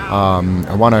esports.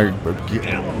 I want to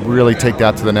really take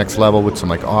that to the next level with some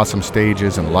like awesome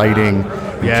stages and lighting,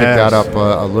 and kick that up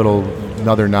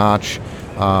another notch.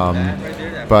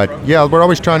 But yeah, we're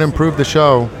always trying to improve the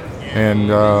show, and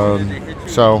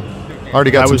so I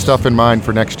already got some stuff in mind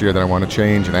for next year that I want to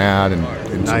change and add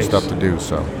and some stuff to do.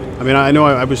 So. I mean, I know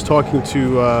I was talking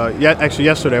to, actually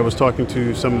yesterday I was talking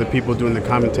to some of the people doing the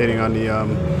commentating on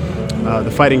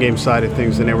the fighting game side of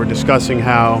things, and they were discussing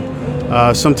how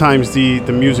sometimes the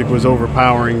music was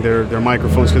overpowering their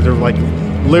microphones because they're like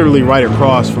literally right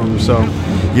across from them. So,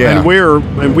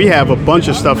 and we have a bunch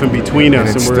of stuff in between us,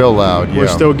 and it's we're still loud. We're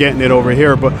still getting it over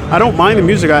here, but I don't mind the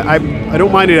music. I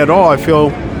don't mind it at all. I feel,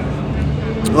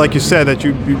 like you said, that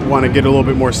you want to get a little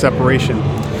bit more separation.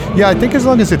 Yeah, I think as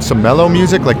long as it's some mellow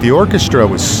music, like the orchestra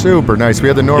was super nice. We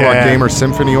had the Norwalk Gamer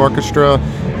Symphony Orchestra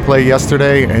play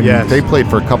yesterday, and they played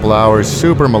for a couple hours.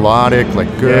 Super melodic, like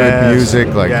good music.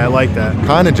 Like, I like that.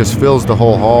 Kind of just fills the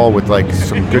whole hall with like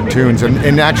some good tunes.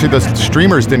 And actually, the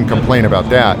streamers didn't complain about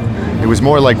that. It was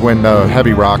more like when the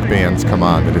heavy rock bands come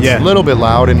on, that it's a little bit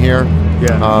loud in here.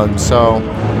 Yeah.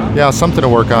 Something to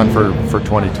work on for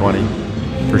 2020,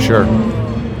 for sure.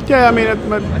 Yeah, I mean,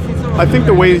 I think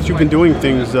the way that you've been doing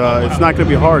things, it's not going to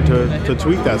be hard to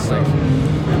tweak that stuff.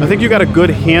 I think you got a good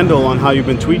handle on how you've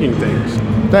been tweaking things.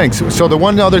 Thanks. So the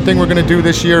one other thing we're going to do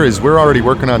this year is we're already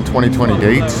working on 2020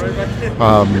 dates.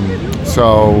 I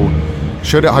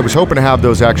was hoping to have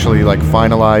those actually like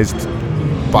finalized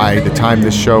by the time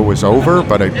this show was over,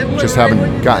 but I just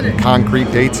haven't gotten concrete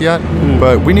dates yet.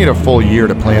 But we need a full year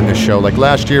to plan this show. Like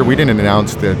last year, we didn't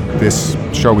announce that this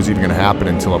show was even going to happen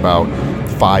until about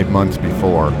 5 months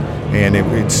before. And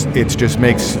it just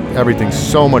makes everything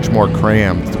so much more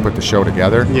crammed to put the show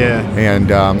together. Yeah. And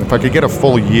if I could get a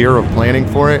full year of planning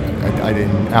for it,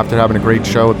 after having a great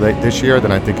show this year,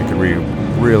 then I think it could be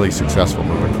really successful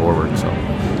moving forward. So.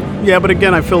 Yeah, but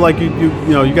again, I feel like you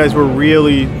guys were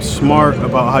really smart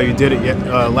about how you did it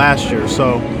last year.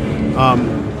 So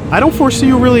I don't foresee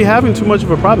you really having too much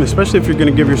of a problem, especially if you're going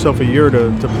to give yourself a year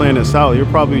to plan this out. You're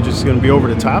probably just going to be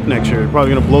over the top next year. You're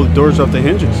probably going to blow the doors off the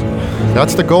hinges.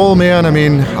 That's the goal, man. I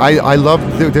mean, I love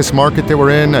this market that we're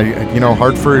in.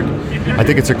 Hartford, I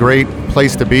think it's a great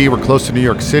place to be. We're close to New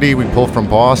York City. We pull from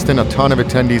Boston. A ton of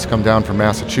attendees come down from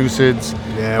Massachusetts.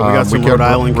 Yeah, we got some Rhode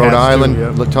Island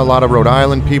cats too, a lot of Rhode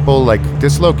Island people. Like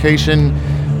this location,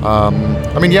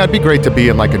 it'd be great to be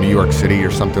in like a New York City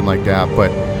or something like that, but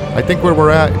I think where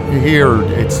we're at here,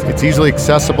 it's easily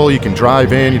accessible. You can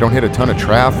drive in. You don't hit a ton of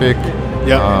traffic.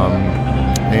 Yeah.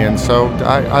 And so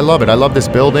I love it. I love this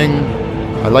building.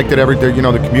 I like that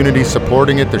the community's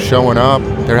supporting it. They're showing up.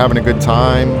 They're having a good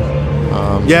time.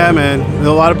 Man.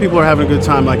 A lot of people are having a good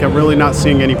time. Like, I'm really not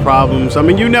seeing any problems. I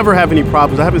mean, you never have any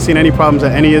problems. I haven't seen any problems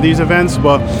at any of these events,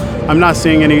 but I'm not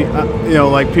seeing any,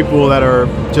 like people that are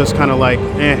just kind of like,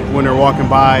 when they're walking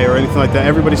by or anything like that.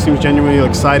 Everybody seems genuinely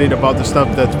excited about the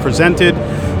stuff that's presented.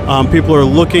 People are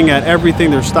looking at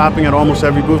everything. They're stopping at almost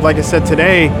every booth. Like I said,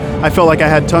 today, I felt like I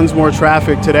had tons more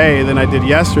traffic today than I did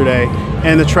yesterday.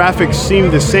 And the traffic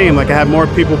seemed the same. Like I had more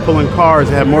people pulling cars.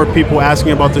 I had more people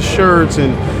asking about the shirts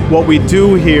and what we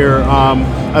do here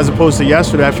as opposed to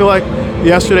yesterday. I feel like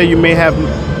yesterday you may have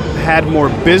had more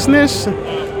business,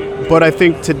 but I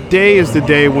think today is the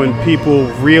day when people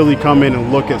really come in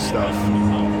and look at stuff.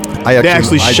 They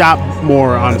actually shop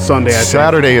more on Sunday, I think.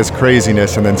 Saturday is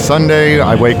craziness, and then Sunday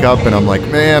I wake up and I'm like,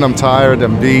 man, I'm tired,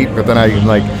 I'm beat, but then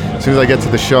as soon as I get to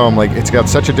the show, I'm like, it's got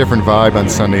such a different vibe on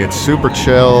Sunday. It's super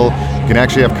chill. You can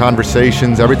actually have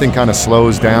conversations. Everything kind of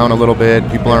slows down a little bit.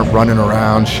 People aren't running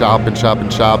around shopping.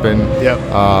 Yep.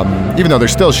 Even though they're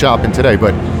still shopping today,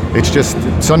 but it's just,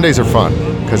 Sundays are fun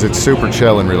because it's super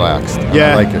chill and relaxed.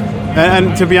 Yeah. I like it.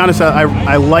 And to be honest,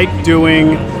 I like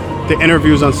doing the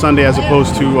interviews on Sunday as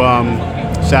opposed to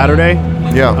Saturday.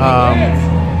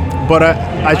 Yeah. But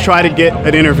I try to get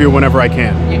an interview whenever I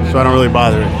can, so I don't really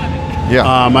bother it. Yeah.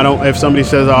 I don't. If somebody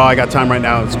says, "Oh, I got time right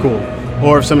now," it's cool.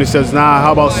 Or if somebody says, "Nah,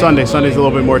 how about Sunday? Sunday's a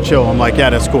little bit more chill." I'm like, "Yeah,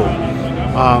 that's cool."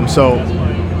 So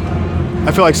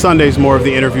I feel like Sunday's more of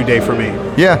the interview day for me.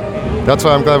 Yeah. That's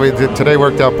why I'm glad today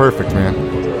worked out perfect, man.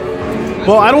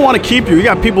 Well, I don't want to keep you. You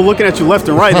got people looking at you left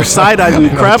and right. They're side-eyeing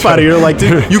the crap out of you. They're like,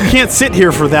 dude, you can't sit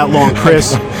here for that long,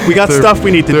 Chris. We got stuff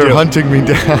we need to do. They're hunting me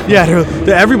down. Yeah,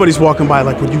 everybody's walking by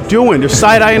like, what are you doing? They're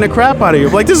side-eyeing the crap out of you.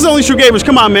 Like, this is Only True Gamers.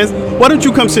 Come on, man. Why don't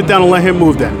you come sit down and let him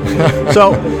move then?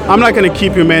 So I'm not going to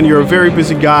keep you, man. You're a very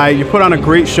busy guy. You put on a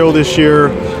great show this year.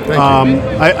 Thank you.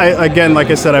 Again, like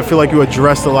I said, I feel like you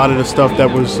addressed a lot of the stuff that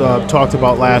was talked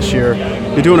about last year.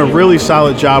 You're doing a really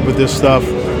solid job with this stuff.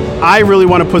 I really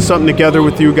want to put something together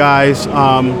with you guys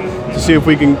to see if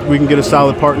we can get a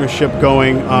solid partnership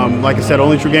going. Like I said,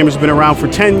 Only True Gamers has been around for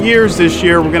 10 years this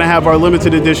year. We're going to have our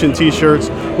limited edition t-shirts.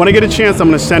 When I get a chance, I'm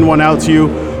going to send one out to you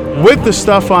with the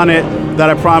stuff on it that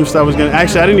I promised I was going to.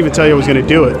 Actually, I didn't even tell you I was going to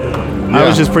do it. Yeah. I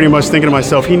was just pretty much thinking to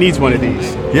myself, he needs one of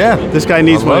these. Yeah. This guy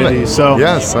needs one of these. So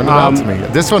yes, send it out to me.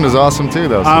 This one is awesome too,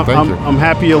 though, so thank you. I'm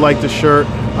happy you like the shirt.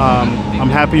 I'm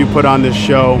happy you put on this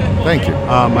show. Thank you.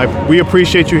 We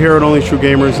appreciate you here at Only True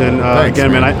Gamers, and Thanks,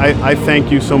 again, man, I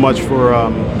thank you so much for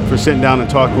sitting down and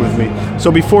talking with me.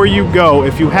 So before you go,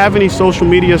 if you have any social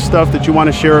media stuff that you want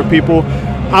to share with people,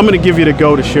 I'm going to give you the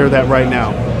go to share that right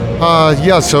now.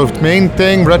 So main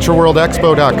thing,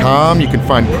 RetroWorldExpo.com. You can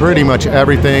find pretty much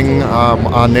everything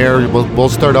on there. We'll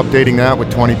start updating that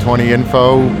with 2020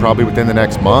 info probably within the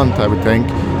next month, I would think.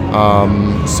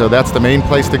 So that's the main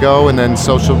place to go. And then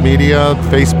social media,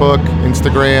 Facebook,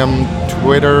 Instagram,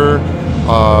 Twitter,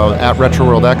 at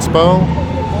RetroWorldExpo.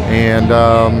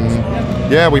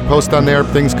 And we post on there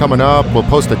things coming up. We'll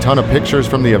post a ton of pictures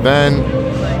from the event.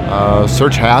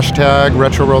 Search hashtag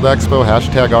RetroWorldExpo,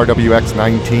 hashtag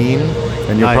RWX19,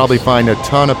 and you'll probably find a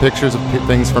ton of pictures of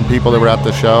things from people that were at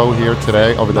the show here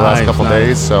today over the last couple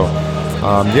days. So,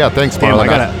 thanks,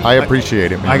 Marlon. I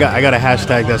appreciate it, man. I got to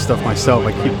hashtag that stuff myself.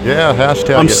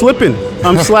 Hashtag. I'm slipping.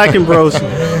 I'm slacking, bros.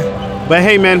 But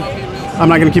hey, man, I'm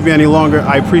not going to keep you any longer.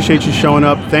 I appreciate you showing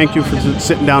up. Thank you for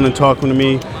sitting down and talking to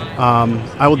me.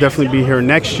 I will definitely be here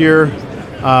next year.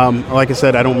 Like I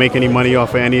said, I don't make any money off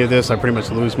of any of this. I pretty much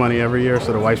lose money every year,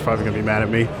 so the wife's probably going to be mad at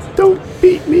me. Don't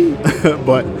beat me.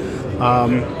 But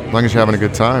as long as you're having a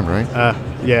good time, right?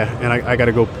 yeah, and I got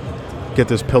to go get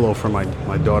this pillow for my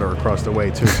daughter across the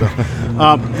way, too. So,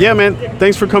 yeah, man,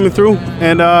 thanks for coming through.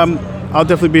 And I'll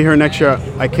definitely be here next year.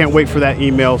 I can't wait for that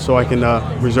email so I can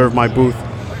reserve my booth.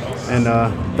 And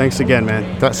thanks again,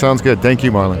 man. That sounds good. Thank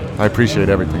you, Marlon. I appreciate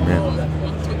everything, man.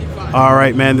 All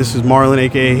right, man, this is Marlon,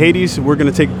 a.k.a. Hades. We're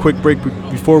going to take a quick break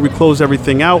before we close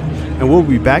everything out, and we'll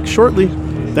be back shortly.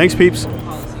 Thanks, peeps.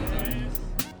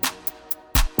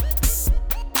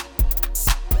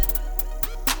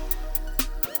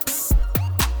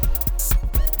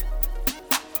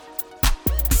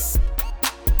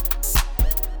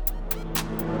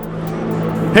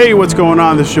 Hey, what's going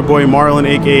on? This is your boy Marlon,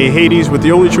 a.k.a. Hades, with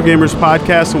the Only True Gamers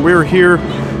podcast, and we're here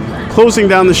closing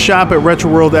down the shop at Retro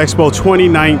World Expo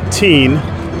 2019,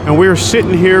 and we're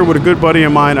sitting here with a good buddy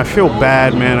of mine. I feel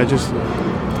bad, man.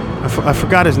 I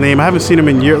forgot his name. I haven't seen him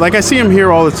in years. Like, I see him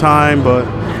here all the time, but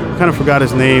I kind of forgot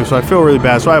his name, so I feel really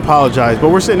bad, so I apologize. But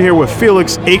we're sitting here with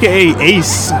Felix, a.k.a.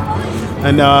 Ace.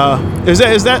 And is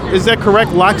that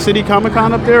correct? Lock City Comic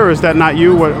Con up there, or is that not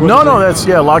you? No, that's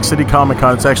Lock City Comic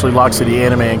Con. It's actually Lock City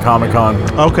Anime and Comic Con.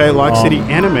 Okay, Lock City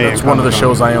Anime. That's one of the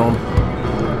shows I own.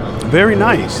 Very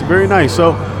nice, very nice.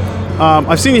 So,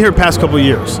 I've seen you here the past couple of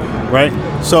years, right?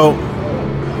 So,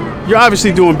 you're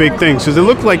obviously doing big things, because it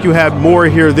looked like you had more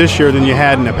here this year than you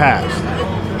had in the past.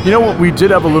 You know what? We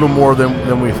did have a little more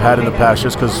than we've had in the past,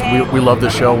 just because we love the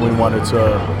show and we wanted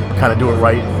to kind of do it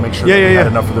right, make sure that we had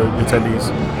enough for the attendees.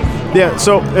 Yeah.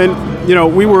 So, and you know,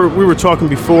 we were talking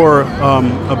before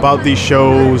about these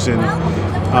shows, and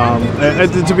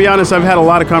to be honest, I've had a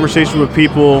lot of conversations with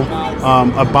people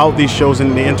about these shows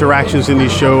and the interactions in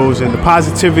these shows and the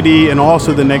positivity and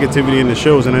also the negativity in the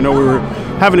shows. And I know we were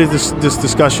having this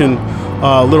discussion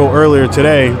a little earlier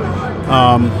today.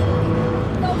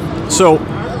 So,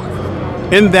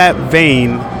 in that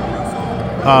vein,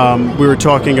 we were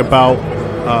talking about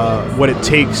what it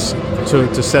takes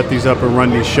to set these up and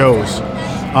run these shows,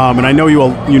 and I know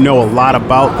you know a lot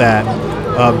about that,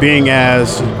 being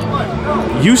as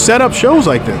you set up shows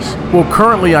like this. Well,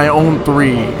 currently I own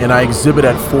 3, and I exhibit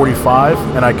at 45,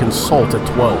 and I consult at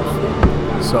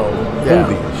 12. So, yeah.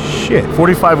 Holy shit.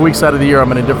 45 weeks out of the year,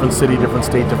 I'm in a different city, different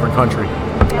state, different country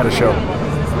at a show.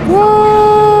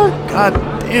 What? God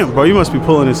damn, bro, you must be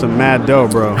pulling in some mad dough,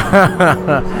 bro.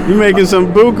 You making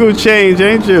some buku change,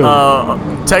 ain't you?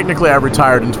 Technically, I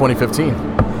retired in 2015.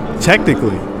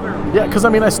 Technically? Yeah, because, I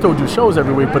mean, I still do shows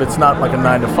every week, but it's not like a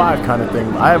 9-to-5 kind of thing.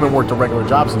 I haven't worked a regular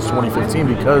job since 2015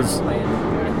 because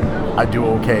I do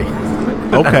okay.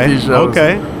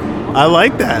 Okay. I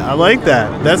like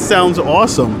that. That sounds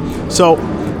awesome. So,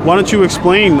 why don't you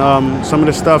explain some of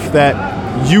the stuff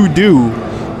that you do?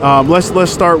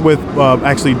 Let's start with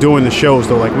actually doing the shows,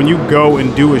 though. Like, when you go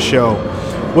and do a show,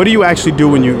 what do you actually do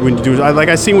when you do?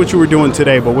 I seen what you were doing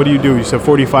today, but what do you do? You said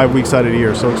 45 weeks out of the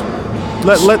year, so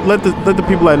let the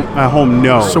people at home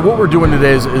know. So what we're doing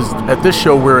today is at this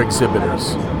show we're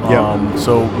exhibitors.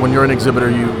 So when you're an exhibitor,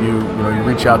 you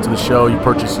reach out to the show, you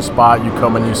purchase a spot, you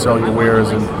come and you sell your wares,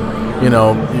 and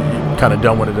you're kind of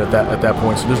done with it at that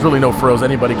point. So there's really no frills.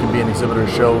 Anybody can be an exhibitor at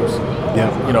shows.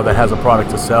 That has a product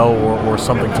to sell or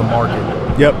something to market.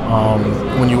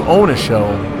 When you own a show,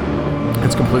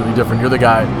 it's completely different. You're the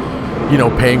guy,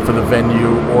 paying for the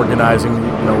venue, organizing,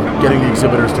 getting the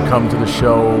exhibitors to come to the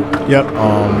show.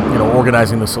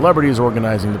 Organizing the celebrities,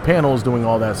 organizing the panels, doing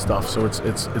all that stuff. So it's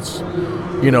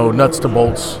nuts to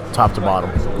bolts, top to bottom.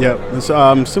 It's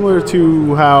similar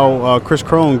to how Chris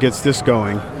Crone gets this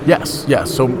going. Yes.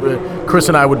 So Chris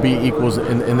and I would be equals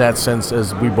in that sense,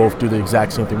 as we both do the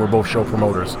exact same thing. We're both show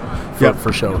promoters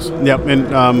for shows.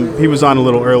 And he was on a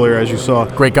little earlier, as you saw.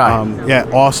 Great guy.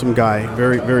 Awesome guy.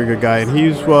 Very, very good guy. And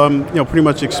he's pretty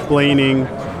much explaining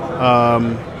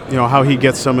how he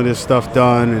gets some of this stuff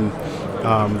done,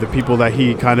 and the people that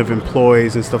he kind of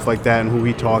employs and stuff like that, and who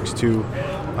he talks to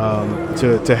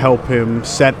help him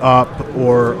set up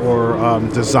or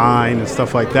design and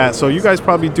stuff like that. So you guys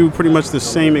probably do pretty much the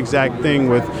same exact thing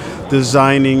with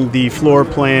designing the floor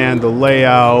plan, the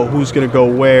layout, who's going to go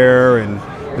where, and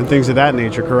things of that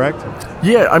nature, correct?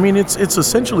 Yeah, I mean, it's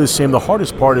essentially the same. The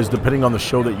hardest part is, depending on the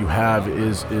show that you have,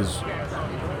 is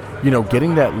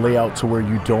getting that layout to where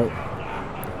you don't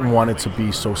want it to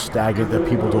be so stagnant that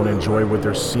people don't enjoy what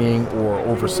they're seeing, or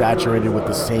oversaturated with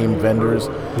the same vendors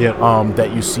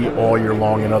that you see all year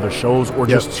long in other shows, or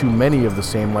just too many of the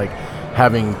same. Like,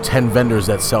 having 10 vendors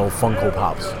that sell Funko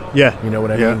Pops. Yeah. You know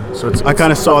what I mean? So I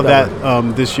kind of saw that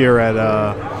this year at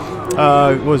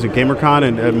what was it, GamerCon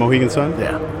at Mohegan Sun?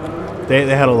 Yeah. They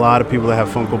had a lot of people that have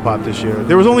Funko Pop this year.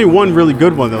 There was only one really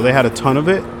good one though. They had a ton of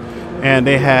it, and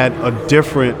they had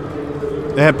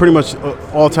pretty much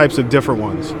all types of different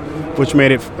ones, which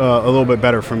made it a little bit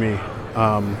better for me.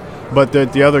 But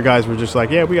the other guys were just like,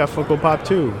 yeah, we got Funko Pop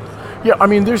too. Yeah, I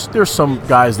mean, there's some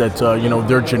guys that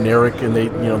they're generic and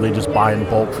they just buy in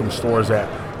bulk from stores that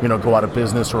go out of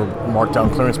business or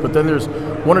markdown clearance. But then there's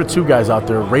one or two guys out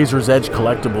there, Razor's Edge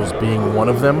Collectibles being one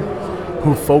of them,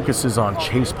 who focuses on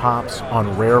chase pops,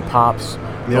 on rare pops.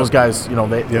 Yep. Those guys,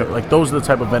 like those are the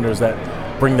type of vendors that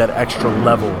bring that extra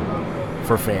level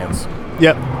for fans.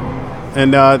 Yep.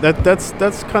 And that's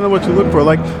kind of what you look for.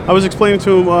 Like I was explaining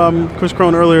to Chris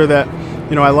Crone earlier that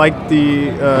I like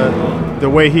the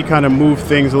way he kind of moved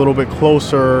things a little bit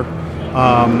closer.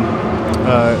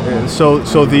 So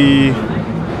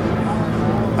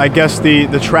I guess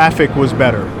the traffic was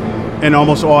better in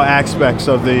almost all aspects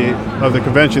of the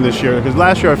convention this year. Because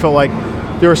last year I felt like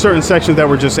there were certain sections that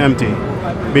were just empty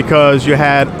because you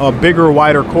had a bigger,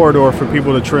 wider corridor for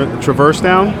people to traverse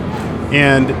down,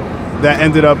 and that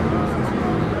ended up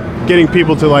getting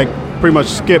people to like pretty much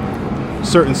skip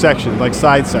certain sections, like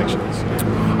side sections.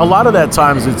 A lot of that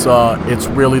times it's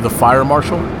really the fire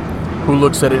marshal who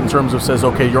looks at it in terms of says,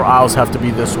 okay, your aisles have to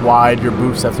be this wide, your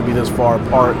booths have to be this far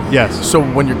apart. Yes. So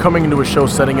when you're coming into a show,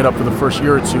 setting it up for the first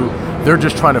year or two, they're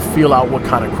just trying to feel out what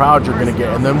kind of crowd you're going to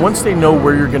get. And then once they know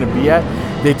where you're going to be at,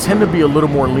 they tend to be a little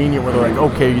more lenient where they're like,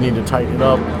 okay, you need to tighten it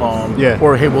up.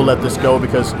 Or, hey, we'll let this go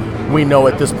because we know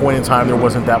at this point in time there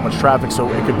wasn't that much traffic, so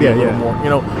it could be a little more,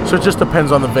 So it just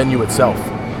depends on the venue itself.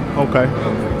 Okay.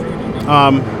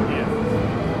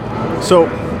 So,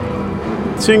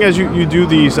 seeing as you do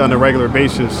these on a regular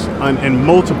basis in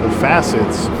multiple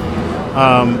facets,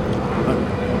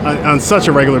 on such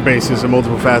a regular basis in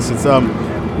multiple facets,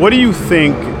 what do you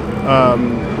think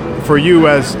for you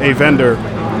as a vendor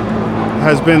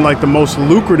has been like the most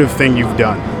lucrative thing you've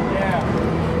done?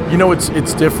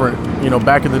 It's different.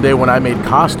 Back in the day when I made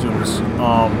costumes,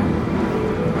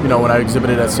 when I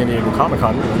exhibited at San Diego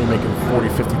Comic-Con, you're making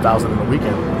 $40,000-$50,000 in a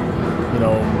weekend. You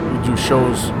do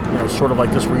shows, sort of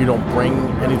like this where you don't bring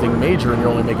anything major and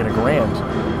you're only making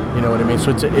 $1,000. You know what I mean?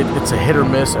 So it's a hit or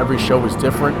miss. Every show is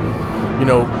different. You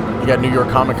got New York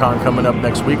Comic-Con coming up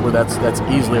next week where that's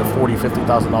easily a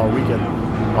 $40,000-$50,000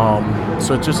 weekend.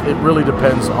 So it really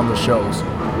depends on the shows.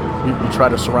 You try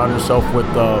to surround yourself with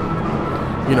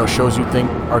shows you think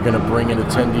are going to bring in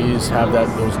attendees, have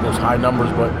those high numbers,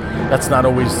 but that's not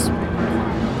always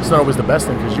the best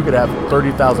thing because you could have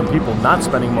 30,000 people not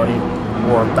spending money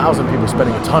or 1,000 people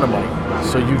spending a ton of money.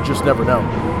 So you just never know.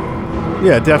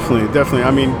 Yeah, definitely.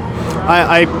 I mean,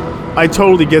 I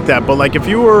totally get that. But like if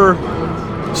you were,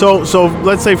 so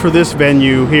let's say for this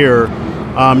venue here,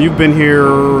 you've been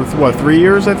here, 3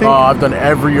 years, I think? I've done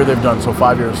every year they've done, so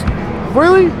 5 years.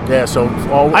 Really? Yeah, so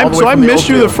all the way so I from missed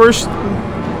you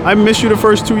I missed you the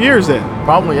first 2 years then.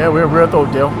 Probably, yeah. We were at the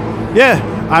Oakdale. Yeah.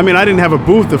 I mean, I didn't have a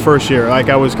booth the first year. Like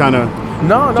I was kind of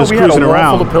just we had a wall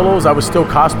around. full of pillows. I was still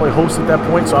cosplay host at that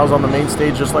point, so I was on the main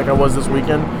stage just like I was this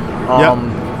weekend.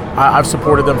 I've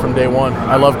supported them from day one.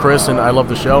 I love Chris and I love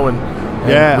the show, and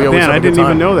we always have a I good didn't time.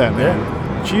 even know that, man.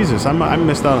 Yeah. Jesus, I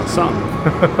missed out on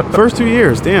something. First 2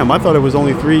 years, damn! I thought it was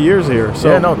only 3 years here.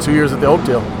 So 2 years at the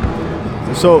Oakdale.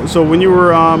 So when you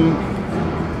were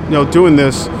doing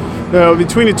this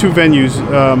between the two venues,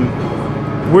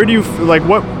 where do you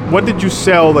what did you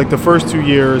sell like the first 2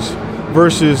 years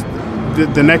versus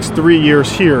the next 3 years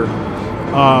here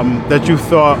that you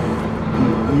thought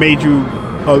made you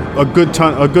a good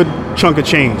chunk of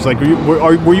change? Like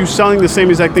were you selling the same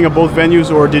exact thing at both venues,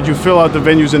 or did you fill out the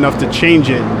venues enough to change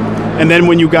it, and then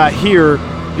when you got here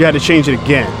you had to change it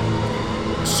again?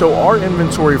 So our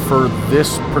inventory for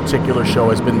this particular show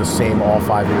has been the same all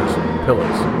 5 years.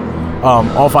 Pillows.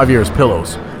 All 5 years,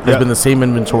 pillows. Has been the same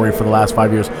inventory for the last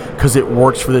 5 years because it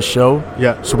works for this show.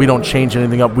 Yeah. So we don't change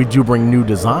anything up. We do bring new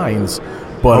designs,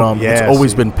 but it's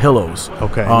always been pillows.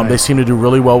 Okay. Nice. They seem to do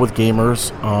really well with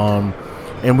gamers.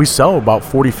 And we sell about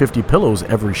 40-50 pillows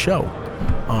every show.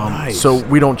 Nice. So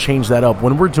we don't change that up.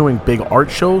 When we're doing big art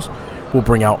shows, we'll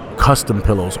bring out custom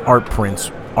pillows, art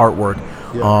prints, artwork.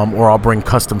 Or I'll bring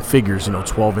custom figures,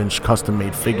 12-inch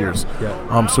custom-made figures.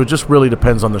 Yeah. So it just really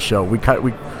depends on the show.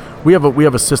 We have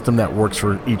a system that works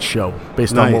for each show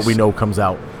based on what we know comes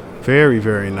out. Very,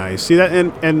 very nice. See that,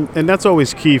 and that's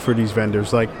always key for these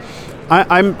vendors. Like,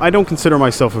 I don't consider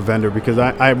myself a vendor because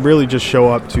I really just show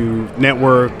up to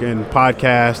network and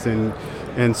podcast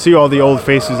and see all the old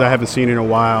faces I haven't seen in a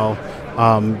while.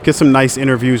 get some nice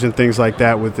interviews and things like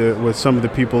that with some of the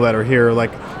people that are here.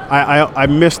 Like I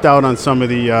missed out on some of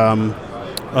the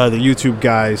YouTube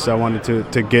guys I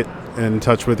wanted to get in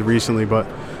touch with recently, but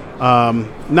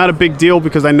not a big deal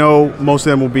because I know most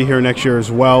of them will be here next year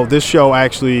as well. This show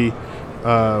actually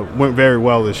went very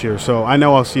well this year, so I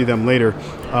know I'll see them later.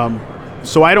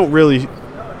 So I don't really,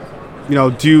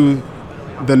 do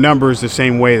the numbers the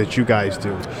same way that you guys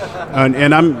do,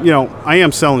 and I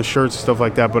am selling shirts and stuff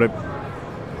like that, but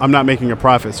I'm not making a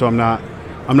profit, so I'm not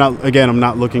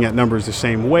looking at numbers the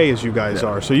same way as you guys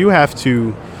are. So you have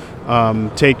to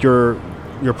take your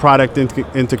product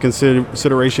into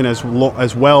consideration as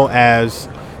well as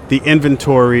the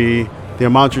inventory, the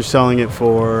amount you're selling it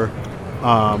for,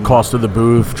 cost of the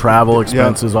booth, travel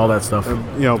expenses, all that stuff.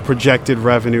 Projected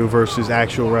revenue versus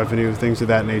actual revenue, things of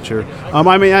that nature.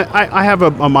 I have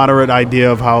a moderate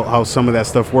idea of how some of that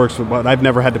stuff works, but I've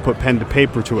never had to put pen to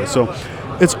paper to it. So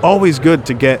it's always good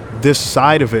to get this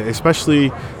side of it,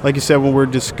 especially, like you said, when we're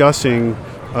discussing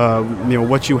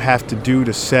what you have to do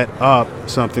to set up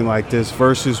something like this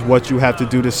versus what you have to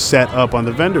do to set up on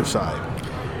the vendor side.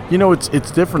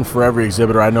 It's different for every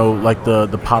exhibitor. I know, like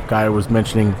the pop guy I was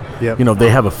mentioning, they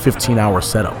have a 15-hour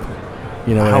setup.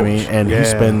 You know what I mean? And he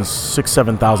spends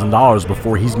 $6,000-$7,000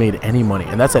 before he's made any money,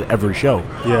 and that's at every show.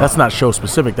 Yeah. That's not show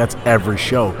specific. That's every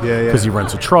show. Because he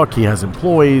rents a truck, he has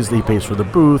employees, he pays for the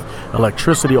booth,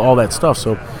 electricity, all that stuff.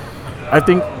 So I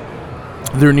think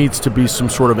there needs to be some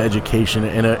sort of education,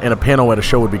 and a panel at a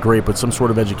show would be great, but some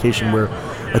sort of education where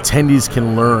attendees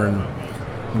can learn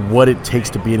what it takes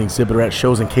to be an exhibitor at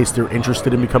shows in case they're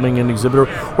interested in becoming an exhibitor,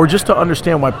 or just to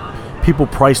understand why people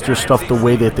price their stuff the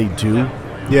way that they do.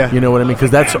 Yeah. You know what I mean?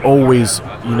 Because that's always,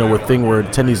 a thing where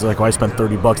attendees are like, I spent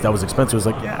 $30, that was expensive. It's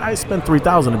like, I spent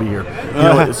 $3,000 to be here.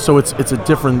 So it's a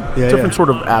different sort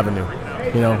of avenue,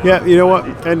 Yeah, you know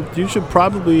what? And you should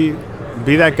probably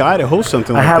be that guy to host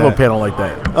something like that. I have a panel like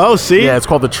that. Oh, see? Yeah, it's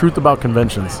called The Truth About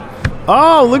Conventions.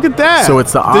 Oh, look at that. So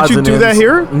it's the odds. Did you do that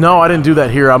here? No, I didn't do that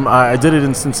here. I did it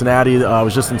in Cincinnati. I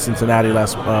was just in Cincinnati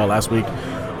last week,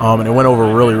 and it went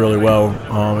over really, really well.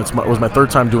 It was my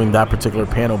third time doing that particular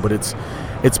panel, but it's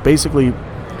basically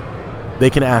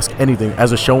they can ask anything.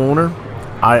 As a show owner,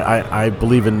 I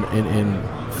believe in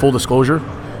full disclosure,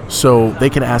 so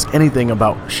they can ask anything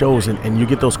about shows, and you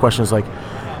get those questions like,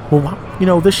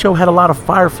 well, this show had a lot of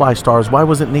Firefly stars. Why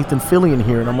wasn't Nathan Fillion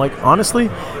here? And I'm like, honestly,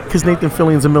 because Nathan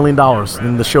Fillion's $1 million,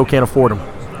 and the show can't afford him.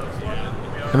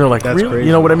 And they're like, that's really? Crazy.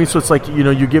 You know what I mean? So it's like,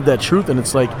 you give that truth, and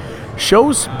it's like,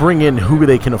 shows bring in who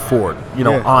they can afford,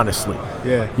 honestly.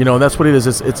 Yeah. And that's what it is.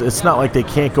 It's not like they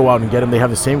can't go out and get them. They have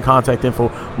the same contact info.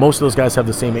 Most of those guys have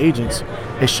the same agents.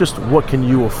 It's just, what can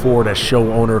you afford as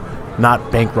show owner,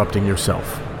 not bankrupting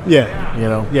yourself? Yeah.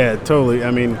 Yeah, totally.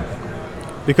 I mean,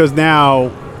 because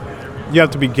now you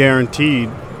have to be guaranteed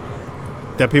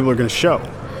that people are going to show.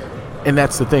 And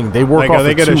that's the thing. They work off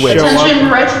of two ways. Attention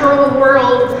Retro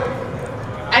World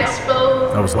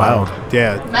Expo. That was loud.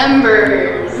 Yeah.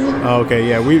 Members. Okay,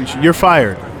 yeah. You're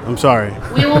fired. I'm sorry.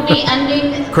 We will be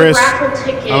ending Chris, the raffle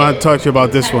ticket. I'm going to talk to you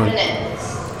about this one.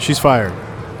 Minutes. She's fired.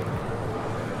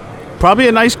 Probably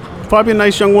a nice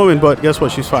young woman, but guess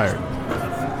what? She's fired.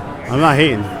 I'm not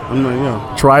hating. I'm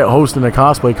not, Try hosting a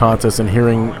cosplay contest and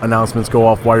hearing announcements go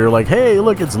off while you're like, hey,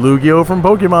 look, it's Lugia from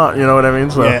Pokemon. You know what I mean?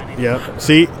 So. Yeah.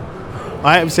 See,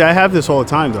 I have this all the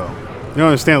time, though. You don't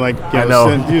understand? Like, I know.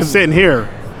 You're sitting here.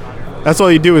 That's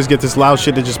all you do is get this loud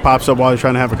shit that just pops up while you're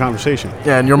trying to have a conversation.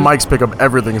 Yeah, and your mics pick up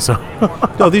everything. So.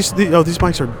 No, these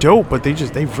mics are dope, but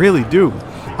they really do.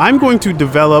 I'm going to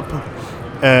develop,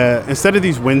 instead of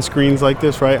these windscreens like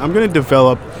this, right? I'm going to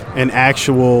develop an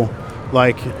actual,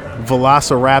 like,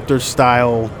 Velociraptor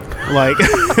style, like,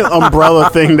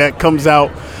 umbrella thing that comes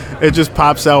out. It just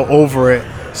pops out over it,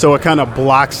 so it kind of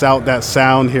blocks out that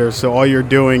sound here. So all you're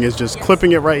doing is just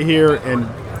clipping it right here, and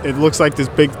it looks like this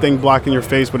big thing blocking your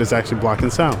face, but it's actually blocking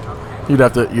sound. You'd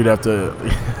have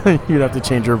to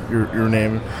change your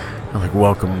name. Like,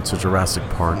 welcome to Jurassic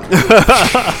Park.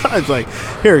 It's like,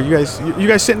 here, you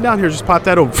guys sitting down here, just pop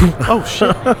that over. Oh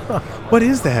shit, what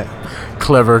is that?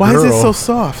 Clever girl. Why is it so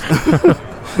soft?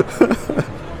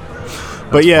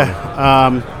 But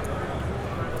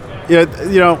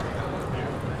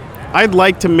I'd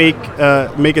like to make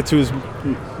it to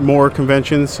more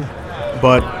conventions,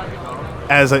 but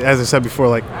as I said before,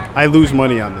 like, I lose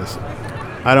money on this.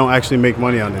 I don't actually make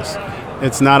money on this.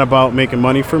 It's not about making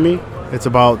money for me. It's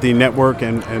about the network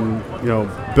and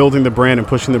building the brand and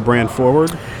pushing the brand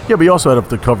forward. Yeah, but you also have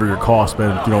to cover your costs,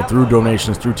 man. Through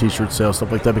donations, through T-shirt sales,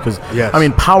 stuff like that. Because yes. I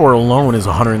mean, power alone is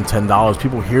 $110.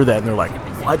 People hear that and they're like,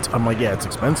 what? I'm like, yeah, it's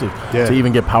expensive Yeah. to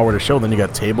even get power to show. Then you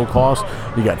got table costs,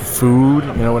 you got food,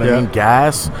 you know what Yeah. I mean,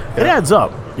 gas. It adds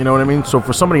up, you know what I mean? So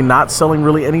for somebody not selling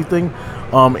really anything,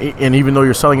 and even though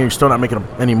you're selling it, you're still not making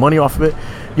any money off of it,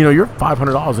 you know, you're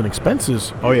 $500 in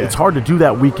expenses. Oh, yeah. It's hard to do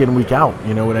that week in, week out,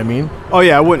 you know what I mean? Oh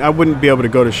yeah, I wouldn't be able to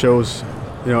go to shows,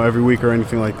 you know, every week or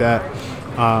anything like that.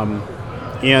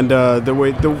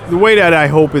 The way that I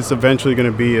hope it's eventually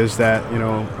going to be is that, you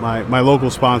know, my local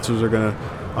sponsors are going to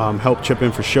help chip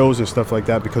in for shows and stuff like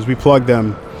that, because we plug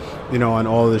them, you know, on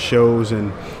all of the shows,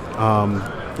 and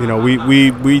you know,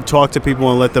 we talk to people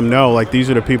and let them know, like, these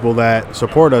are the people that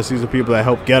support us, these are the people that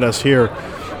help get us here.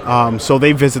 So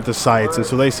they visit the sites, and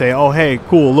so they say, oh, hey,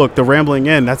 cool, look, the Rambling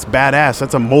Inn, that's badass.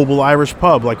 That's a mobile Irish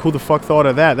pub. Like, who the fuck thought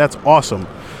of that? That's awesome.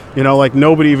 You know, like,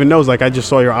 nobody even knows. Like, I just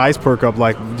saw your eyes perk up.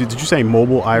 Like, did you say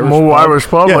mobile Irish pub? Mobile Irish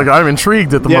pub? Yeah. Like, I'm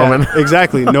intrigued at the moment.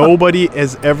 Exactly. Nobody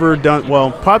has ever done,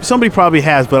 well, somebody probably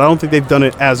has, but I don't think they've done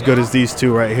it as good as these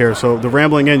two right here. So the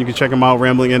Rambling Inn, you can check them out,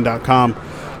 ramblinginn.com.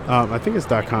 I think it's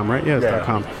 .com, right? Yeah, it's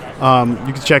 .com.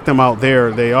 You can check them out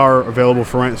there. They are available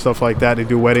for rent and stuff like that. They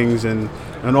do weddings and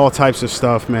all types of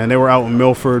stuff, man. They were out in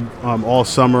Milford all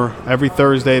summer. Every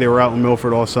Thursday, they were out in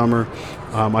Milford all summer.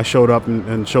 I showed up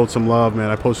and showed some love, man.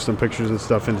 I posted some pictures and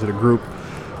stuff into the group.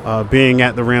 Being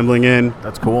at the Rambling Inn.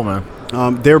 That's cool, man.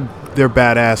 They're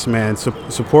badass, man.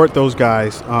 Support those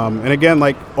guys. And again,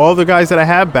 like, all the guys that I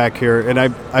have back here, and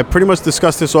I pretty much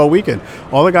discussed this all weekend,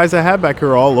 all the guys I have back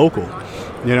here are all local.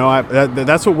 You know,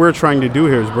 that's what we're trying to do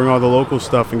here, is bring all the local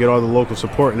stuff and get all the local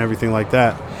support and everything like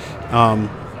that.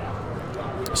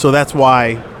 So that's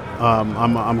why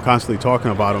I'm constantly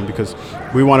talking about them, because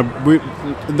we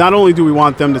not only do we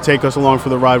want them to take us along for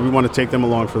the ride, we want to take them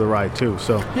along for the ride too.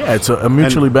 So yeah, it's a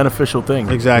mutually beneficial thing.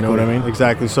 Exactly. You know what I mean?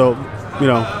 Exactly. So, you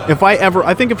know, if I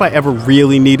ever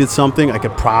really needed something, I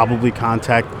could probably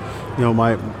contact, you know,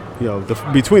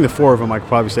 between the four of them, I could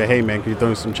probably say, hey man, can you throw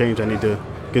me some change? I need to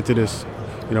get to this.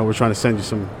 You know, we're trying to send you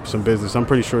some business. I'm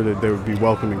pretty sure that they would be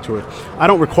welcoming to it. I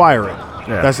don't require it.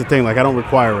 Yeah. That's the thing. Like, I don't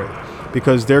require it,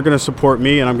 because they're going to support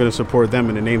me and I'm going to support them,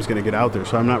 and the name's going to get out there.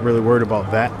 So I'm not really worried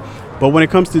about that. But when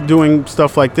it comes to doing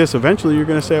stuff like this, eventually you're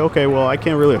going to say, okay, well, I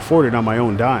can't really afford it on my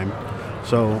own dime.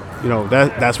 So, you know,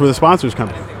 that's where the sponsors come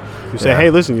in. You say,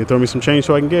 hey, listen, you throw me some change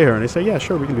so I can get here. And they say, yeah,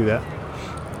 sure, we can do that.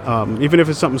 Even if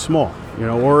it's something small, you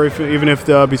know, or even if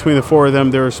between the four of them,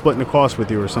 they're splitting the cost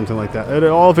with you or something like that.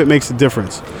 All of it makes a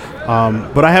difference.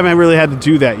 But I haven't really had to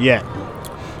do that yet.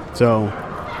 So,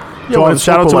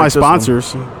 shout out to my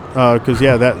sponsors, because,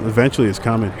 that eventually is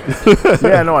coming.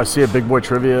 Yeah, no, I see it. Big Boy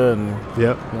Trivia and,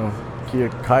 yep. You know,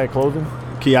 Kaya Clothing.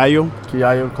 Kiayo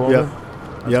Clothing. Yep.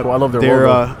 That's Yep. cool. I love their They're,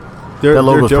 logo. That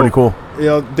logo's dope. pretty cool. You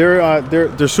know,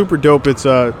 they're super dope. It's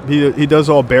he does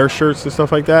all bear shirts and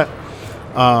stuff like that.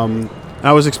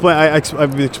 I've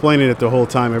been explaining it the whole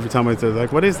time. Every time I say,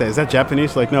 like, what is that? Is that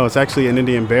Japanese? Like, no, it's actually an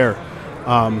Indian bear.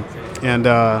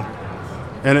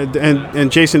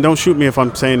 And Jason, don't shoot me if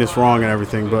I'm saying this wrong and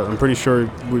everything, but I'm pretty sure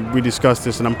we discussed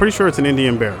this, and I'm pretty sure it's an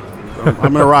Indian bear. I'm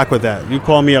gonna rock with that. You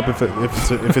call me up if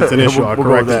it's an issue. I'll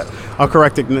correct it. I'll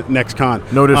correct it next con.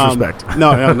 No disrespect.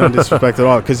 No disrespect at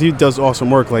all. Because he does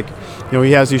awesome work. Like, you know,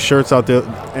 he has these shirts out there,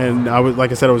 and I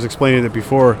was explaining it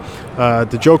before.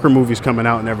 The Joker movie's coming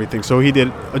out and everything, so he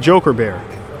did a Joker bear,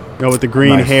 you know, with the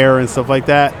green hair and stuff like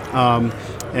that.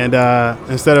 And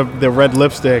instead of the red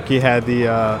lipstick, he had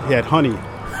honey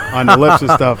on the lips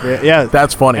and stuff. Yeah,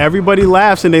 that's funny. Everybody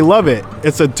laughs and they love it.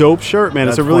 It's a dope shirt, man.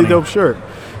 It's a really dope shirt.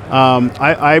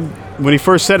 When he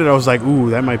first said it, I was like,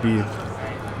 ooh, that might be.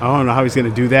 I don't know how he's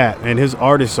gonna do that. And his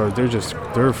artists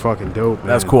they're fucking dope, man.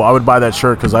 That's cool. I would buy that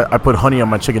shirt because I put honey on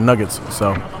my chicken nuggets.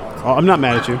 So I'm not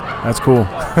mad at you. That's cool.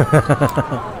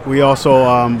 We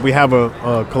also we have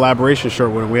a collaboration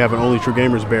shirt with him. We have an Only True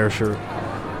Gamers bear shirt.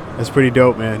 That's pretty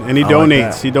dope, man. And he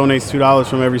donates. Like, he donates $2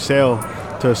 from every sale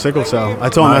to Sickle Cell. I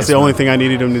told him that's the only thing I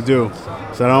needed him to do.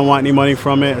 So I don't want any money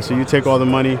from it. So you take all the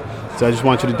money. So I just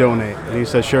want you to donate. And he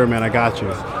said, sure, man, I got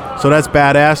you. So that's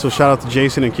badass. So shout out to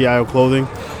Jason and Kiayo Clothing.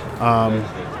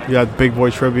 You got Big Boy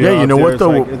Trivia. Yeah, you know what,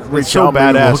 though? It's so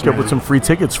badass. We'll hook you up with some free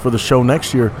tickets for the show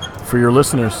next year for your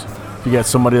listeners. If you get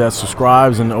somebody that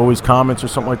subscribes and always comments or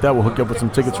something like that, we'll hook you up with some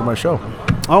tickets for my show.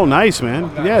 Oh, nice, man.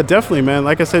 Yeah, definitely, man.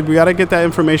 Like I said, we got to get that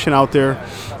information out there.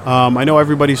 I know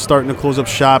everybody's starting to close up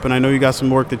shop, and I know you got some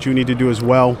work that you need to do as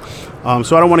well.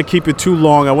 So I don't want to keep it too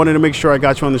long. I wanted to make sure I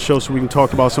got you on the show so we can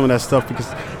talk about some of that stuff,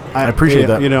 because I appreciate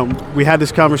that. You know, we had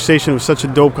this conversation. It was such a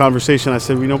dope conversation. I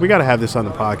said, you know, we got to have this on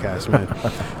the podcast, man.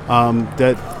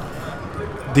 That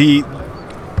the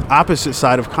opposite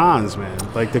side of cons, man.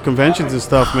 Like the conventions and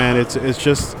stuff, man.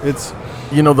 It's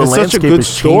you know, the it's landscape such a good is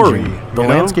story. changing. The you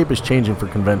know? landscape is changing for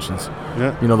conventions.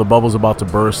 Yeah. You know, the bubble's about to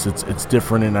burst. It's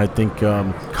different, and I think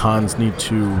cons need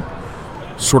to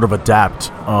sort of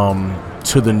adapt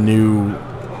to the new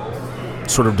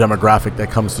sort of demographic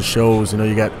that comes to shows. You know,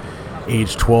 you got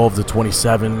age 12 to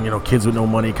 27. You know, kids with no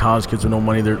money, college kids with no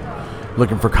money. They're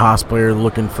looking for cosplay, or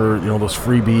looking for, you know, those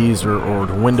freebies or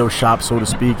the window shop, so to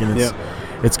speak. And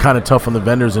it's kind of tough on the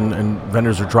vendors, and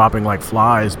vendors are dropping like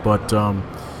flies. But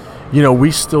you know,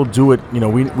 we still do it. You know,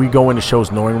 we go into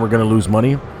shows knowing we're going to lose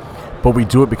money, but we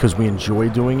do it because we enjoy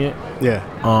doing it. Yeah.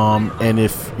 And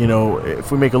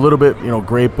if we make a little bit, you know,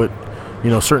 great, but you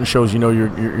know, certain shows, you know,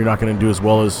 you're not going to do as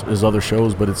well as other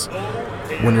shows. But it's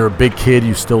when you're a big kid,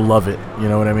 you still love it. You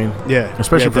know what I mean? Yeah.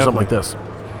 Especially Yeah, for something definitely. like this.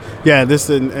 Yeah,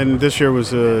 this year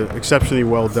was exceptionally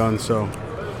well done. So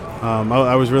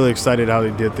I was really excited how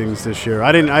they did things this year.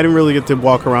 I didn't really get to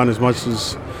walk around as much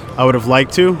as I would have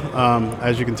liked to.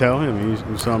 As you can tell, I mean,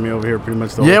 you saw me over here pretty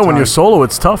much the whole time. Yeah, when you're solo,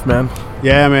 it's tough, man.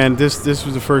 Yeah, man. This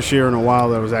was the first year in a while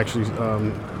that I was actually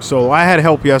solo. I had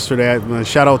help yesterday.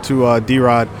 Shout out to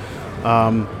D-Rod,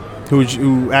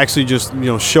 who actually just, you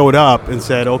know, showed up and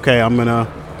said, "Okay, I'm gonna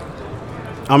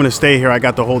stay here. I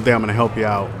got the whole day. I'm gonna help you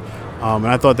out." And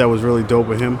I thought that was really dope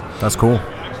with him. That's cool.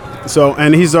 So,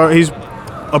 and he's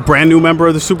a brand new member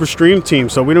of the Super Stream team.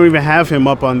 So we don't even have him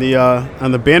up on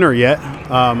the banner yet.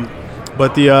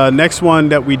 But the next one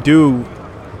that we do,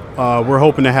 we're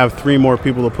hoping to have 3 more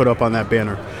people to put up on that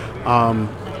banner.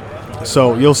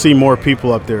 So you'll see more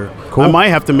people up there. Cool. I might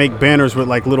have to make banners with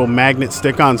like little magnet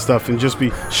stick-on stuff and just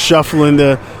be shuffling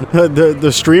the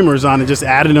streamers on and just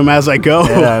adding them as I go.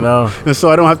 Yeah, I know. And so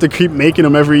I don't have to keep making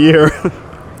them every year.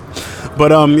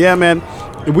 But yeah, man,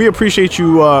 we appreciate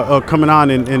you coming on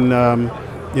and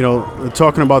you know,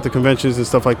 talking about the conventions and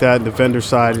stuff like that, the vendor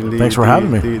side and Thanks for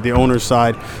having me. The owner's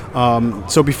side.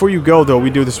 So before you go, though, we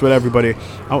do this with everybody.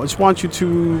 I just want you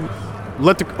to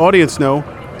let the audience know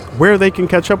where they can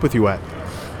catch up with you at.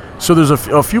 So there's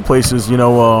a few places, you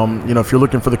know, if you're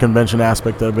looking for the convention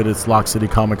aspect of it, it's Lock City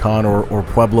Comic Con or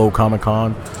Pueblo Comic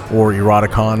Con or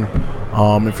Eroticon.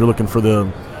 If you're looking for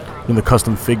the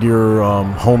custom figure,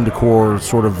 home decor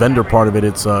sort of vendor part of it,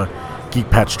 it's Geek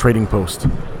Patch Trading Post.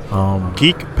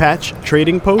 Geek Patch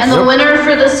Trading Post? And the winner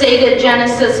for the Sega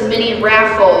Genesis mini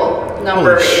raffle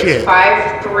number is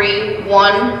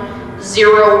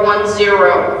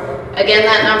 531010. Again,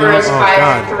 that number is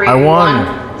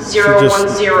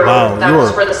 531010. Wow, That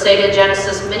was for the Sega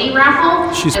Genesis mini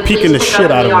raffle. She's And peeking the please look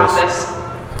shit up in out the of this.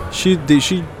 office. She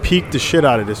peeked the shit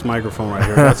out of this microphone right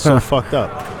here. That's so fucked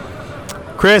up.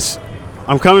 Chris,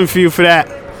 I'm coming for you for that.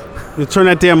 You turn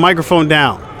that damn microphone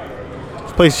down.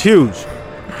 This place is huge.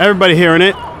 Everybody hearing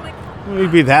it. Don't need to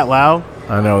be that loud.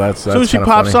 I know, that's As soon as she kinda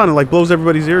pops funny. on, it like blows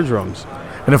everybody's eardrums.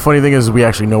 And the funny thing is, we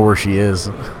actually know where she is.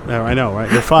 Yeah, I know,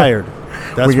 right? You're fired.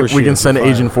 That's we where can, we she can is. send You're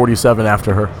Agent fired. 47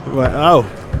 after her. Well,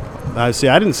 see,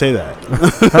 I didn't say that.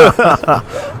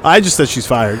 I just said she's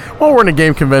fired. Well, we're in a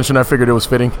game convention. I figured it was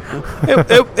fitting.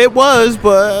 It was,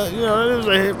 but you know, it was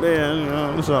a hit man. You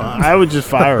know, so I would just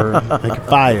fire her. Like,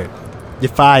 fired. You're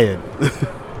fired.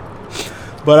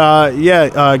 But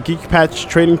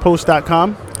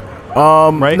geekpatchtradingpost.com.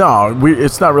 Right? No,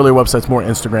 it's not really a website. It's more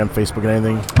Instagram, Facebook, and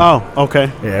anything. Oh,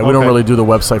 okay. Yeah, we don't really do the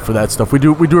website for that stuff. We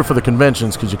do it for the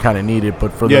conventions because you kind of need it.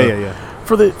 But for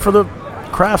for the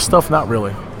craft stuff, not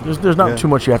really. There's not too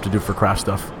much you have to do for craft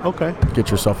stuff. Okay.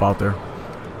 Get yourself out there.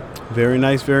 Very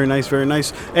nice, very nice, very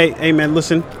nice. Hey, man,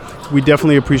 listen, we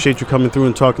definitely appreciate you coming through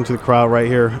and talking to the crowd right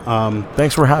here.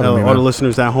 Thanks for having me, all man. the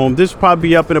listeners at home. This will probably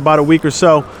be up in about a week or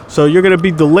so, so you're going to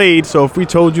be delayed. So if we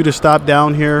told you to stop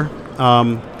down here,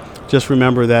 just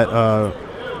remember that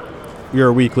you're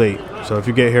a week late. So if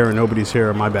you get here and nobody's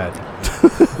here, my bad.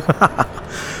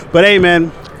 But hey,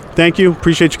 man, thank you.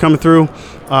 Appreciate you coming through.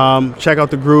 Check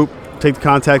out the group. Take the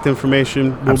contact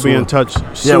information. We'll be in touch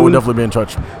soon. Yeah, we'll definitely be in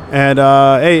touch. And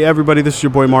hey, everybody, this is your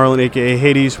boy Marlon, a.k.a.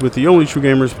 Hades, with the Only True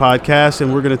Gamers podcast.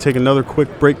 And we're going to take another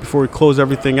quick break before we close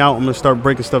everything out. I'm going to start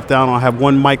breaking stuff down. I'll have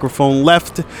one microphone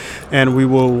left, and we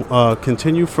will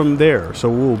continue from there.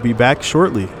 So we'll be back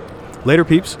shortly. Later,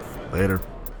 peeps. Later.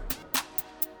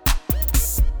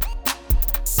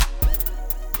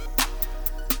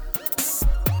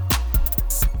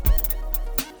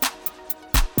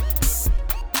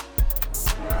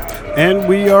 And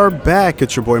we are back.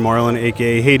 It's your boy Marlon,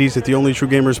 a.k.a. Hades, at the Only True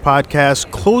Gamers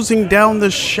podcast, closing down the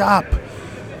shop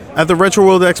at the Retro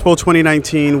World Expo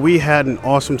 2019. We had an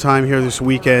awesome time here this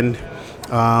weekend.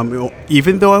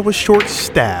 Even though I was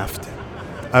short-staffed,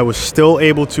 I was still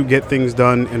able to get things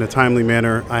done in a timely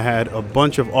manner. I had a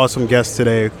bunch of awesome guests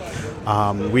today.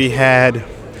 We had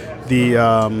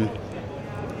the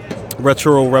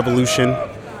Retro Revolution.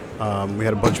 We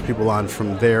had a bunch of people on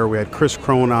from there. We had Chris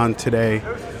Crone on today.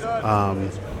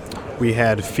 We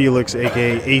had Felix,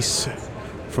 aka Ace,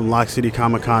 from Lock City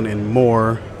Comic Con and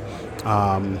more.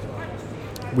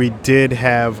 We did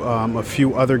have a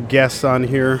few other guests on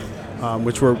here,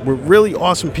 which were really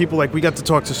awesome people. Like, we got to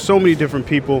talk to so many different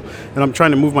people, and I'm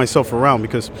trying to move myself around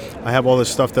because I have all this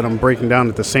stuff that I'm breaking down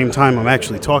at the same time I'm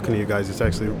actually talking to you guys. It's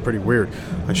actually pretty weird.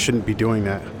 I shouldn't be doing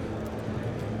that.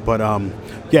 But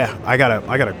yeah, I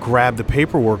gotta grab the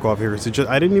paperwork off here.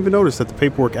 I didn't even notice that the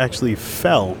paperwork actually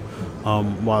fell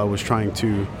while I was trying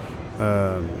to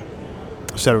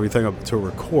set everything up to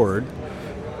record.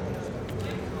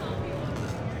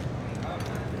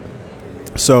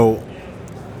 So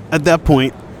at that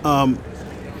point,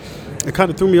 it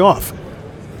kind of threw me off.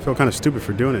 I feel kind of stupid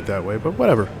for doing it that way, but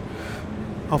whatever.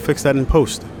 I'll fix that in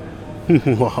post.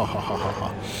 Yeah,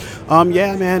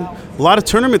 man, a lot of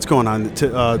tournaments going on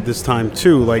this time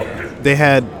too. Like, they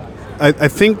had, I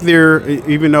think they're,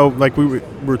 even though, like, we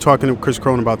were talking to Chris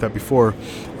Crone about that before,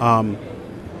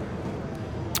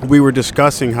 we were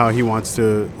discussing how he wants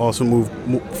to also move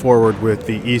forward with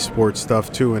the esports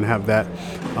stuff too, and have that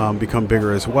become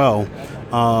bigger as well.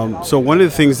 So one of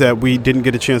the things that we didn't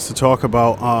get a chance to talk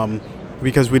about,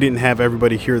 because we didn't have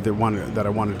everybody here that I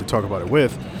wanted to talk about it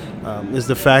with, is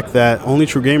the fact that Only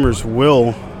True Gamers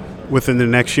will, within the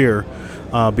next year,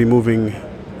 be moving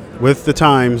with the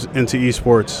times into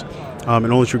esports,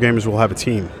 and Only True Gamers will have a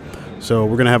team. So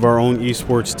we're going to have our own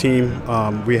esports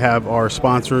team. We have our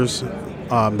sponsors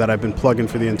that I've been plugging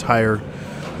for the entire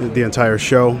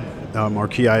show. Our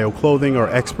Key.io Clothing, our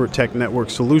Expert Tech Network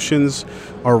Solutions,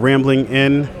 our Rambling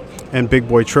Inn, and Big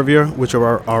Boy Trivia, which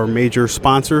are our major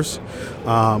sponsors.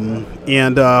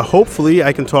 And hopefully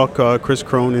I can talk Chris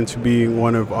Crone into being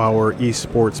one of our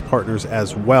esports partners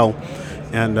as well.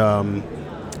 And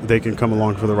they can come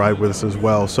along for the ride with us as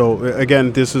well. So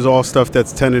again, this is all stuff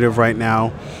that's tentative right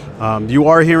now. You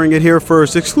are hearing it here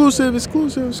first. Exclusive.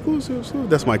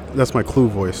 That's my Clue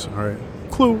voice. All right.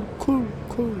 Clue.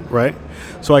 Right.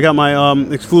 So I got my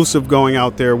exclusive going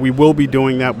out there. We will be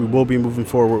doing that. We will be moving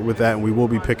forward with that, and we will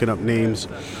be picking up names.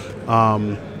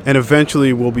 And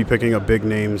eventually we'll be picking up big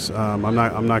names. I'm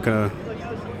not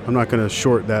gonna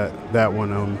short that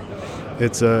one.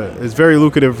 It's very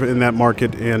lucrative in that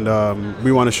market, and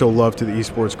we want to show love to the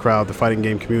esports crowd, the fighting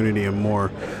game community, and more.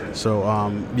 So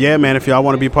yeah, man, if y'all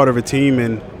want to be part of a team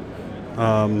and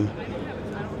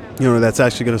that's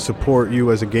actually going to support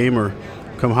you as a gamer,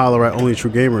 come holler at Only True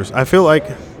Gamers. I feel like,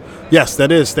 yes,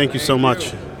 that is. Thank you so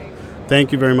much.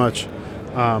 Thank you very much.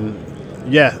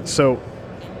 Yeah, so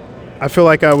I feel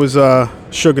like I was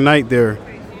Suge Knight there.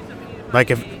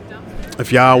 Like,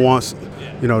 if y'all wants,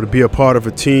 to be a part of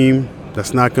a team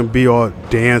that's not going to be all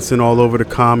dancing all over the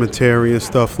commentary and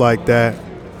stuff like that,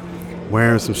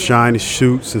 wearing some shiny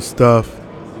suits and stuff,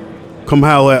 come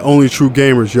holler at Only True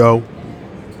Gamers, yo.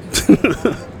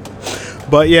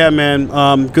 But yeah,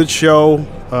 man, good show.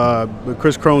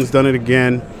 Chris Crone's done it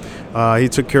again. He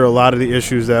took care of a lot of the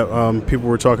issues that people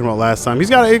were talking about last time. He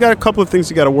got a couple of things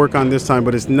he got to work on this time,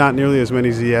 but it's not nearly as many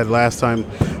as he had last time.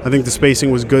 I think the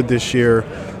spacing was good this year.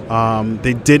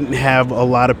 They didn't have a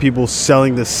lot of people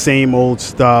selling the same old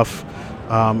stuff.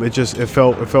 It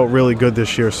felt really good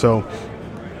this year. So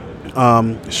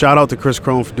shout out to Chris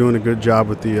Crone for doing a good job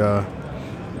with the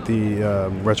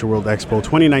Retro World Expo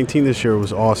 2019 this year.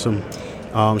 Was awesome.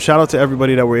 Shout out to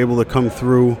everybody that were able to come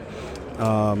through.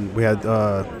 We had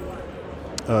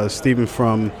Steven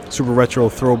from Super Retro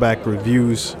Throwback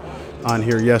Reviews on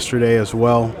here yesterday as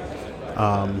well.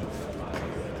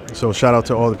 So shout out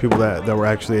to all the people that were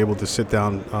actually able to sit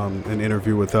down and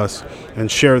interview with us and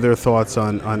share their thoughts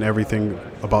on everything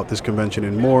about this convention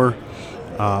and more.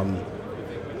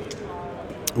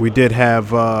 We did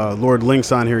have Lord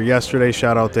Lynx on here yesterday.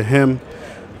 Shout out to him.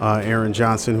 Aaron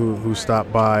Johnson, who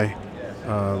stopped by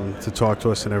to talk to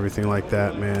us and everything like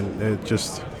that, man. It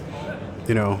just,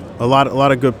 a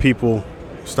lot of good people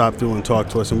stopped through and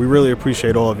talked to us, and we really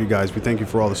appreciate all of you guys. We thank you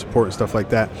for all the support and stuff like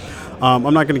that.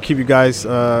 I'm not going to keep you guys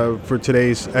for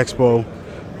today's expo,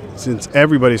 since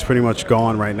everybody's pretty much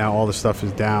gone right now. All the stuff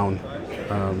is down.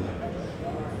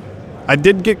 I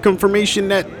did get confirmation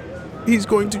that he's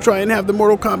going to try and have the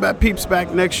Mortal Kombat peeps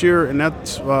back next year, and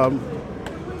that's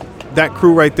that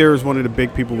crew right there is one of the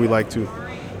big people we like to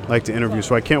interview.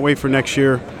 So I can't wait for next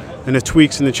year and the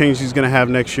tweaks and the changes he's going to have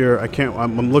next year.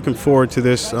 I'm looking forward to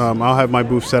this. I'll have my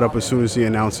booth set up as soon as he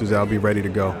announces it. I'll be ready to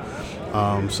go.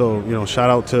 So shout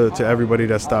out to everybody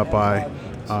that stopped by.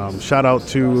 Shout out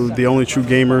to the Only True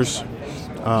Gamers.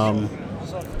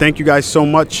 Thank you guys so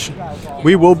much.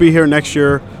 We will be here next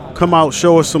year. Come out,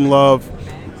 show us some love.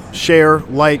 share,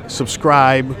 like,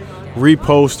 subscribe,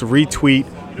 repost, retweet,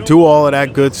 do all of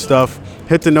that good stuff.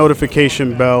 Hit the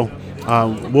notification bell.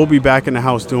 We'll be back in the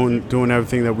house doing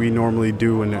everything that we normally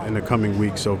do in the coming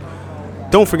week. So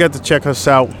don't forget to check us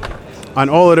out on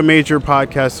all of the major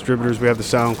podcast distributors. We have the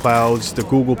SoundClouds, the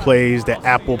Google Plays, the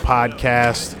Apple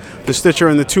Podcast, the Stitcher,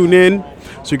 and the TuneIn.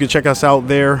 So you can check us out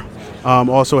there.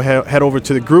 Also head over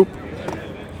to the group,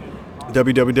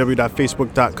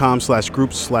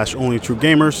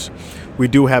 www.facebook.com/groups/OnlyTrueGamers. We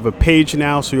do have a page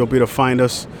now, so you'll be able to find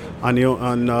us on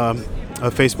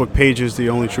Facebook pages, the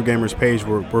Only True Gamers page.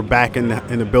 We're back in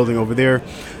the building over there.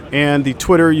 And the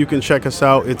Twitter, you can check us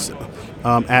out. It's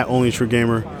at Only True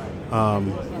Gamer,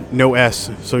 no S,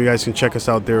 so you guys can check us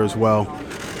out there as well.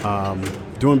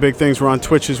 Doing big things. We're on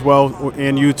Twitch as well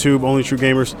and YouTube, Only True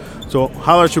Gamers. So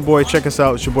holler at your boy. Check us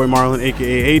out. It's your boy Marlon,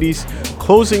 a.k.a. 80s.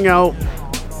 Closing out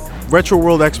Retro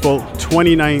World Expo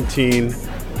 2019,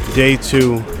 Day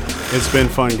 2. It's been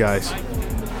fun, guys.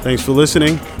 Thanks for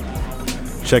listening.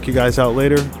 Check you guys out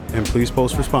later, and please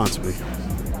post responsibly.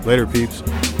 Later, peeps.